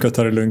får folk att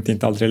ta det lugnt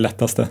inte alltid det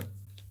lättaste.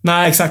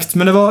 Nej, exakt.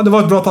 Men det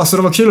var ett bra pass och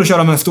det var kul att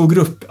köra med en stor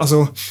grupp.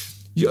 Alltså,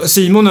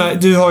 Simon,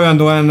 du har ju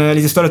ändå en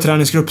lite större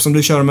träningsgrupp som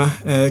du kör med.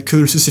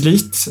 Kursus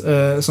Elite,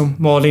 som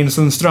Malin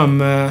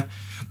Sundström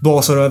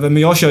basar över.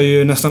 Men jag kör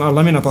ju nästan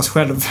alla mina pass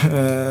själv.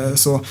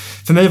 Så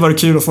för mig var det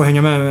kul att få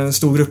hänga med en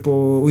stor grupp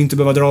och inte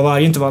behöva dra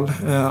varje intervall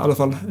i alla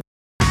fall.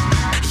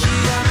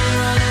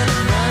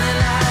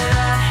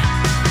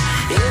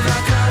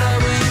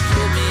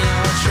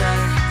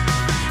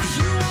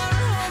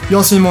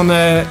 Ja, Simon,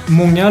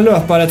 många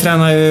löpare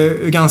tränar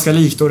ju ganska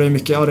likt och det är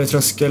mycket, det är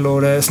tröskel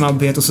och det är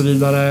snabbhet och så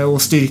vidare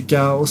och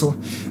styrka och så.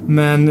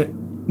 Men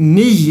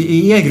ni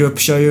i er grupp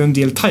kör ju en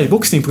del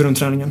thaiboxning på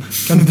grundträningen.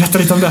 Kan du berätta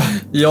lite om det?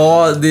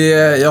 Ja,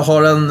 jag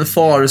har en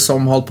far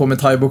som har hållit på med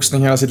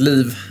thaiboxning hela sitt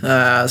liv.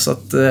 Så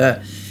att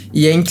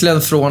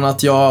egentligen från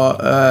att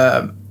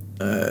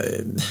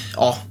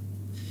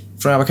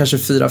från jag var kanske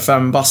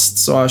 4-5 bast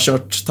så har jag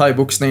kört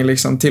thaiboxning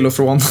liksom till och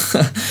från.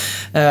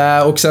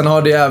 Och sen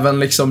har det även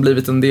liksom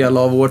blivit en del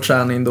av vår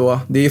träning då.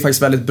 Det är ju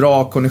faktiskt väldigt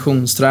bra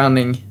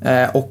konditionsträning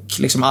och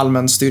liksom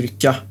allmän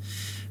styrka.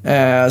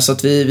 Så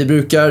att vi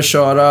brukar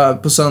köra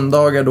på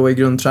söndagar då i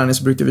grundträning,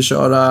 så brukar vi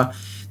köra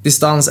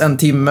distans 1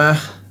 timme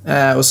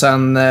och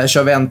sen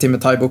kör vi 1 timme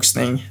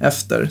thaiboxning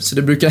efter. Så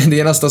det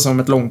är nästan som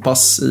ett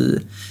långpass i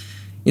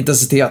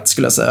intensitet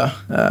skulle jag säga.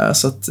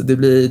 Så att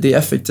det är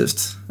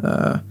effektivt.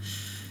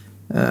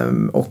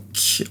 Och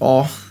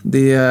ja,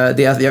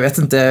 jag vet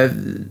inte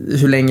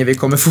hur länge vi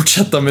kommer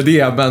fortsätta med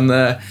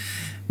det,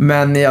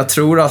 men jag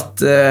tror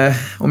att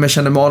om jag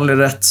känner Malin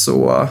rätt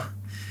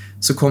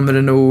så kommer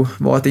det nog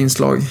vara ett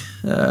inslag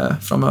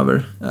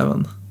framöver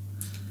även.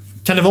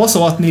 Kan det vara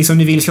så att ni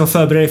vill ska vara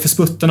förberedda för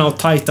sputtarna och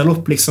tajta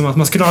lopp liksom, att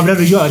man ska vara beredd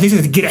att göra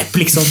ett grepp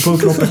liksom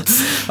på loppet?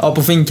 Ja,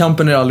 på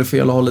finkampen är det aldrig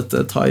fel att ha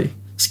lite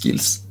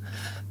thai-skills.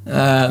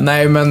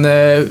 Nej, men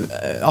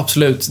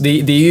absolut.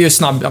 Det är ju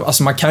snabb,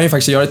 alltså man kan ju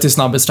faktiskt göra det till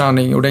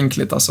snabbhetsträning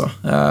ordentligt alltså.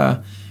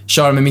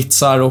 Köra med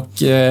mittsar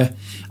och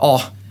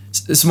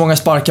så många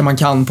sparkar man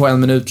kan på 1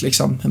 minut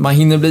liksom. Man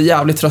hinner bli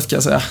jävligt trött kan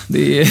jag säga.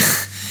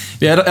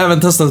 Vi har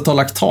även testat att ta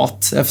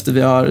laktat efter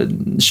vi har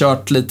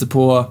kört lite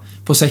på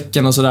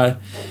säcken och sådär.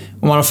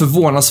 Och man har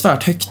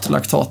förvånansvärt högt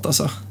laktat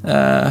alltså.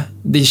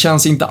 Det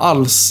känns inte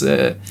alls.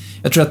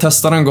 Jag tror jag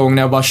testade en gång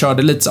när jag bara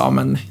körde lite så,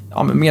 men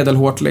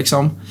medelhårt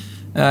liksom.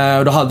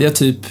 Och då hade jag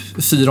typ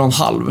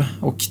 4,5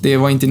 och det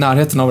var inte i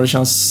närheten av vad det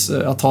känns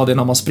att ha det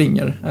när man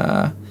springer.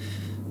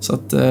 Så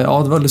att det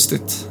var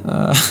lustigt.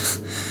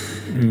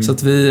 Så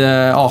att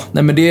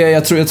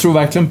jag tror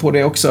verkligen på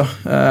det också.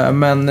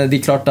 Men det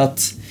är klart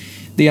att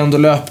det är ändå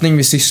löpning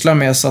vi sysslar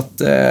med, så att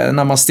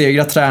när man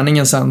stegrar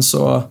träningen sen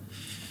så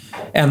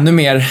ännu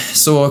mer,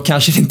 så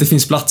kanske det inte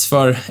finns plats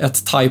för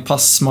ett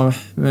thai-pass, man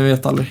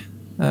vet aldrig.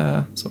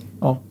 Så,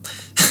 ja.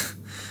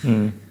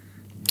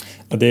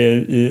 Ja, det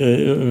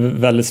är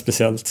väldigt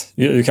speciellt.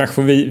 Du kanske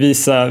får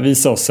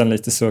visa oss sen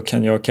lite, så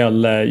kan jag och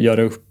Kalle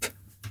göra upp.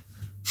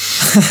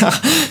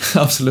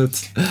 Absolut.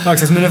 Ja,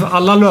 exakt, men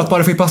alla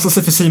löpare får passa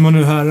sig för Simon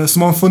nu här, så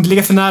man får inte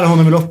ligga för nära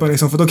honom i loppet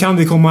liksom, för då kan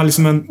det komma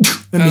liksom en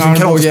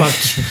armbåge.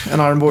 En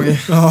armbåge.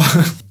 Ja.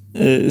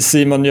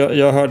 Simon,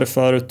 jag hörde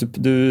förut,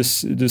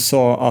 du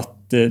sa att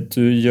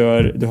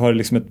du har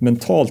liksom ett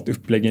mentalt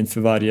upplägg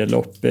inför varje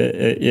lopp.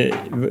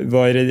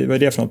 Vad är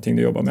det för någonting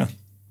du jobbar med?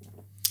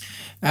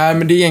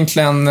 Men det är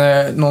egentligen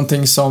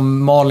någonting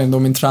som Malin, då,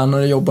 min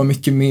tränare, jobbar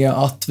mycket med.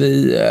 Att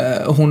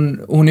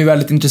hon är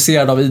väldigt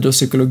intresserad av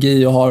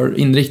idrottspsykologi och har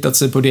inriktat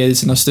sig på det i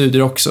sina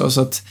studier också.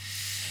 Så att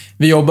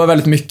vi jobbar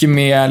väldigt mycket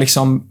med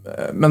liksom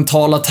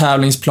mentala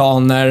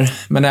tävlingsplaner,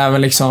 men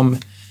även liksom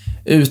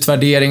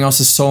utvärdering av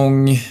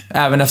säsong,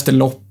 även efter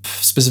lopp,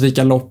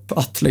 specifika lopp,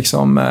 att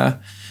liksom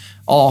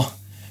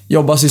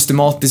jobba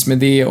systematiskt med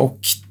det, och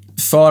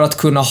för att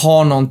kunna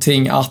ha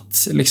någonting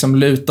att liksom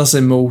luta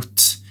sig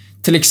mot,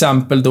 till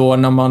exempel då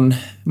när man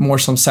mår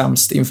som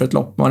sämst inför ett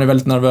lopp, man är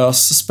väldigt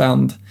nervös,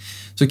 spänd,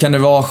 så kan det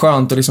vara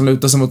skönt att liksom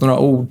luta sig mot några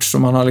ord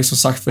som man har liksom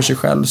sagt för sig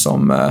själv,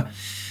 som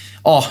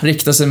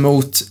riktar sig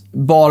mot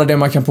bara det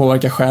man kan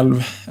påverka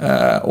själv,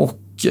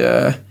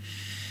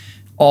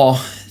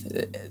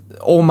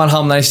 om man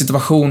hamnar i en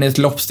situation i ett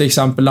lopp till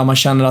exempel där man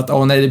känner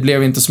att nej, det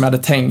blev inte som jag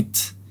hade tänkt,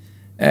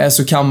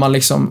 så kan man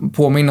liksom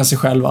påminna sig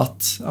själv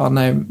att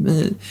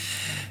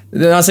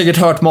jag har säkert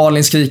hört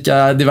Malin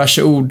skrika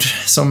diverse ord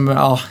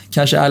som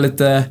kanske är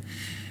lite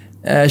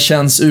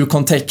känns ur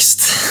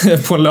kontext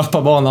på en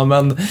löparbana,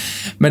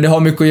 men det har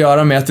mycket att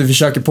göra med att vi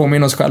försöker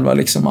påminna oss själva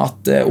liksom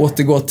att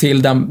återgå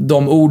till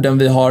de orden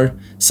vi har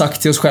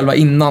sagt till oss själva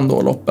innan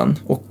då loppen,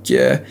 och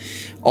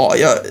jag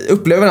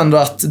upplever ändå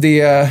att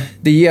det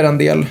ger en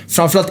del,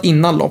 framförallt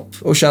innan lopp,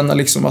 och känna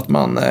liksom att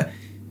man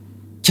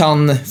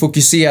kan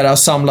fokusera och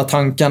samla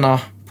tankarna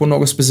på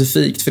något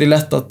specifikt, för det är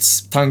lätt att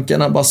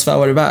tankarna bara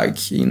svävar iväg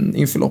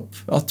inför lopp,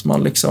 att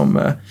man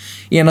liksom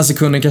ena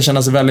sekunden kan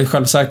känna sig väldigt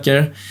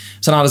självsäker,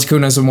 sen andra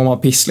sekunden så mår man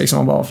piss liksom,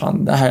 och bara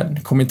fan, det här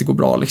kommer inte gå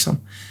bra liksom.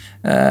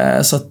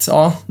 Så att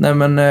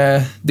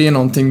det är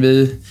någonting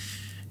vi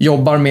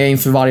jobbar med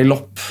inför varje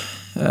lopp,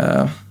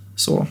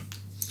 så.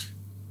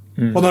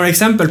 Och några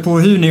exempel på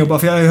hur ni jobbar,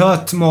 för jag har ju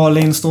hört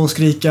Malin stå och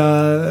skrika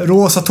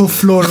rosa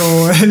tofflor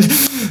och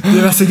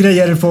diverse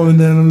grejer på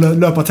under en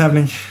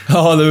löpartävling.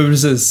 Ja, det var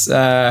precis.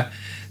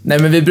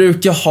 Men vi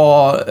brukar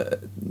ha,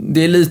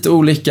 det är lite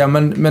olika,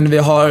 men vi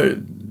har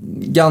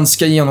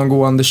ganska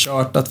genomgående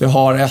kört att vi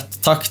har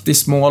ett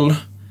taktiskt mål,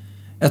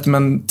 ett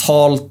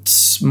mentalt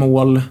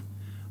mål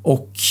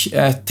och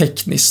ett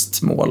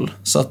tekniskt mål.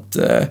 Så att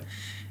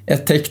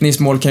ett tekniskt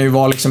mål kan ju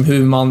vara liksom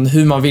hur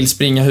man vill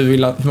springa,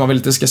 hur man vill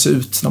att det ska se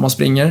ut när man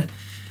springer.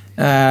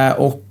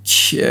 Och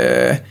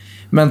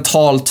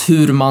mentalt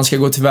hur man ska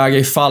gå tillväga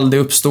ifall det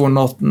uppstår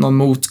någon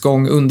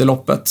motgång under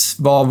loppet.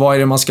 Vad är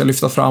det man ska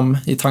lyfta fram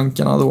i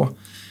tankarna då?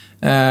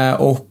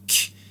 Och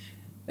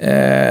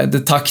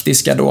det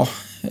taktiska då.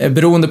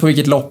 Beroende på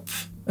vilket lopp.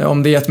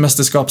 Om det är ett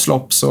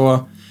mästerskapslopp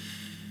så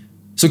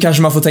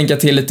kanske man får tänka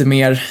till lite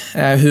mer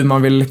hur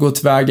man vill gå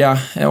tillväga.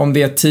 Om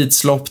det är ett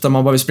tidslopp där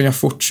man bara vill springa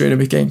fort så är det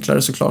mycket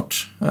enklare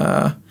såklart.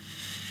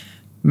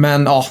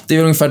 Men det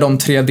är ungefär de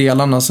 3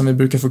 delarna som vi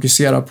brukar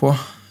fokusera på.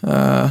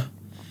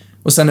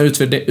 Och sen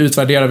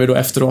utvärderar vi då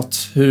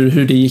efteråt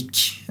hur det gick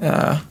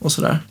och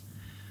sådär.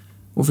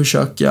 Och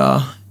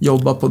försöka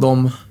jobba på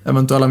de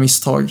eventuella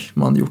misstag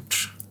man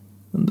gjort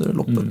under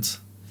loppet.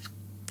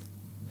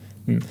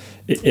 Mm.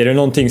 Är det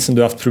någonting som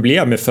du har haft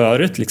problem med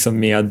förut liksom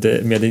med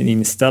din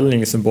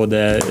inställning som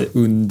både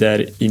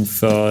under,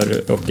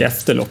 inför och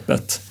efter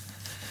loppet?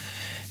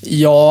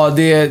 Ja,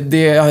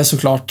 det är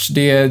såklart.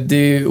 Det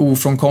är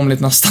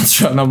ofrånkomligt nästan,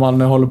 tror jag, när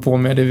man håller på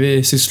med det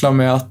vi sysslar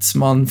med, att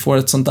man får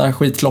ett sånt där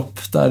skitlopp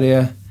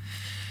där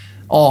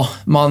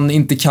man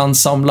inte kan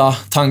samla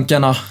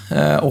tankarna,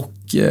 och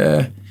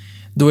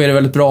då är det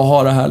väldigt bra att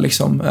ha det här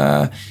liksom.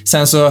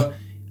 Sen så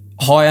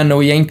har jag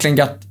nog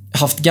egentligen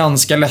haft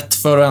ganska lätt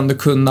för att ändå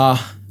kunna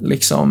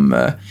liksom,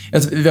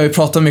 vi har ju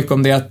pratat mycket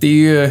om det, att det är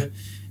ju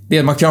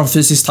man kan ha en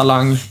fysisk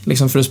talang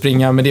liksom för att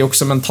springa, men det är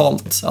också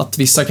mentalt, att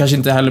vissa kanske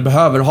inte heller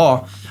behöver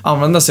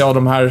använda sig av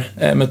de här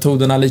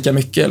metoderna lika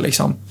mycket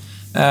liksom,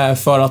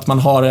 för att man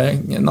har det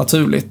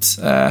naturligt,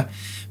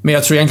 men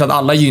jag tror egentligen att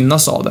alla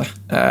gynnas av det,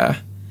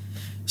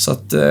 så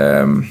att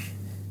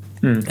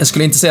jag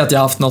skulle inte säga att jag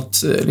har haft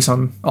något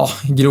liksom,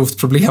 grovt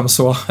problem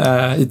så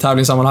i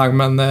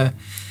tävlingssammanhang,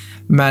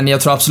 men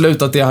jag tror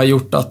absolut att det har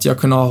gjort att jag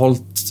kunde ha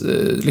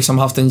liksom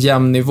haft en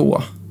jämn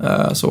nivå,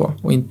 så,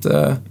 och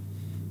inte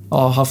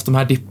haft de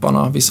här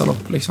dipparna vissa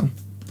lopp liksom.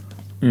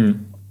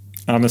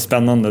 Ja, men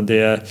spännande.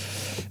 Det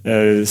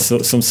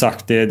som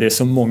sagt, det är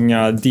så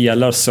många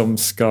delar som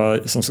ska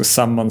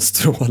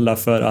sammanstråla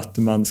för att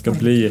man ska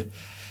bli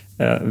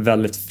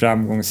väldigt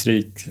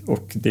framgångsrik,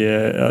 och det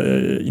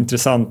är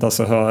intressant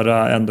alltså att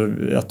höra ändå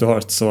att du har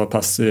ett så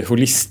pass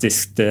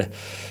holistiskt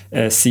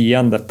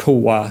seende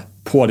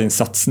på din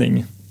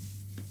satsning.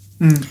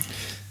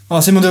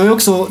 Ja, Simon,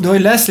 du har ju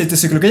läst lite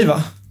psykologi,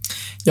 va?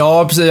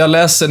 Ja, precis. Jag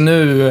läser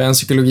nu en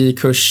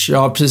psykologikurs. Jag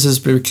har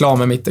precis blivit klar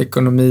med mitt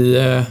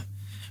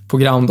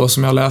ekonomiprogram då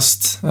som jag har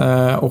läst,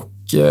 och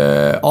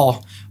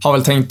har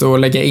väl tänkt att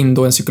lägga in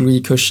då en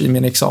psykologikurs i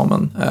min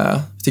examen.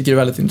 Tycker det är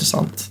väldigt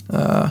intressant.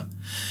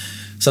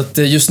 Så att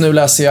just nu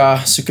läser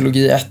jag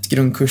psykologi 1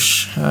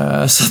 grundkurs.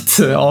 Så att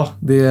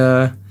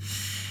det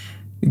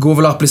går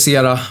väl att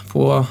applicera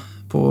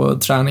på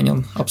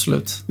träningen,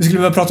 absolut. Vi skulle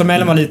behöva prata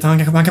med Elma lite.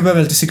 Han kan behöva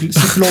lite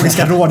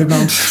psykologiska råd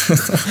ibland.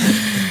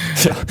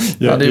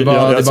 Ja, det är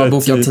bara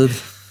bokad tid.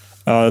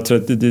 Ja, jag tror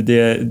att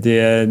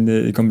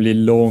det kommer bli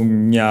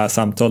långa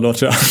samtal då,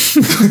 tror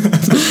jag.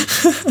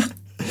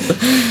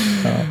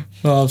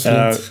 Ja,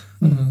 absolut.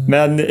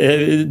 Men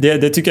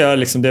det tycker jag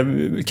liksom, det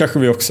kanske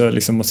vi också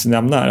liksom måste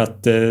nämna här,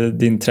 att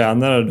din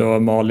tränare då,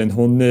 Malin,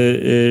 hon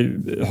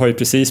har ju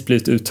precis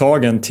blivit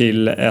uttagen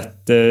till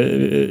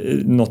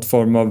något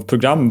form av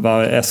program,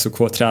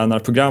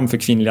 SOK-tränarprogram för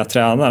kvinnliga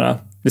tränare.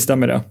 Visst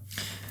stämmer det?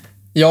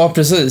 Ja,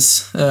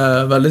 precis.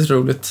 Väldigt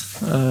roligt.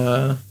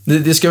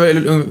 Det ska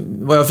väl,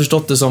 vad jag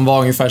förstått det som,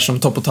 var ungefär som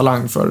Topp och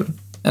Talang för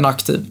en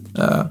aktiv,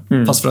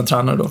 fast för en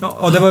tränare då. Ja,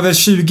 och det var väl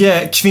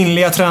 20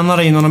 kvinnliga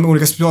tränare inom de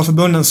olika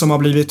specialförbunden som har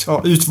blivit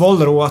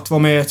utvalda då att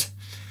vara med i ett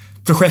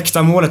projekt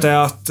där målet är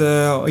att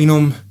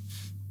inom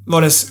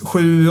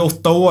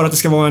 7-8 år att det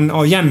ska vara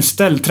en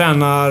jämställd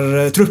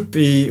tränartrupp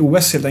i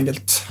OS helt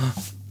enkelt.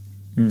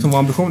 Som var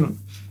ambitionen.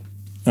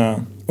 Ja.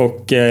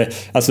 Och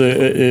alltså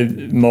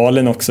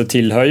Malin också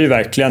tillhör ju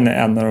verkligen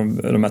en av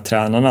de här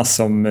tränarna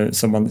som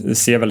man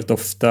ser väldigt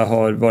ofta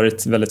har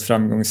varit väldigt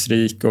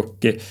framgångsrik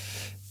och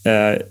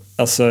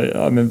alltså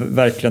men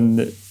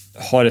verkligen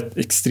har ett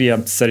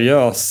extremt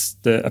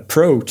seriöst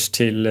approach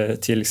till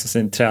liksom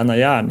sin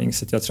tränargärning,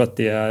 så att jag tror att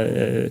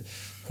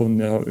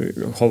hon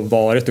har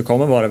varit och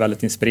kommer vara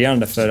väldigt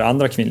inspirerande för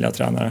andra kvinnliga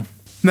tränare.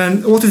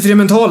 Men åter till det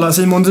mentala,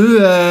 Simon,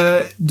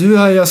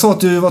 jag sa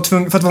att du var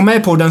tvungen, för att vara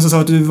med på den så sa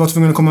att du var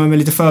tvungen att komma med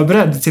lite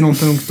förberedd till någon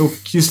punkt, och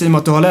just i och med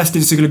att du har läst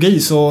lite psykologi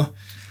så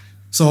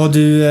har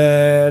du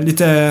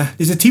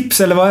lite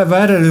tips, eller vad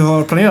är det du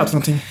har planerat för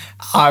någonting?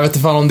 Jag vet inte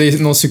fan om det är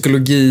någon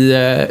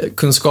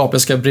psykologikunskap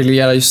jag ska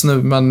briljera just nu,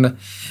 men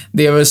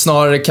det är väl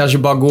snarare kanske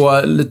bara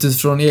gå lite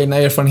från egna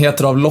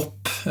erfarenheter av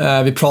lopp.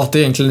 Vi pratade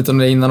egentligen lite om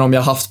det innan, om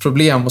jag haft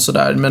problem och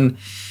sådär, men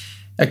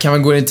jag kan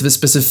väl gå lite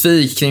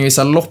specifikt kring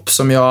vissa lopp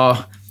som jag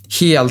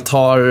helt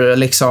har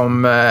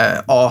liksom,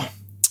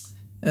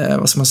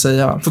 vad ska man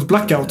säga? Fått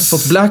blackouts.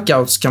 Fått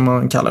blackouts kan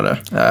man kalla det.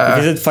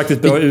 Det finns ett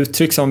faktiskt bra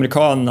uttryck som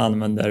amerikanerna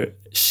använder.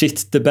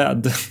 Shit the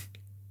bed.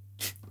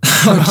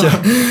 Okay.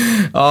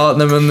 Ja,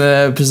 nej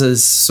men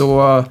precis.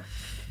 Så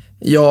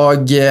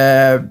jag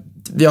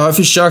har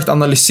försökt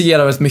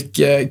analysera väldigt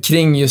mycket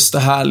kring just det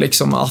här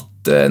liksom,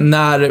 att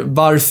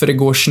varför det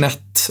går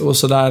snett och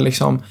sådär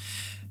liksom.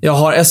 Jag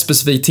har ett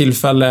specifikt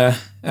tillfälle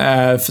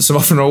som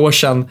var för några år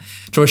sedan,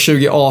 jag tror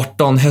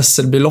 2018,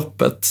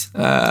 Hässelbyloppet.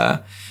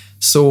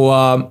 Så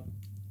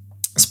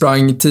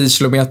sprang 10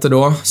 kilometer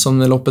då, som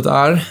det loppet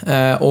är.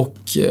 Och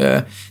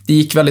det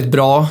gick väldigt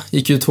bra,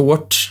 gick ut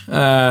hårt.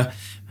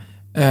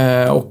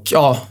 Och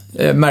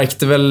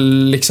märkte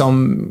väl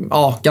liksom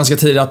ganska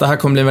tidigt att det här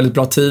kommer bli en väldigt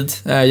bra tid.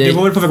 Det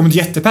var väl på väg mot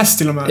jättepass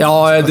till och med.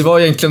 Ja, det var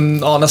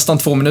egentligen nästan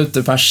 2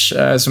 minuter pers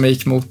som jag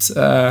gick mot.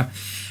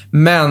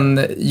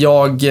 Men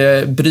jag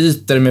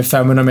bryter med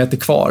 500 meter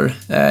kvar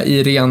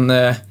i ren,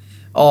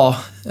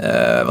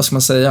 vad ska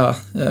man säga,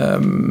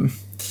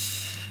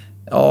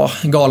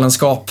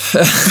 galenskap.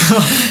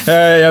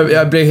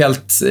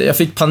 Jag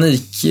fick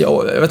panik.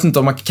 Jag vet inte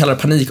om man kan kalla det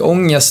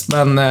panikångest,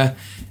 men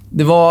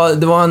det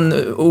var en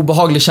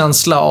obehaglig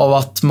känsla av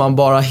att man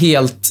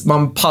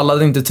man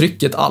pallade inte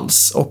trycket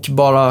alls och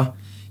bara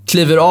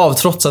kliver av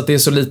trots att det är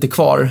så lite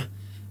kvar.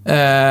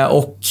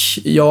 Och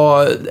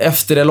jag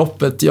efter det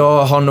loppet,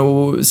 jag har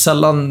nog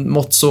sällan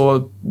mått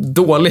så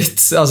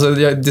dåligt. Alltså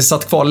det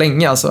satt kvar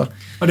länge alltså.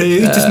 Och det är ju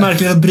ytterst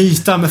märkligt att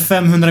bryta med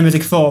 500 meter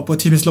kvar på ett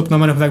typiskt lopp när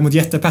man är på väg mot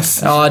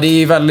jättepass. Ja, det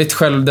är väldigt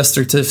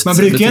självdestruktivt. Man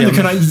brukar ändå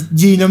kunna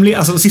genomleva,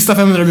 alltså sista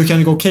 500 brukar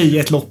ändå gå okej i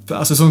ett lopp,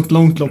 alltså sånt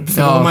långt lopp,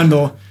 för då har man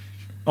ändå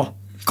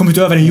kommit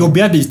över den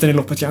jobbiga biten i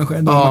loppet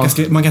kanske.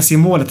 Man kan se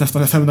målet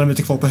nästan 500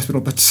 meter kvar på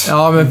Hässelbyloppet.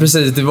 Ja, men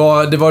precis. Det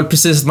var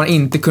precis att man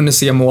inte kunde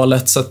se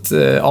målet, så att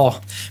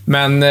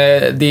men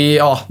det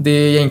är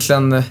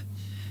egentligen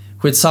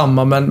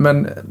skitsamma,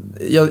 men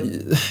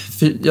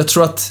jag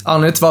tror att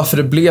anledningen till varför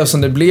det blev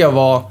som det blev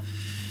var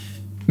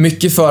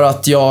mycket för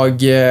att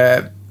jag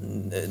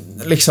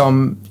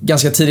liksom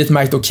ganska tidigt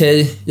märkt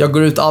jag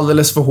går ut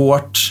alldeles för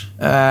hårt,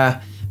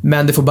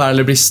 men det får bära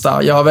eller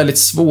brista. Jag har väldigt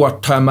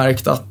svårt, har jag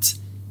märkt, att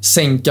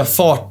sänka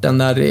farten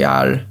när det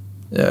är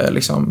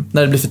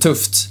när det blir för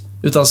tufft,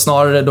 utan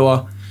snarare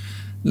då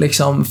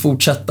liksom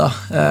fortsätta,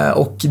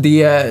 och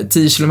det är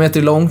 10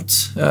 kilometer långt,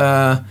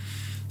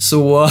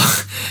 så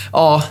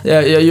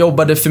jag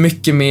jobbade för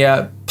mycket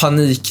med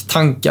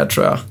paniktankar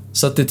tror jag,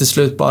 så att det till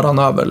slut bara rann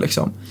över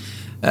liksom.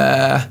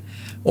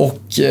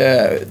 Och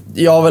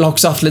jag har väl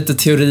också haft lite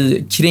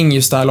teori kring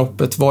just det här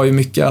loppet, var ju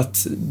mycket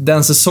att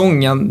den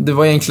säsongen, det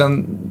var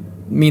egentligen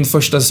min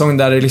första säsong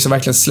där det liksom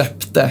verkligen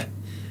släppte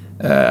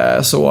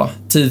så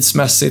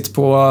tidsmässigt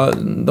på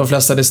de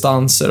flesta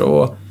distanser,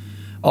 och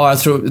jag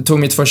tog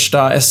mitt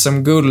första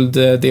SM-guld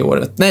det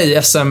året.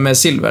 Nej,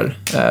 SM-silver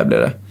blev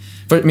det.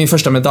 Min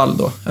första medalj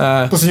då.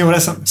 På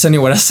senior-SM?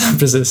 Senior-SM,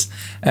 precis.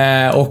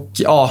 Och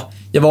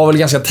jag var väl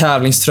ganska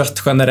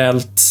tävlingstrött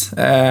generellt.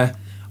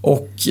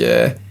 Och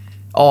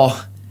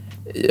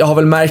jag har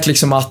väl märkt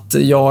liksom att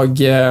jag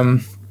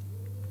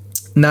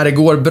när det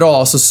går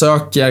bra så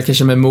söker jag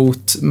kanske mig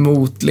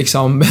mot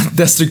liksom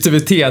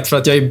destruktivitet, för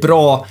att jag är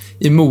bra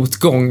i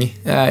motgång,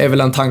 är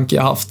väl en tanke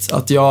jag haft.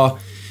 Att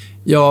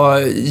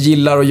jag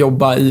gillar att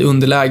jobba i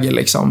underläge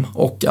liksom,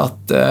 och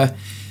att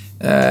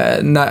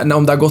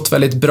om det har gått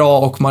väldigt bra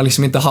och man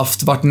liksom inte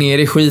varit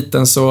nere i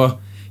skiten, så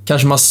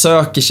kanske man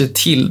söker sig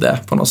till det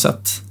på något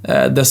sätt,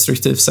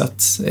 destruktivt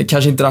sätt.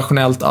 Kanske inte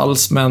rationellt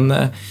alls, men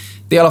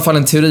det är i alla fall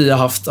en teori jag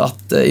haft,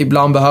 att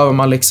ibland behöver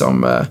man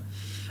liksom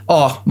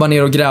vara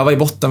ner och gräva i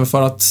botten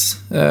för att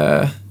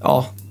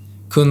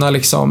kunna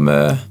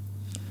liksom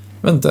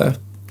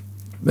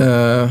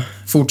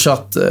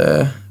fortsatt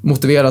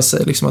motivera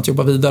sig liksom att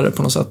jobba vidare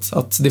på något sätt.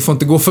 Att det får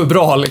inte gå för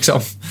bra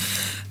liksom.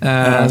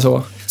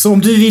 Så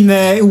om du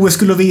vinner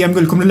OS-guld och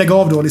VM-guld, kommer du lägga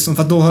av då liksom,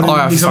 för att då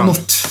har du liksom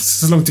nått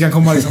så långt du kan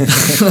komma liksom.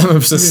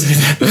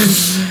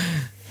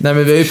 Nej,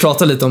 men vi har ju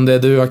pratat lite om det,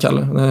 du och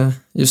Kalle,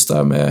 just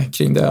där med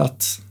kring det,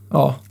 att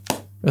jag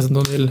vet inte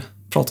om du vill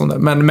prata om det,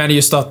 men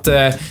just att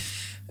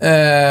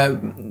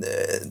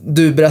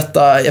du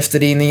berättade efter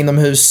din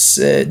inomhus,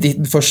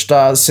 din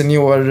första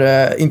senior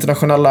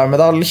internationella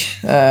medalj,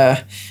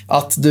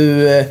 att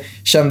du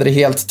kände dig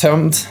helt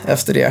tömd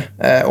efter det,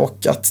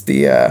 och att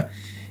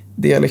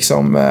det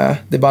liksom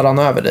det bara rann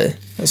över dig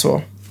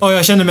så. Ja,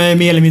 jag kände mig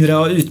mer eller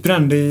mindre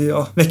utbränd i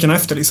veckorna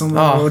efter liksom.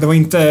 Och det var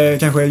inte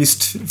kanske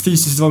just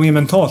fysiskt, det var mer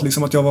mentalt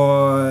liksom, att jag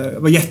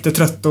var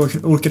jättetrött och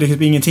orkade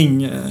typ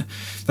ingenting.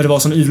 För det var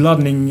sån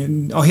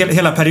urladdning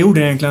hela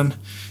perioden egentligen.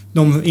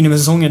 Inom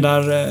säsongen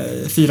där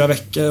 4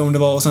 veckor om det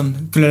var, och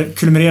sen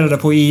kulminerade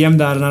på EM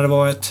där när det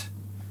var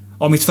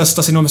mitt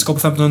första seniormästerskap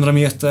på 1500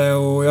 meter,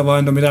 och jag var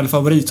ändå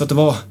medaljfavorit, så att det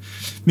var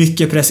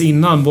mycket press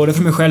innan, både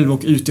för mig själv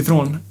och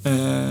utifrån.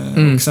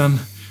 Och sen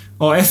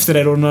efter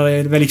det då, när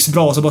det väl gick så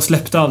bra, så bara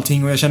släppte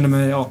allting, och jag kände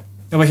mig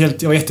jag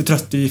var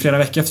jättetrött i flera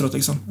veckor efteråt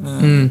liksom.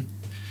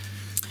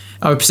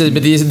 Ja, precis,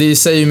 men det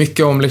säger ju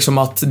mycket om liksom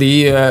att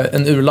det är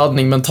en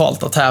urladdning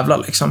mentalt att tävla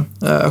liksom,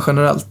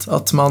 generellt,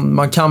 att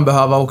man kan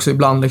behöva också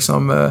ibland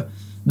liksom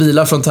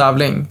vila från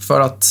tävling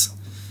för att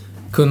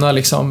kunna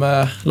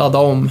liksom ladda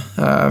om,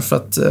 för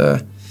att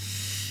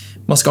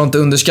man ska inte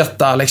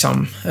underskatta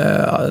liksom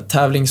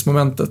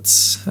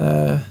tävlingsmomentets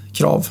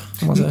krav,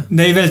 kan man säga.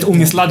 Det är väldigt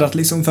ångestladdat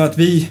liksom, för att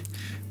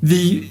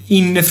vi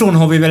inifrån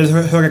har vi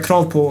väldigt höga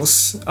krav på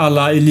oss,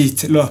 alla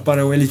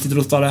elitlöpare och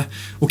elitidrottare,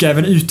 och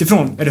även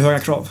utifrån är det höga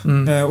krav.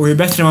 Och ju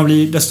bättre man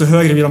blir, desto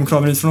högre blir de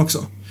kraven utifrån också.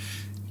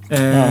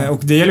 Och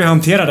det gäller ju att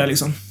hantera det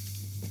liksom.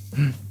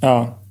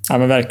 Ja,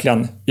 men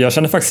verkligen. Jag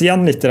känner faktiskt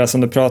igen lite det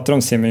som du pratar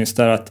om, Simon, just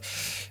där att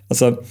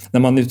alltså, när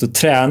man är ute och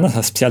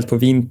tränar, speciellt på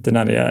vintern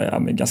när det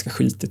är ganska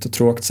skitigt och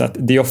tråkigt, så att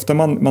det är ofta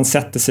man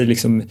sätter sig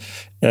liksom,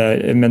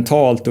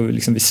 mentalt och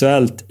liksom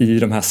visuellt i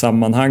de här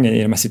sammanhangen,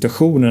 i de här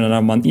situationerna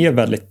när man är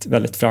väldigt,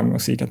 väldigt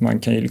framgångsrik, att man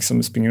kan ju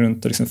liksom springa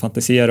runt och liksom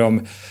fantisera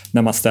om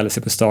när man ställer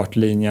sig på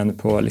startlinjen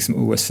på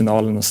liksom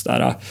OS-finalen och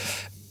sådär.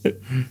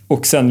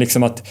 Och sen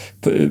liksom att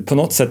på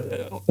något sätt,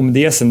 om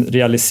det sen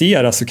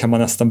realiseras, så kan man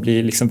nästan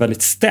bli liksom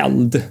väldigt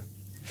ställd.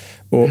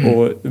 Och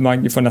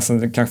man får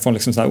nästan kanske få en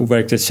liksom sån här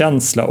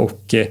overklighetskänsla,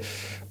 och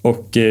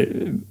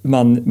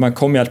man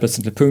kommer helt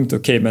plötsligt till punkt,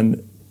 okej, men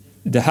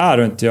det här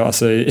är inte jag,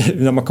 alltså,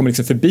 när man kommer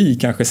liksom förbi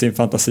kanske sin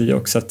fantasi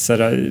också, att så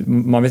här,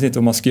 man vet inte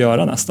vad man ska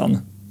göra nästan.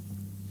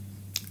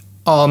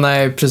 Ja,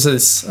 nej,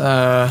 precis.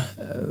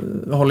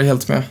 Jag håller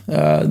helt med.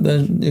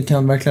 Jag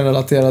kan verkligen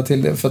relatera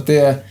till det, för att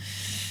det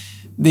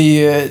är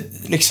ju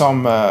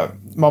liksom,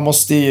 man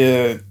måste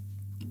ju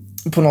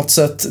på något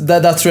sätt,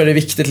 där tror jag det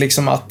är viktigt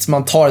liksom att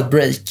man tar ett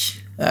break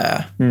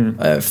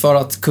för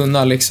att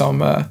kunna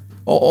liksom,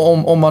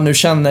 om man nu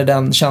känner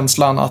den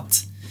känslan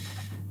att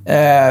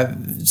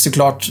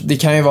såklart, det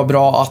kan ju vara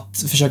bra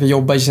att försöka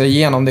jobba sig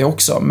igenom det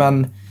också,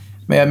 men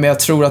jag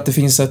tror att det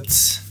finns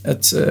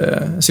ett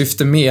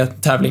syfte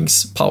med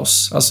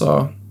tävlingspaus,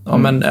 alltså,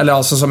 eller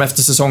alltså som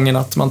efter säsongen,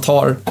 att man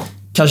tar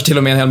kanske till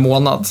och med en hel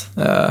månad,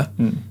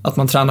 att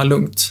man tränar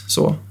lugnt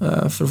så,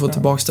 för att få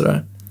tillbaka det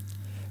där.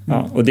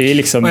 Ja, och det är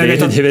liksom, det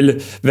är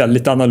väl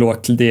väldigt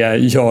analogt till det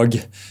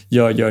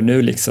jag gör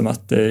nu liksom,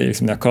 att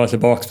liksom, när jag kollar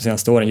tillbaka på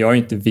senaste åren, jag har ju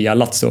inte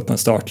velat stå på en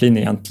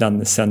startlinje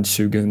egentligen sedan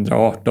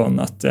 2018,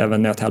 att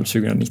även när jag tävlade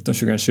 2019,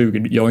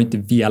 2020, jag har inte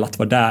velat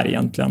vara där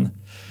egentligen.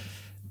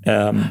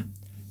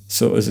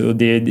 Så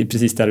det är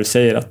precis där du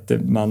säger, att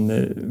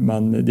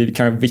det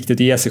kan vara viktigt att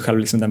ge sig själv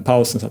liksom den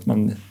pausen, så att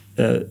man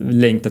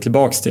längtar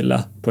tillbaks till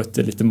det på ett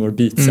lite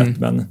morbid sätt,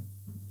 men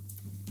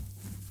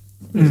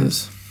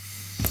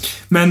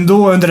Men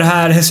då under det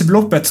här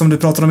Hässelbyloppet som du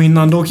pratade om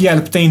innan, då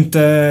hjälpte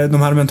inte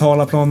de här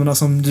mentala planerna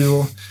som du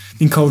och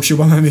din coach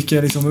jobbar med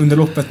mycket liksom, under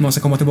loppet, man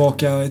ska komma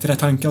tillbaka till rätt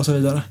tankar och så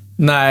vidare?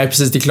 Nej,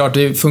 precis, det är klart,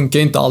 det funkar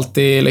inte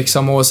alltid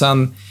liksom, och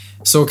sen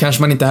så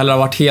kanske man inte heller har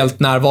varit helt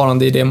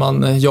närvarande i det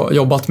man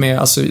jobbat med,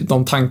 alltså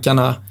de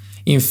tankarna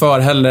inför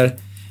heller.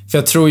 För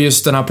jag tror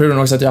just den här perioden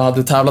också att jag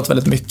hade tävlat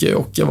väldigt mycket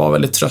och jag var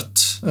väldigt trött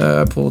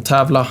på att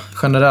tävla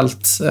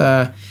generellt.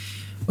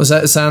 Och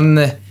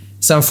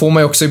sen får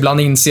man ju också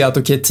ibland inse att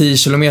okej, 10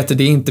 kilometer,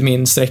 det är inte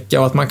min sträcka,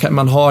 och att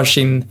man har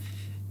sin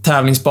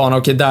tävlingsbana,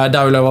 okej,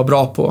 där vill jag vara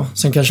bra på.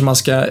 Sen kanske man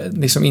ska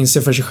liksom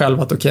inse för sig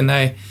själv att okej,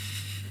 nej,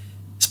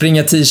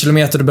 springa 10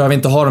 kilometer, då behöver jag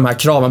inte ha de här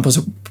kraven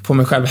på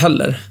mig själv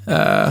heller.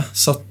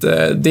 Så att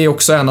det är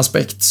också en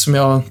aspekt som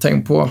jag har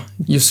tänkt på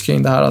just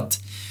kring det här, att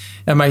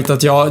jag märkt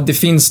att det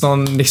finns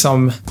någon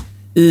liksom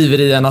iver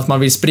i en att man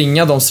vill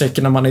springa de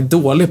sträckorna man är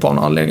dålig på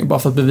någon anledning, bara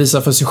för att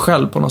bevisa för sig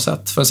själv på något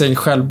sätt, för sin egen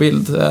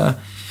självbild.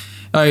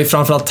 Jag är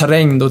framförallt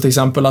terräng då till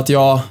exempel, att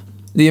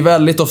det är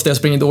väldigt ofta jag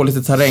springer dåligt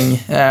i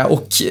terräng,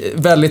 och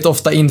väldigt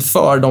ofta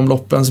inför de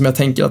loppen som jag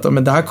tänker att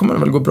men det här kommer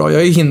väl gå bra,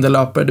 jag är ju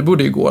hinderlöpare, det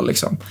borde ju gå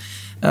liksom.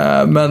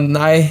 Men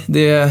nej,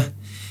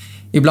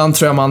 ibland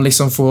tror jag man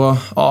liksom får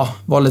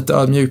vara lite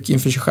ödmjuk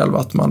inför sig själv,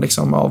 att man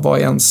liksom, vad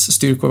är ens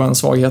styrkor och vad är ens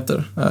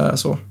svagheter,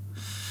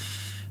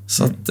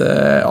 så att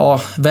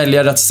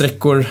välja rätt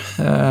sträckor.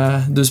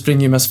 Du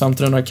springer ju mest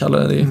 1500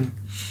 kallar det.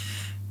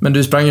 Men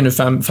du sprang ju nu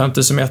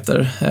 5000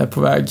 meter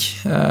på väg,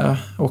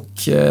 och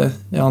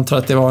jag antar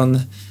att det var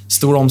en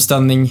stor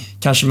omställning,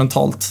 kanske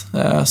mentalt,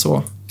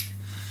 så.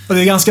 Och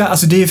det är ganska,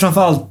 alltså det är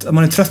framförallt att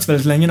man är trött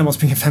väldigt länge när man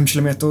springer 5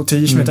 kilometer och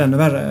 10 kilometer ännu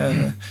värre.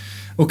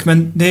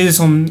 Men det är ju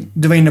som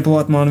du var inne på,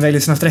 att man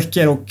väljer sina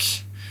sträckor, och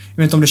jag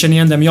vet inte om du känner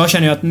igen det, men jag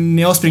känner ju att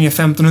när jag springer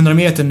 1500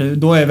 meter nu,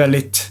 då är jag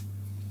väldigt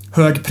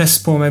hög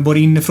press på mig, både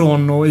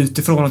inifrån och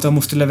utifrån, att jag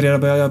måste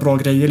leverera bra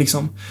grejer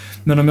liksom.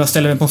 Men om jag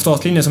ställer mig på en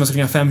startlinje som jag ska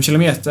springa 5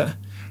 kilometer,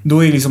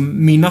 då är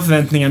liksom mina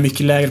förväntningar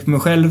mycket lägre på mig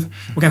själv,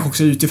 och kanske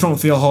också utifrån,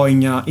 för jag har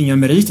inga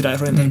meriter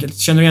därifrån helt enkelt.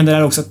 Känner du igen det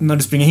där också, att när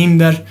du springer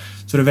hinder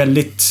så är det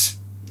väldigt,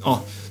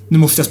 nu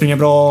måste jag springa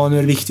bra, nu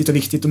är det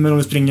viktigt, men om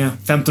du springer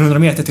 1500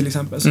 meter till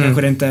exempel, så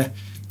kanske det är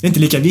inte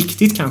lika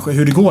viktigt kanske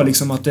hur det går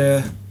liksom, att det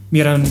är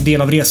mer en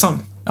del av resan.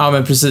 Ja,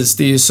 men precis,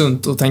 det är ju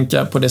sunt att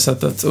tänka på det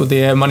sättet,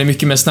 och man är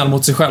mycket mer snäll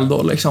mot sig själv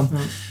då liksom.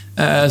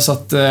 Så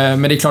att,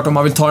 men det är klart, om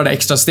man vill ta det där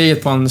extra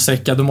steget på en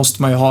sträcka, då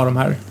måste man ju ha de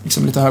här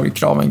liksom lite högre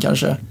kraven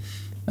kanske,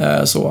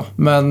 så.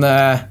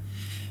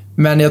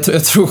 Men jag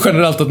tror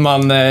generellt att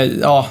man,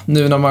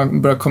 nu när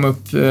man börjar komma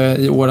upp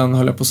i åren,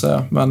 höll jag på att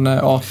säga, men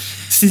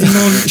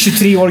Simon,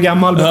 23 år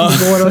gammal,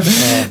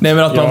 nej, men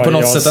att man på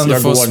något sätt ändå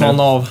får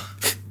smalna av.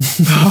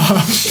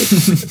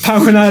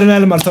 Pensionären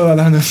Elmar tar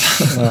över henne.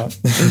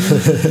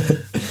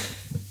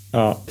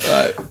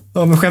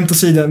 Men skämt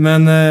åsido,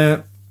 men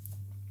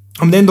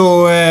om det är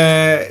ändå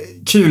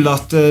kul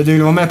att du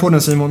vill vara med på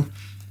den, Simon.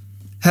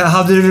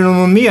 Hade du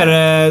någon mer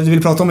du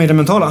vill prata om i det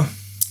mentala?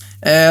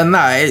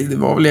 Nej, det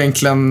var väl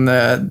egentligen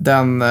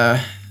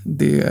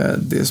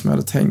det som jag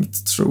hade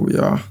tänkt, tror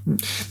jag.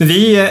 Men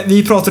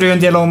vi pratade ju en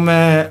del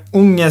om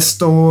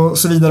ångest och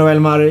så vidare, och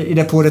Elmar, i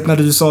det påret när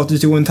du sa att du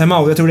tog en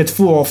timeout. Jag tror det är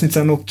 2 avsnitt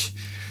sedan, och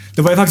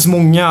det var ju faktiskt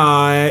många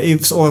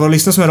av våra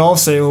lyssnare som hörde av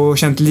sig och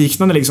känt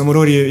liknande liksom, och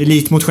då är det ju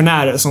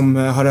elitmotionärer som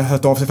har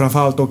hört av sig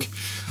framförallt, och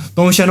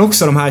de känner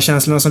också de här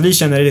känslorna som vi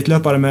känner i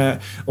elitlöpare, med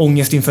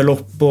ångest inför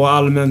lopp och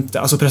allmänt,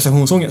 alltså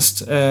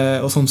prestationsångest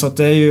och sånt. Så att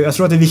det är ju, jag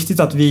tror att det är viktigt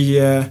att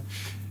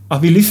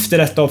vi lyfter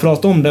detta och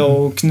pratar om det,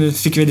 och nu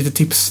fick vi lite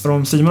tips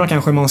från Simon,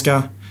 kanske man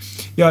ska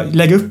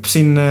lägga upp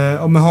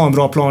om man har en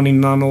bra plan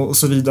innan och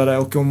så vidare,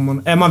 och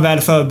är man väl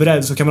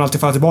förberedd så kan man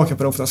alltid falla tillbaka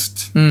på det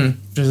oftast.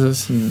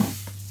 Precis.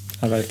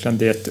 Ja, verkligen.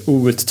 Det är ett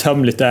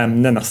outtömligt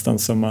ämne nästan,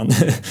 som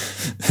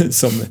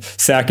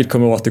säkert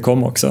kommer att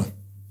återkomma också.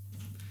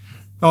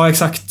 Ja,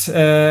 exakt.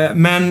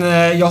 Men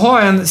jag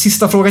har en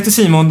sista fråga till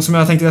Simon som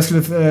jag tänkte jag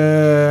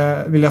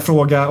skulle vilja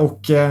fråga,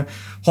 och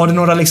har du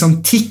några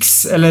liksom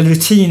tics eller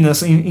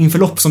rutiner inför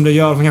lopp som du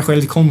gör som kanske är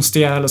lite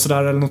konstiga eller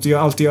sådär, eller något du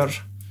alltid gör?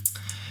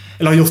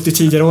 Eller har gjort i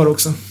tidigare år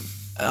också?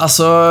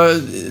 Alltså,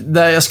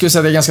 jag skulle säga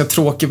att det är ganska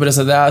tråkigt på det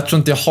sättet. Jag tror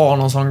inte jag har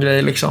någon sån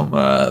grej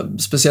liksom.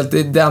 Speciellt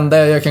det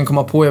enda jag kan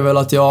komma på är väl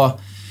att jag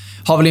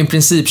har väl i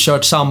princip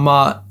kört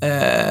samma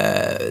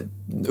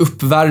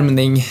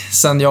uppvärmning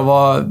sen jag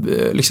var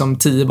liksom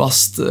 10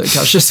 bast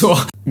kanske så.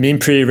 Min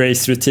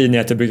pre-race-rutin är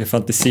att jag brukar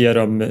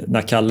fantisera om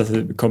när Kalle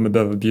kommer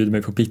behöva bjuda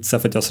mig på pizza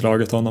för att jag har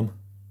slagit honom.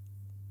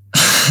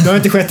 Det har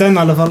inte skett än i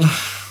alla fall.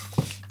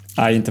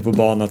 Nej, inte på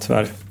banan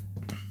tyvärr.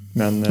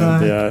 Men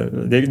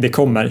det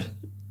kommer.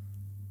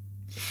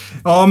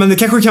 Ja, men det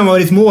kanske kan vara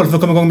ditt mål för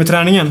att komma igång med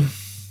träningen.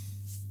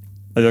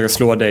 Att jag ska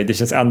slå dig, det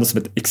känns ändå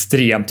som ett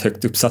extremt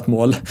högt uppsatt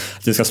mål.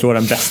 Att jag ska slå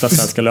den bästa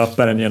svenska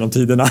löparen genom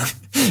tiderna.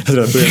 Jag tror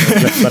jag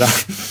börjar med släppa det.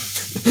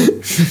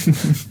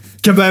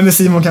 Kan börja med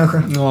Simon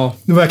kanske. Ja.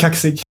 Nu var jag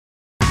kaxig.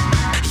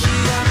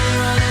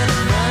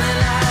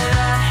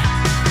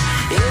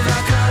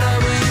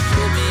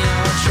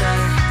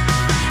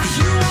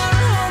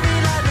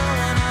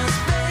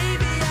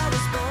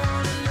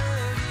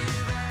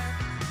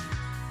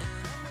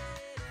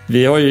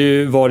 Vi har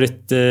ju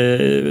varit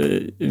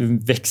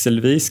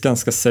växelvis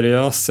ganska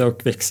seriösa och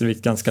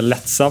växelvis ganska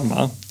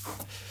lättsamma.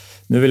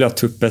 Nu vill jag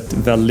ta upp ett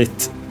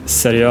väldigt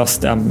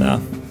seriöst ämne.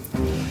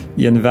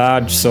 I en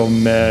värld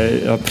som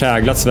har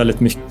präglats väldigt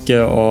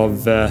mycket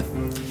av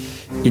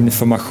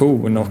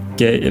information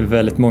och i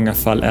väldigt många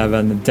fall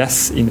även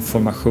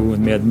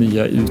desinformation med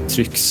nya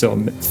uttryck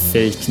som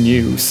fake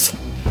news,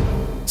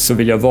 så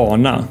vill jag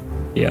varna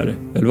er.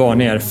 Jag vill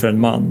varna er för en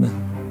man.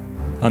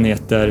 Han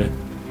heter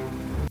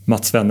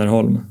Mats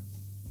Wennerholm.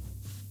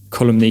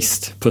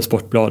 kolumnist på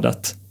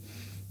Sportbladet.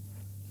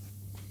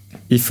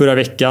 I förra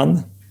veckan,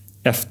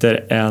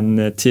 efter en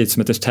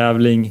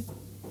 10-meterstävling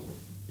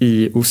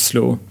i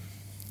Oslo,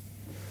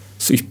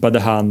 så yppade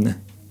han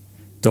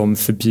de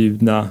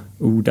förbjudna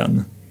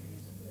orden.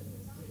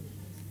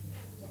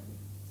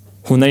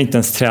 Hon är inte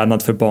ens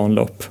tränad för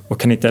banlopp och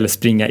kan inte heller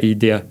springa i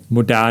de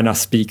moderna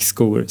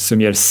spikskor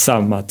som ger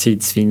samma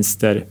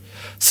tidsvinster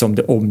som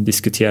de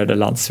omdiskuterade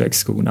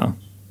landsvägsskorna.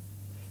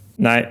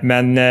 Nej,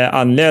 men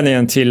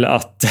anledningen till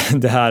att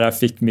det här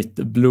fick mitt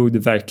blod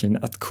verkligen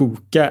att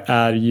koka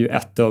är ju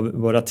ett av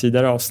våra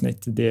tidigare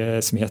avsnitt,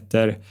 det som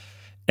heter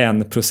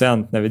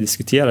 1%, när vi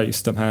diskuterar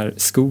just de här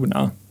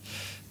skorna.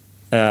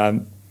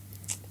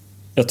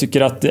 Jag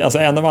tycker att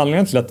en av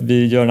anledningarna till att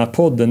vi gör den här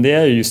podden, det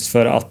är just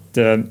för att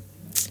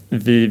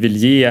vi vill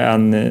ge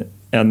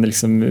en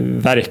liksom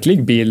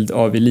verklig bild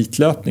av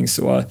elitlöpning.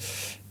 Så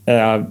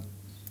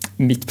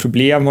mitt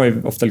problem har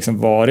ju ofta liksom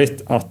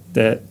varit att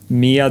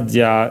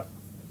media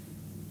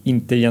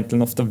inte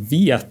egentligen ofta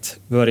vet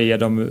vad det är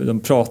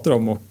de pratar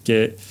om och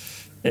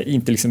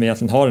inte liksom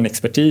egentligen har den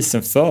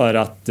expertisen för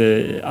att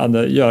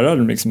göra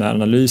liksom de här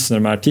analyserna,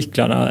 de här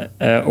artiklarna.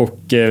 Och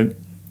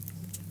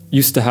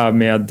just det här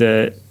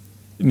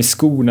med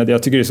skorna, det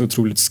jag tycker är så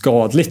otroligt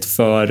skadligt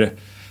för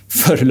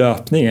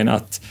löpningen,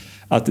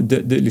 att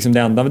liksom det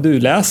enda du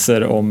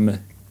läser om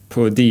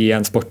på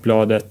DN,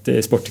 Sportbladet,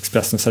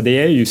 Sportexpressen, så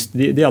det är just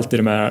det är alltid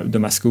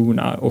de här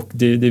skorna, och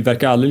det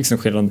verkar aldrig liksom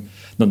ske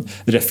någon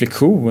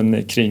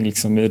reflektion kring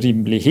liksom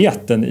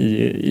rimligheten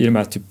i de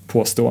här typ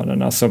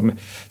påståendena,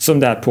 som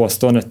det här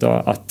påståendet då,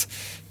 att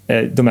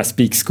de här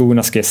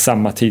spikskorna ska ge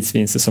samma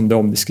tidsvinster som de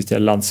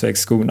omdiskuterade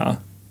landsvägsskorna.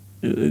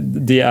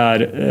 Det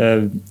är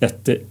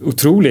ett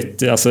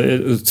otroligt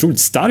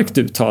starkt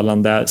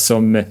uttalande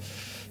som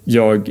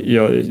jag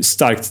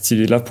starkt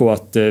tvivlar på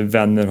att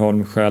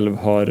Wennerholm själv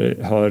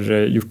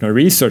har gjort någon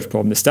research på,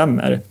 om det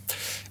stämmer.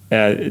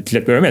 Till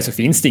att börja med så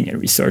finns det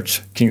ingen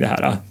research kring det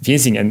här. Det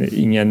finns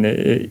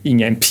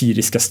inga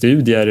empiriska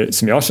studier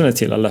som jag känner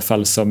till i alla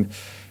fall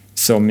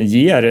som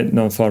ger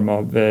någon form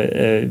av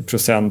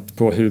procent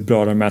på hur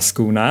bra de här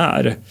skorna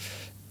är.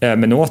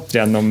 Men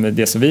återigen, om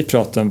det som vi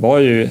pratade om var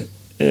ju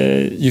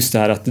just det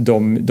här att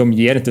de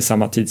ger inte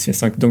samma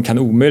tidsvinst. De kan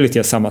omöjligt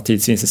ge samma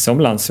tidsvinst som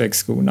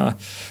landsvägsskorna,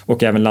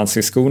 och även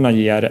landsvägsskorna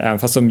även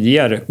fast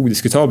de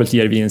odiskutabelt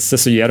ger vinster,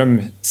 så ger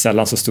de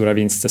sällan så stora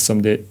vinster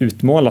som det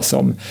utmålas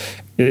som.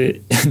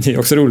 Det är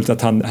också roligt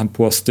att han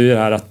påstår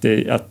här att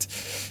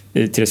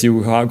Therese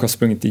Johaug har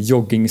sprungit i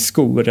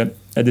joggingskor.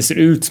 Det ser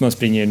ut som att man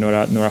springer i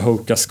några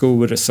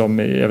Hoka-skor som,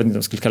 jag vet inte om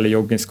jag skulle kalla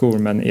joggingskor,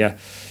 men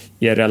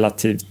är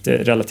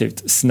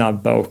relativt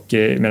snabba, och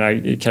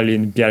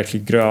Caroline Bjärkli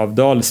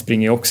Grövdal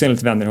springer också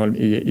enligt Wennerholm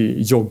i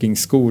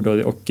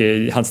joggingskor, och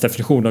hans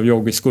definition av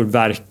joggingskor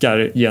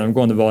verkar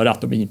genomgående vara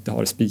att de inte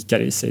har spikar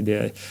i sig. Det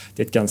är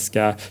ett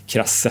ganska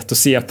krasst sätt att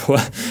se på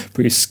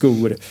just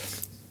skor.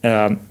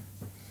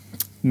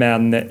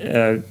 Men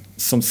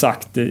som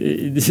sagt,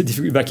 det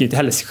verkar inte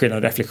heller ske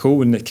någon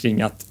reflektion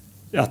kring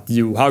att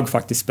Johaug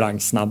faktiskt sprang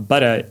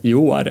snabbare i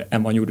år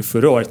än vad hon gjorde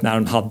förra året när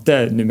hon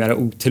hade numera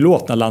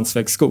otillåtna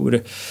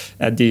landsvägsskor.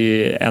 Det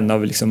är en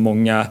av liksom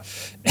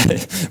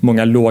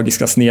många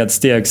logiska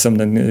snedsteg som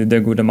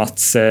den gode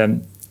Mats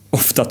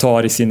ofta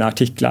tar i sina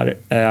artiklar.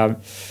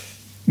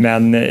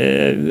 Men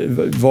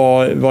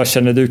vad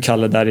känner du,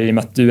 Kalle, där, i och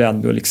med att du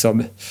ändå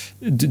liksom,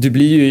 du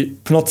blir ju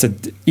på något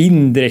sätt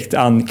indirekt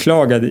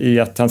anklagad i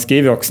att han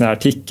skriver också i den här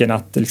artikeln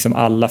att liksom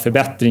alla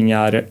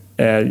förbättringar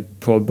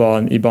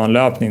i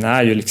banlöpningen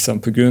är ju liksom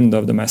på grund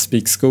av de här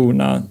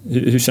spikskorna.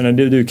 Hur känner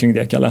du kring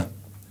det, Kalle?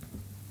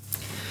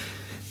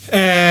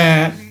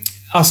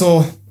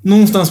 Alltså,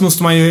 någonstans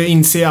måste man ju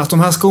inse att de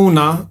här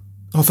skorna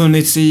har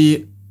funnits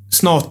i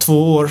snart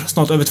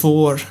över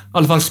 2 år. I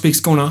alla fall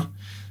spikskorna.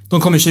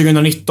 De kom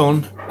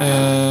 2019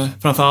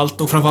 framförallt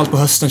på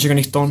hösten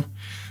 2019.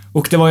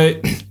 Och det var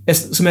ju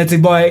som ett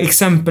bara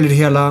exempel i det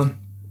hela.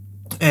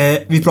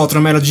 Vi pratade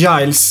om Elliot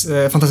Giles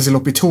fantastiska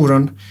lopp i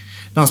Torun.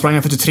 Där han sprang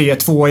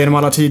 43-2 genom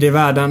alla tider i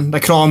världen. Där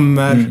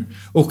Kramer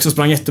också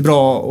sprang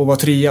jättebra och var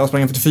 3 och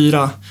sprang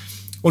 44.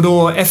 Och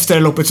då efter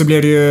loppet så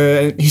blev det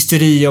ju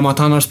hysteri om att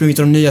han har sprungit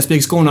de nya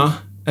spikskorna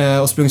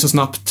och sprungit så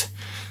snabbt.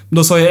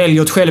 Då sa ju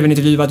Elliot själv i en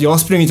intervju att jag har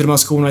sprungit i de här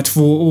skorna i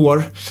 2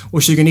 år.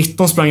 Och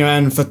 2019 sprang jag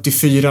en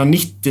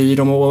 44-90 i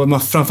dem,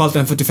 och framförallt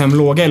en 45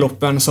 låga i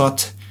loppen. Så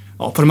att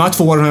på de här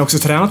 2 åren har jag också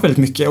tränat väldigt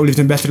mycket och blivit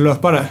en bättre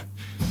löpare.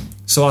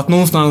 Så att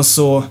någonstans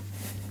så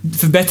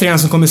förbättringarna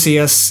som kommer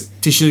ses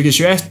till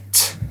 2021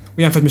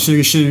 och jämfört med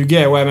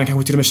 2020 och även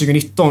kanske till och med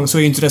 2019, så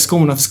är ju inte det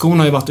skorna, för skorna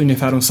har ju varit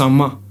ungefär de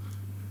samma.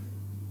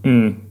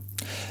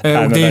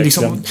 Och det är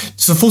liksom,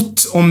 så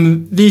fort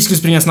om vi skulle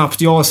springa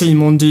snabbt, jag,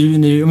 Simon, du,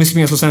 nu, om vi skulle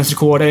springa slå svensk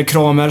rekord, eller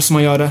Kramer som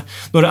man gör det,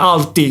 då är det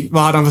alltid,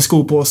 vad hade han för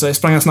skor på sig?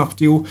 Sprang han snabbt?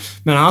 Jo,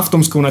 men han har haft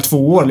de skorna i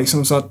 2 år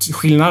liksom, så att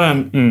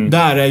skillnaden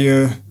där är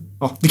ju,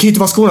 det kan ju inte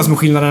vara skorna som är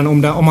skillnaden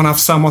om man har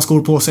haft samma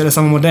skor på sig eller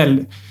samma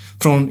modell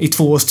i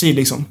 2 års tid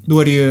liksom. Då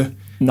är det ju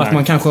att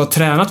man kanske har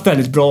tränat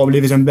väldigt bra och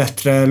blivit en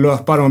bättre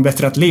löpare och en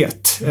bättre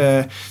atlet.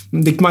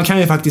 Man kan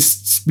ju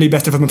faktiskt bli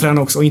bättre för att man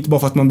tränar också och inte bara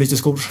för att man byter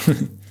skor.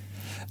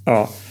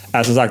 Ja,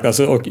 som sagt,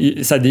 alltså, och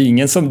så här, det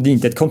är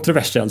inte ett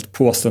kontroversiellt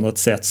påstående att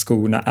säga att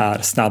skorna är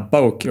snabba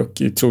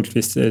och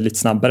troligtvis lite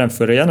snabbare än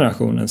förra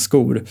generationens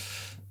skor.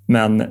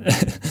 Men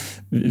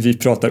vi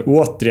pratar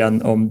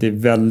återigen om det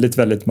väldigt,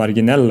 väldigt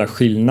marginella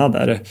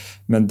skillnader.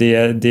 Men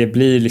det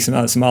blir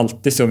liksom som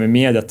alltid så med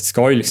media, att det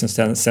ska ju liksom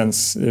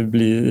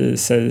bli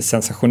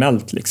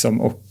sensationellt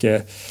liksom, och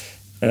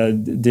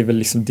det är väl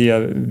liksom det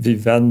vi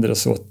vänder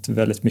oss åt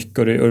väldigt mycket,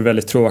 och det är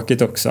väldigt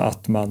tråkigt också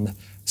att man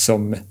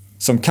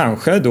som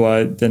kanske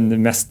då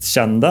den mest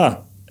kända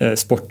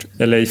sport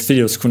eller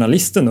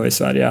friidrottsjournalisten då i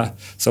Sverige,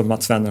 som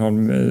Mats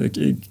Wennerholm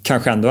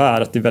kanske ändå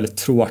är, att det är väldigt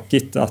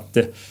tråkigt att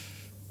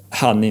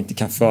han inte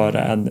kan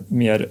föra en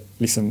mer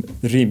liksom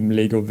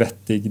rimlig och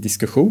vettig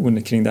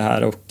diskussion kring det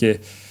här, och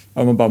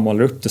man bara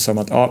målar upp det som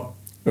att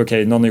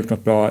okej, någon har gjort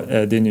något bra,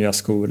 det är nya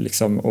skor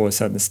liksom, och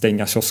sen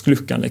stänga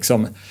kioskluckan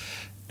liksom.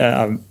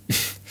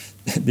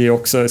 Det är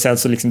också sen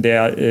så liksom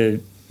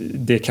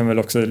det kan väl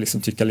också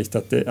liksom tycka lite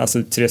att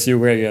alltså Therese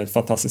Johaug är en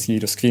fantastisk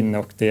idrottskvinna,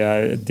 och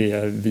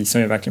det visar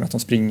ju verkligen att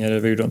hon springer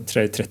över runt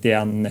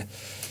 30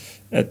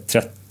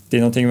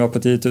 någonting var på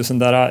 10 000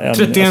 där.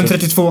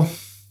 31-32.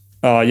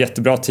 Ja,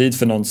 jättebra tid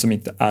för någon som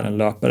inte är en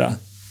löpare.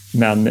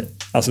 Men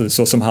alltså,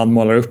 så som han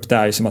målar upp det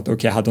är som att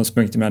okej, hade hon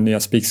sprungit med de nya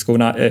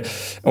spikskorna,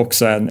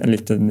 också en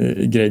liten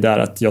grej där,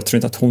 att jag tror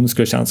inte att hon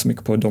skulle känna så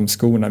mycket på de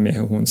skorna med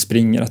hur hon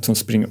springer, att hon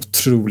springer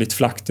otroligt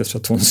flackt, så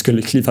att hon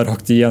skulle kliva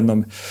rakt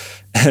igenom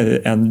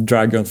en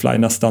dragonfly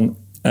nästan.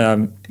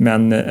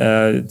 Men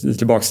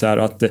tillbaka så här,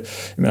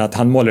 att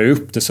han målar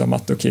upp det som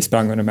att okej,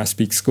 sprang hon de här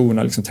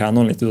spikskorna, liksom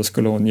tränar hon lite, då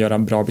skulle hon göra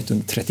en bra bit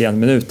under 31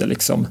 minuter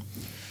liksom.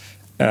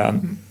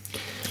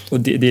 Och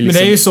det är liksom... Men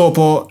det är ju så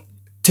på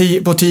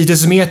 10 000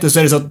 meter, så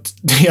är det så att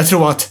jag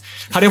tror att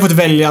hade jag fått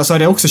välja så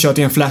hade jag också kört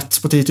i en flat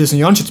på 10 000.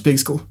 Jag har inte kört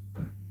spiksko.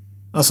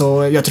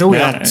 Alltså jag tror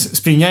att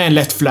springa en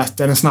lätt flat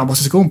är den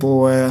snabbaste skon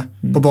på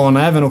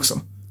bana även också.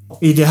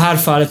 I det här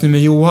fallet nu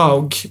med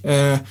Johaug,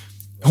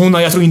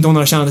 jag tror inte hon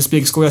har tjänat i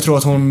spiksko. Jag tror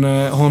att hon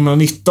har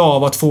nytta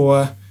av att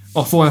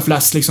få en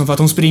flat liksom, för att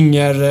hon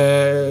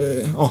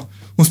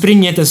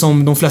springer inte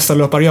som de flesta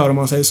löpare gör, om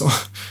man säger så.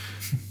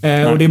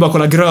 Och det är bara att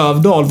kolla,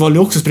 Grövdal valde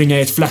också springa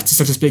i ett flat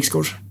istället för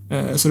spikskor.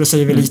 Så det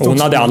säger vi lite. Hon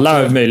hade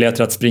alla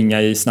möjligheter att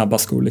springa i snabba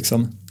skor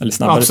liksom, eller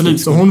snabbare.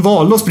 Absolut, och hon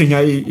valde att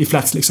springa i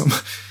flats liksom.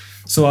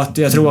 Så att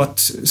jag tror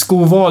att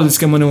skoval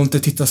ska man nog inte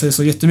titta sig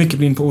så jättemycket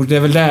blind på. Det är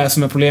väl det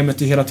som är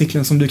problemet i hela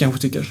artikeln, som du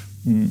kanske tycker.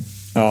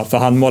 Ja, för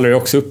han målar ju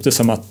också upp det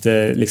som att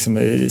liksom,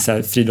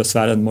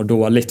 friidrottsvärlden mår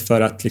dåligt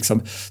för att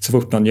liksom, så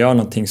fort någon gör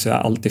någonting så är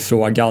alltid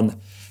frågan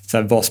så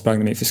här, vad sprang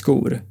de med för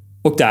skor?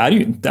 Och det är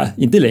ju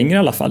inte längre i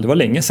alla fall. Det var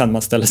länge sedan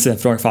man ställde sig den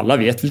frågan, för alla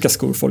vet vilka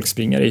skor folk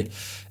springer i.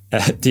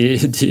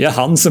 Det är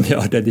han som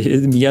gör det. Det är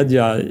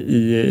media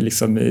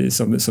liksom,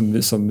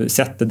 som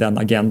sätter den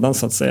agendan,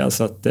 så att säga.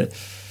 Så att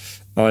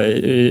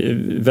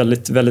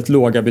väldigt, väldigt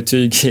låga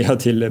betyg ger jag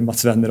till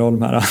Mats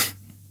Wennerholm här.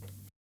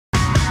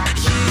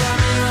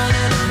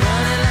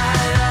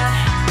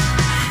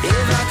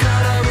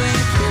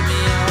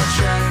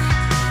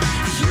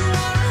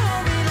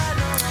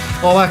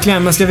 Ja,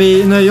 verkligen. Men ska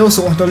vi nöja oss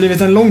så? Det har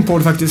blivit en lång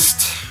podd faktiskt.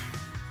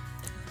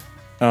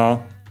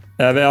 Ja,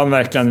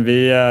 verkligen.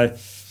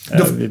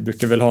 Vi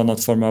brukar väl ha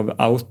något form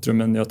av outro,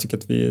 men jag tycker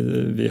att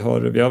vi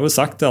har väl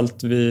sagt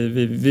allt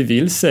vi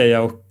vill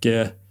säga, och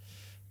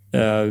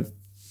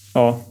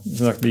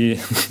som sagt, vi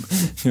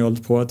har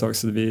hållit på ett tag,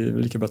 så vi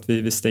är lika bra att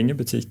vi stänger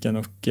butiken,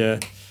 och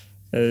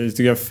jag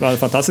tycker det var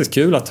fantastiskt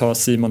kul att ha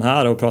Simon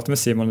här och prata med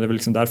Simon. Det är väl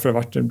liksom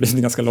därför det blivit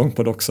en ganska lång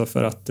podd också,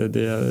 för att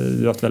det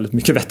har väldigt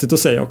mycket vettigt att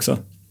säga också.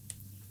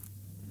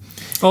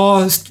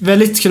 Ja,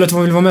 väldigt kul att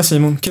du vill vara med,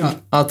 Simon. Kul.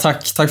 Ja,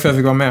 tack för att jag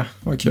fick vara med.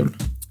 Det var kul.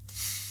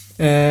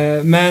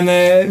 Men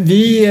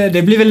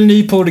det blir väl en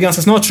ny podd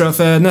ganska snart, tror jag.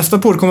 För nästa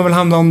podd kommer väl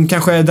handla om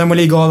kanske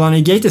Damoli-galan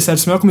i Gateshead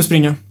som jag kommer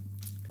springa.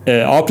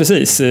 Ja,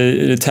 precis.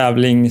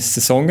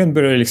 Tävlingssäsongen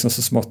börjar liksom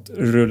så smått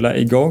rulla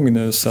igång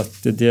nu, så att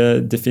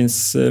det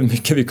finns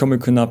mycket vi kommer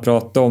kunna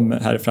prata om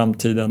här i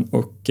framtiden,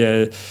 och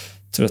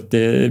tror att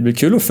det blir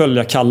kul att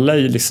följa Kalle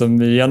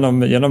liksom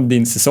genom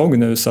din säsong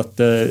nu, så att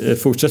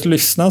fortsätt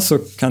lyssna, så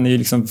kan ni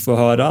liksom få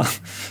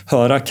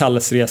höra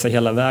Kalles resa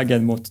hela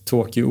vägen mot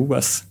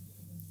Tokyo-OS.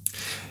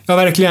 Ja,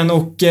 verkligen.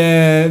 Och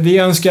vi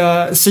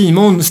önskar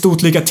Simon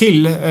stort lycka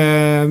till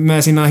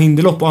med sina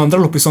hinderlopp och andra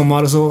lopp i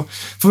sommar. Så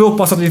får vi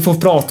hoppas att vi får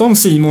prata om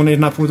Simon i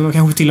den här podden och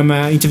kanske till och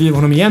med intervjua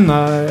honom igen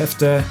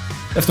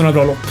efter några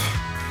bra lopp.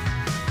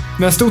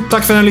 Men stort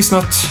tack för att ni har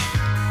lyssnat.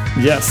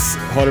 Yes,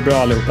 ha det bra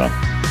allihopa.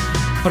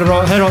 Ha det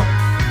bra, hej då.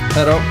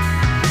 Hej då.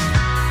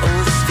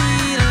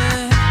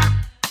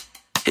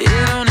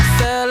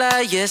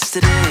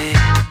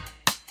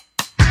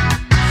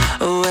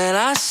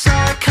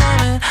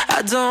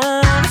 I don't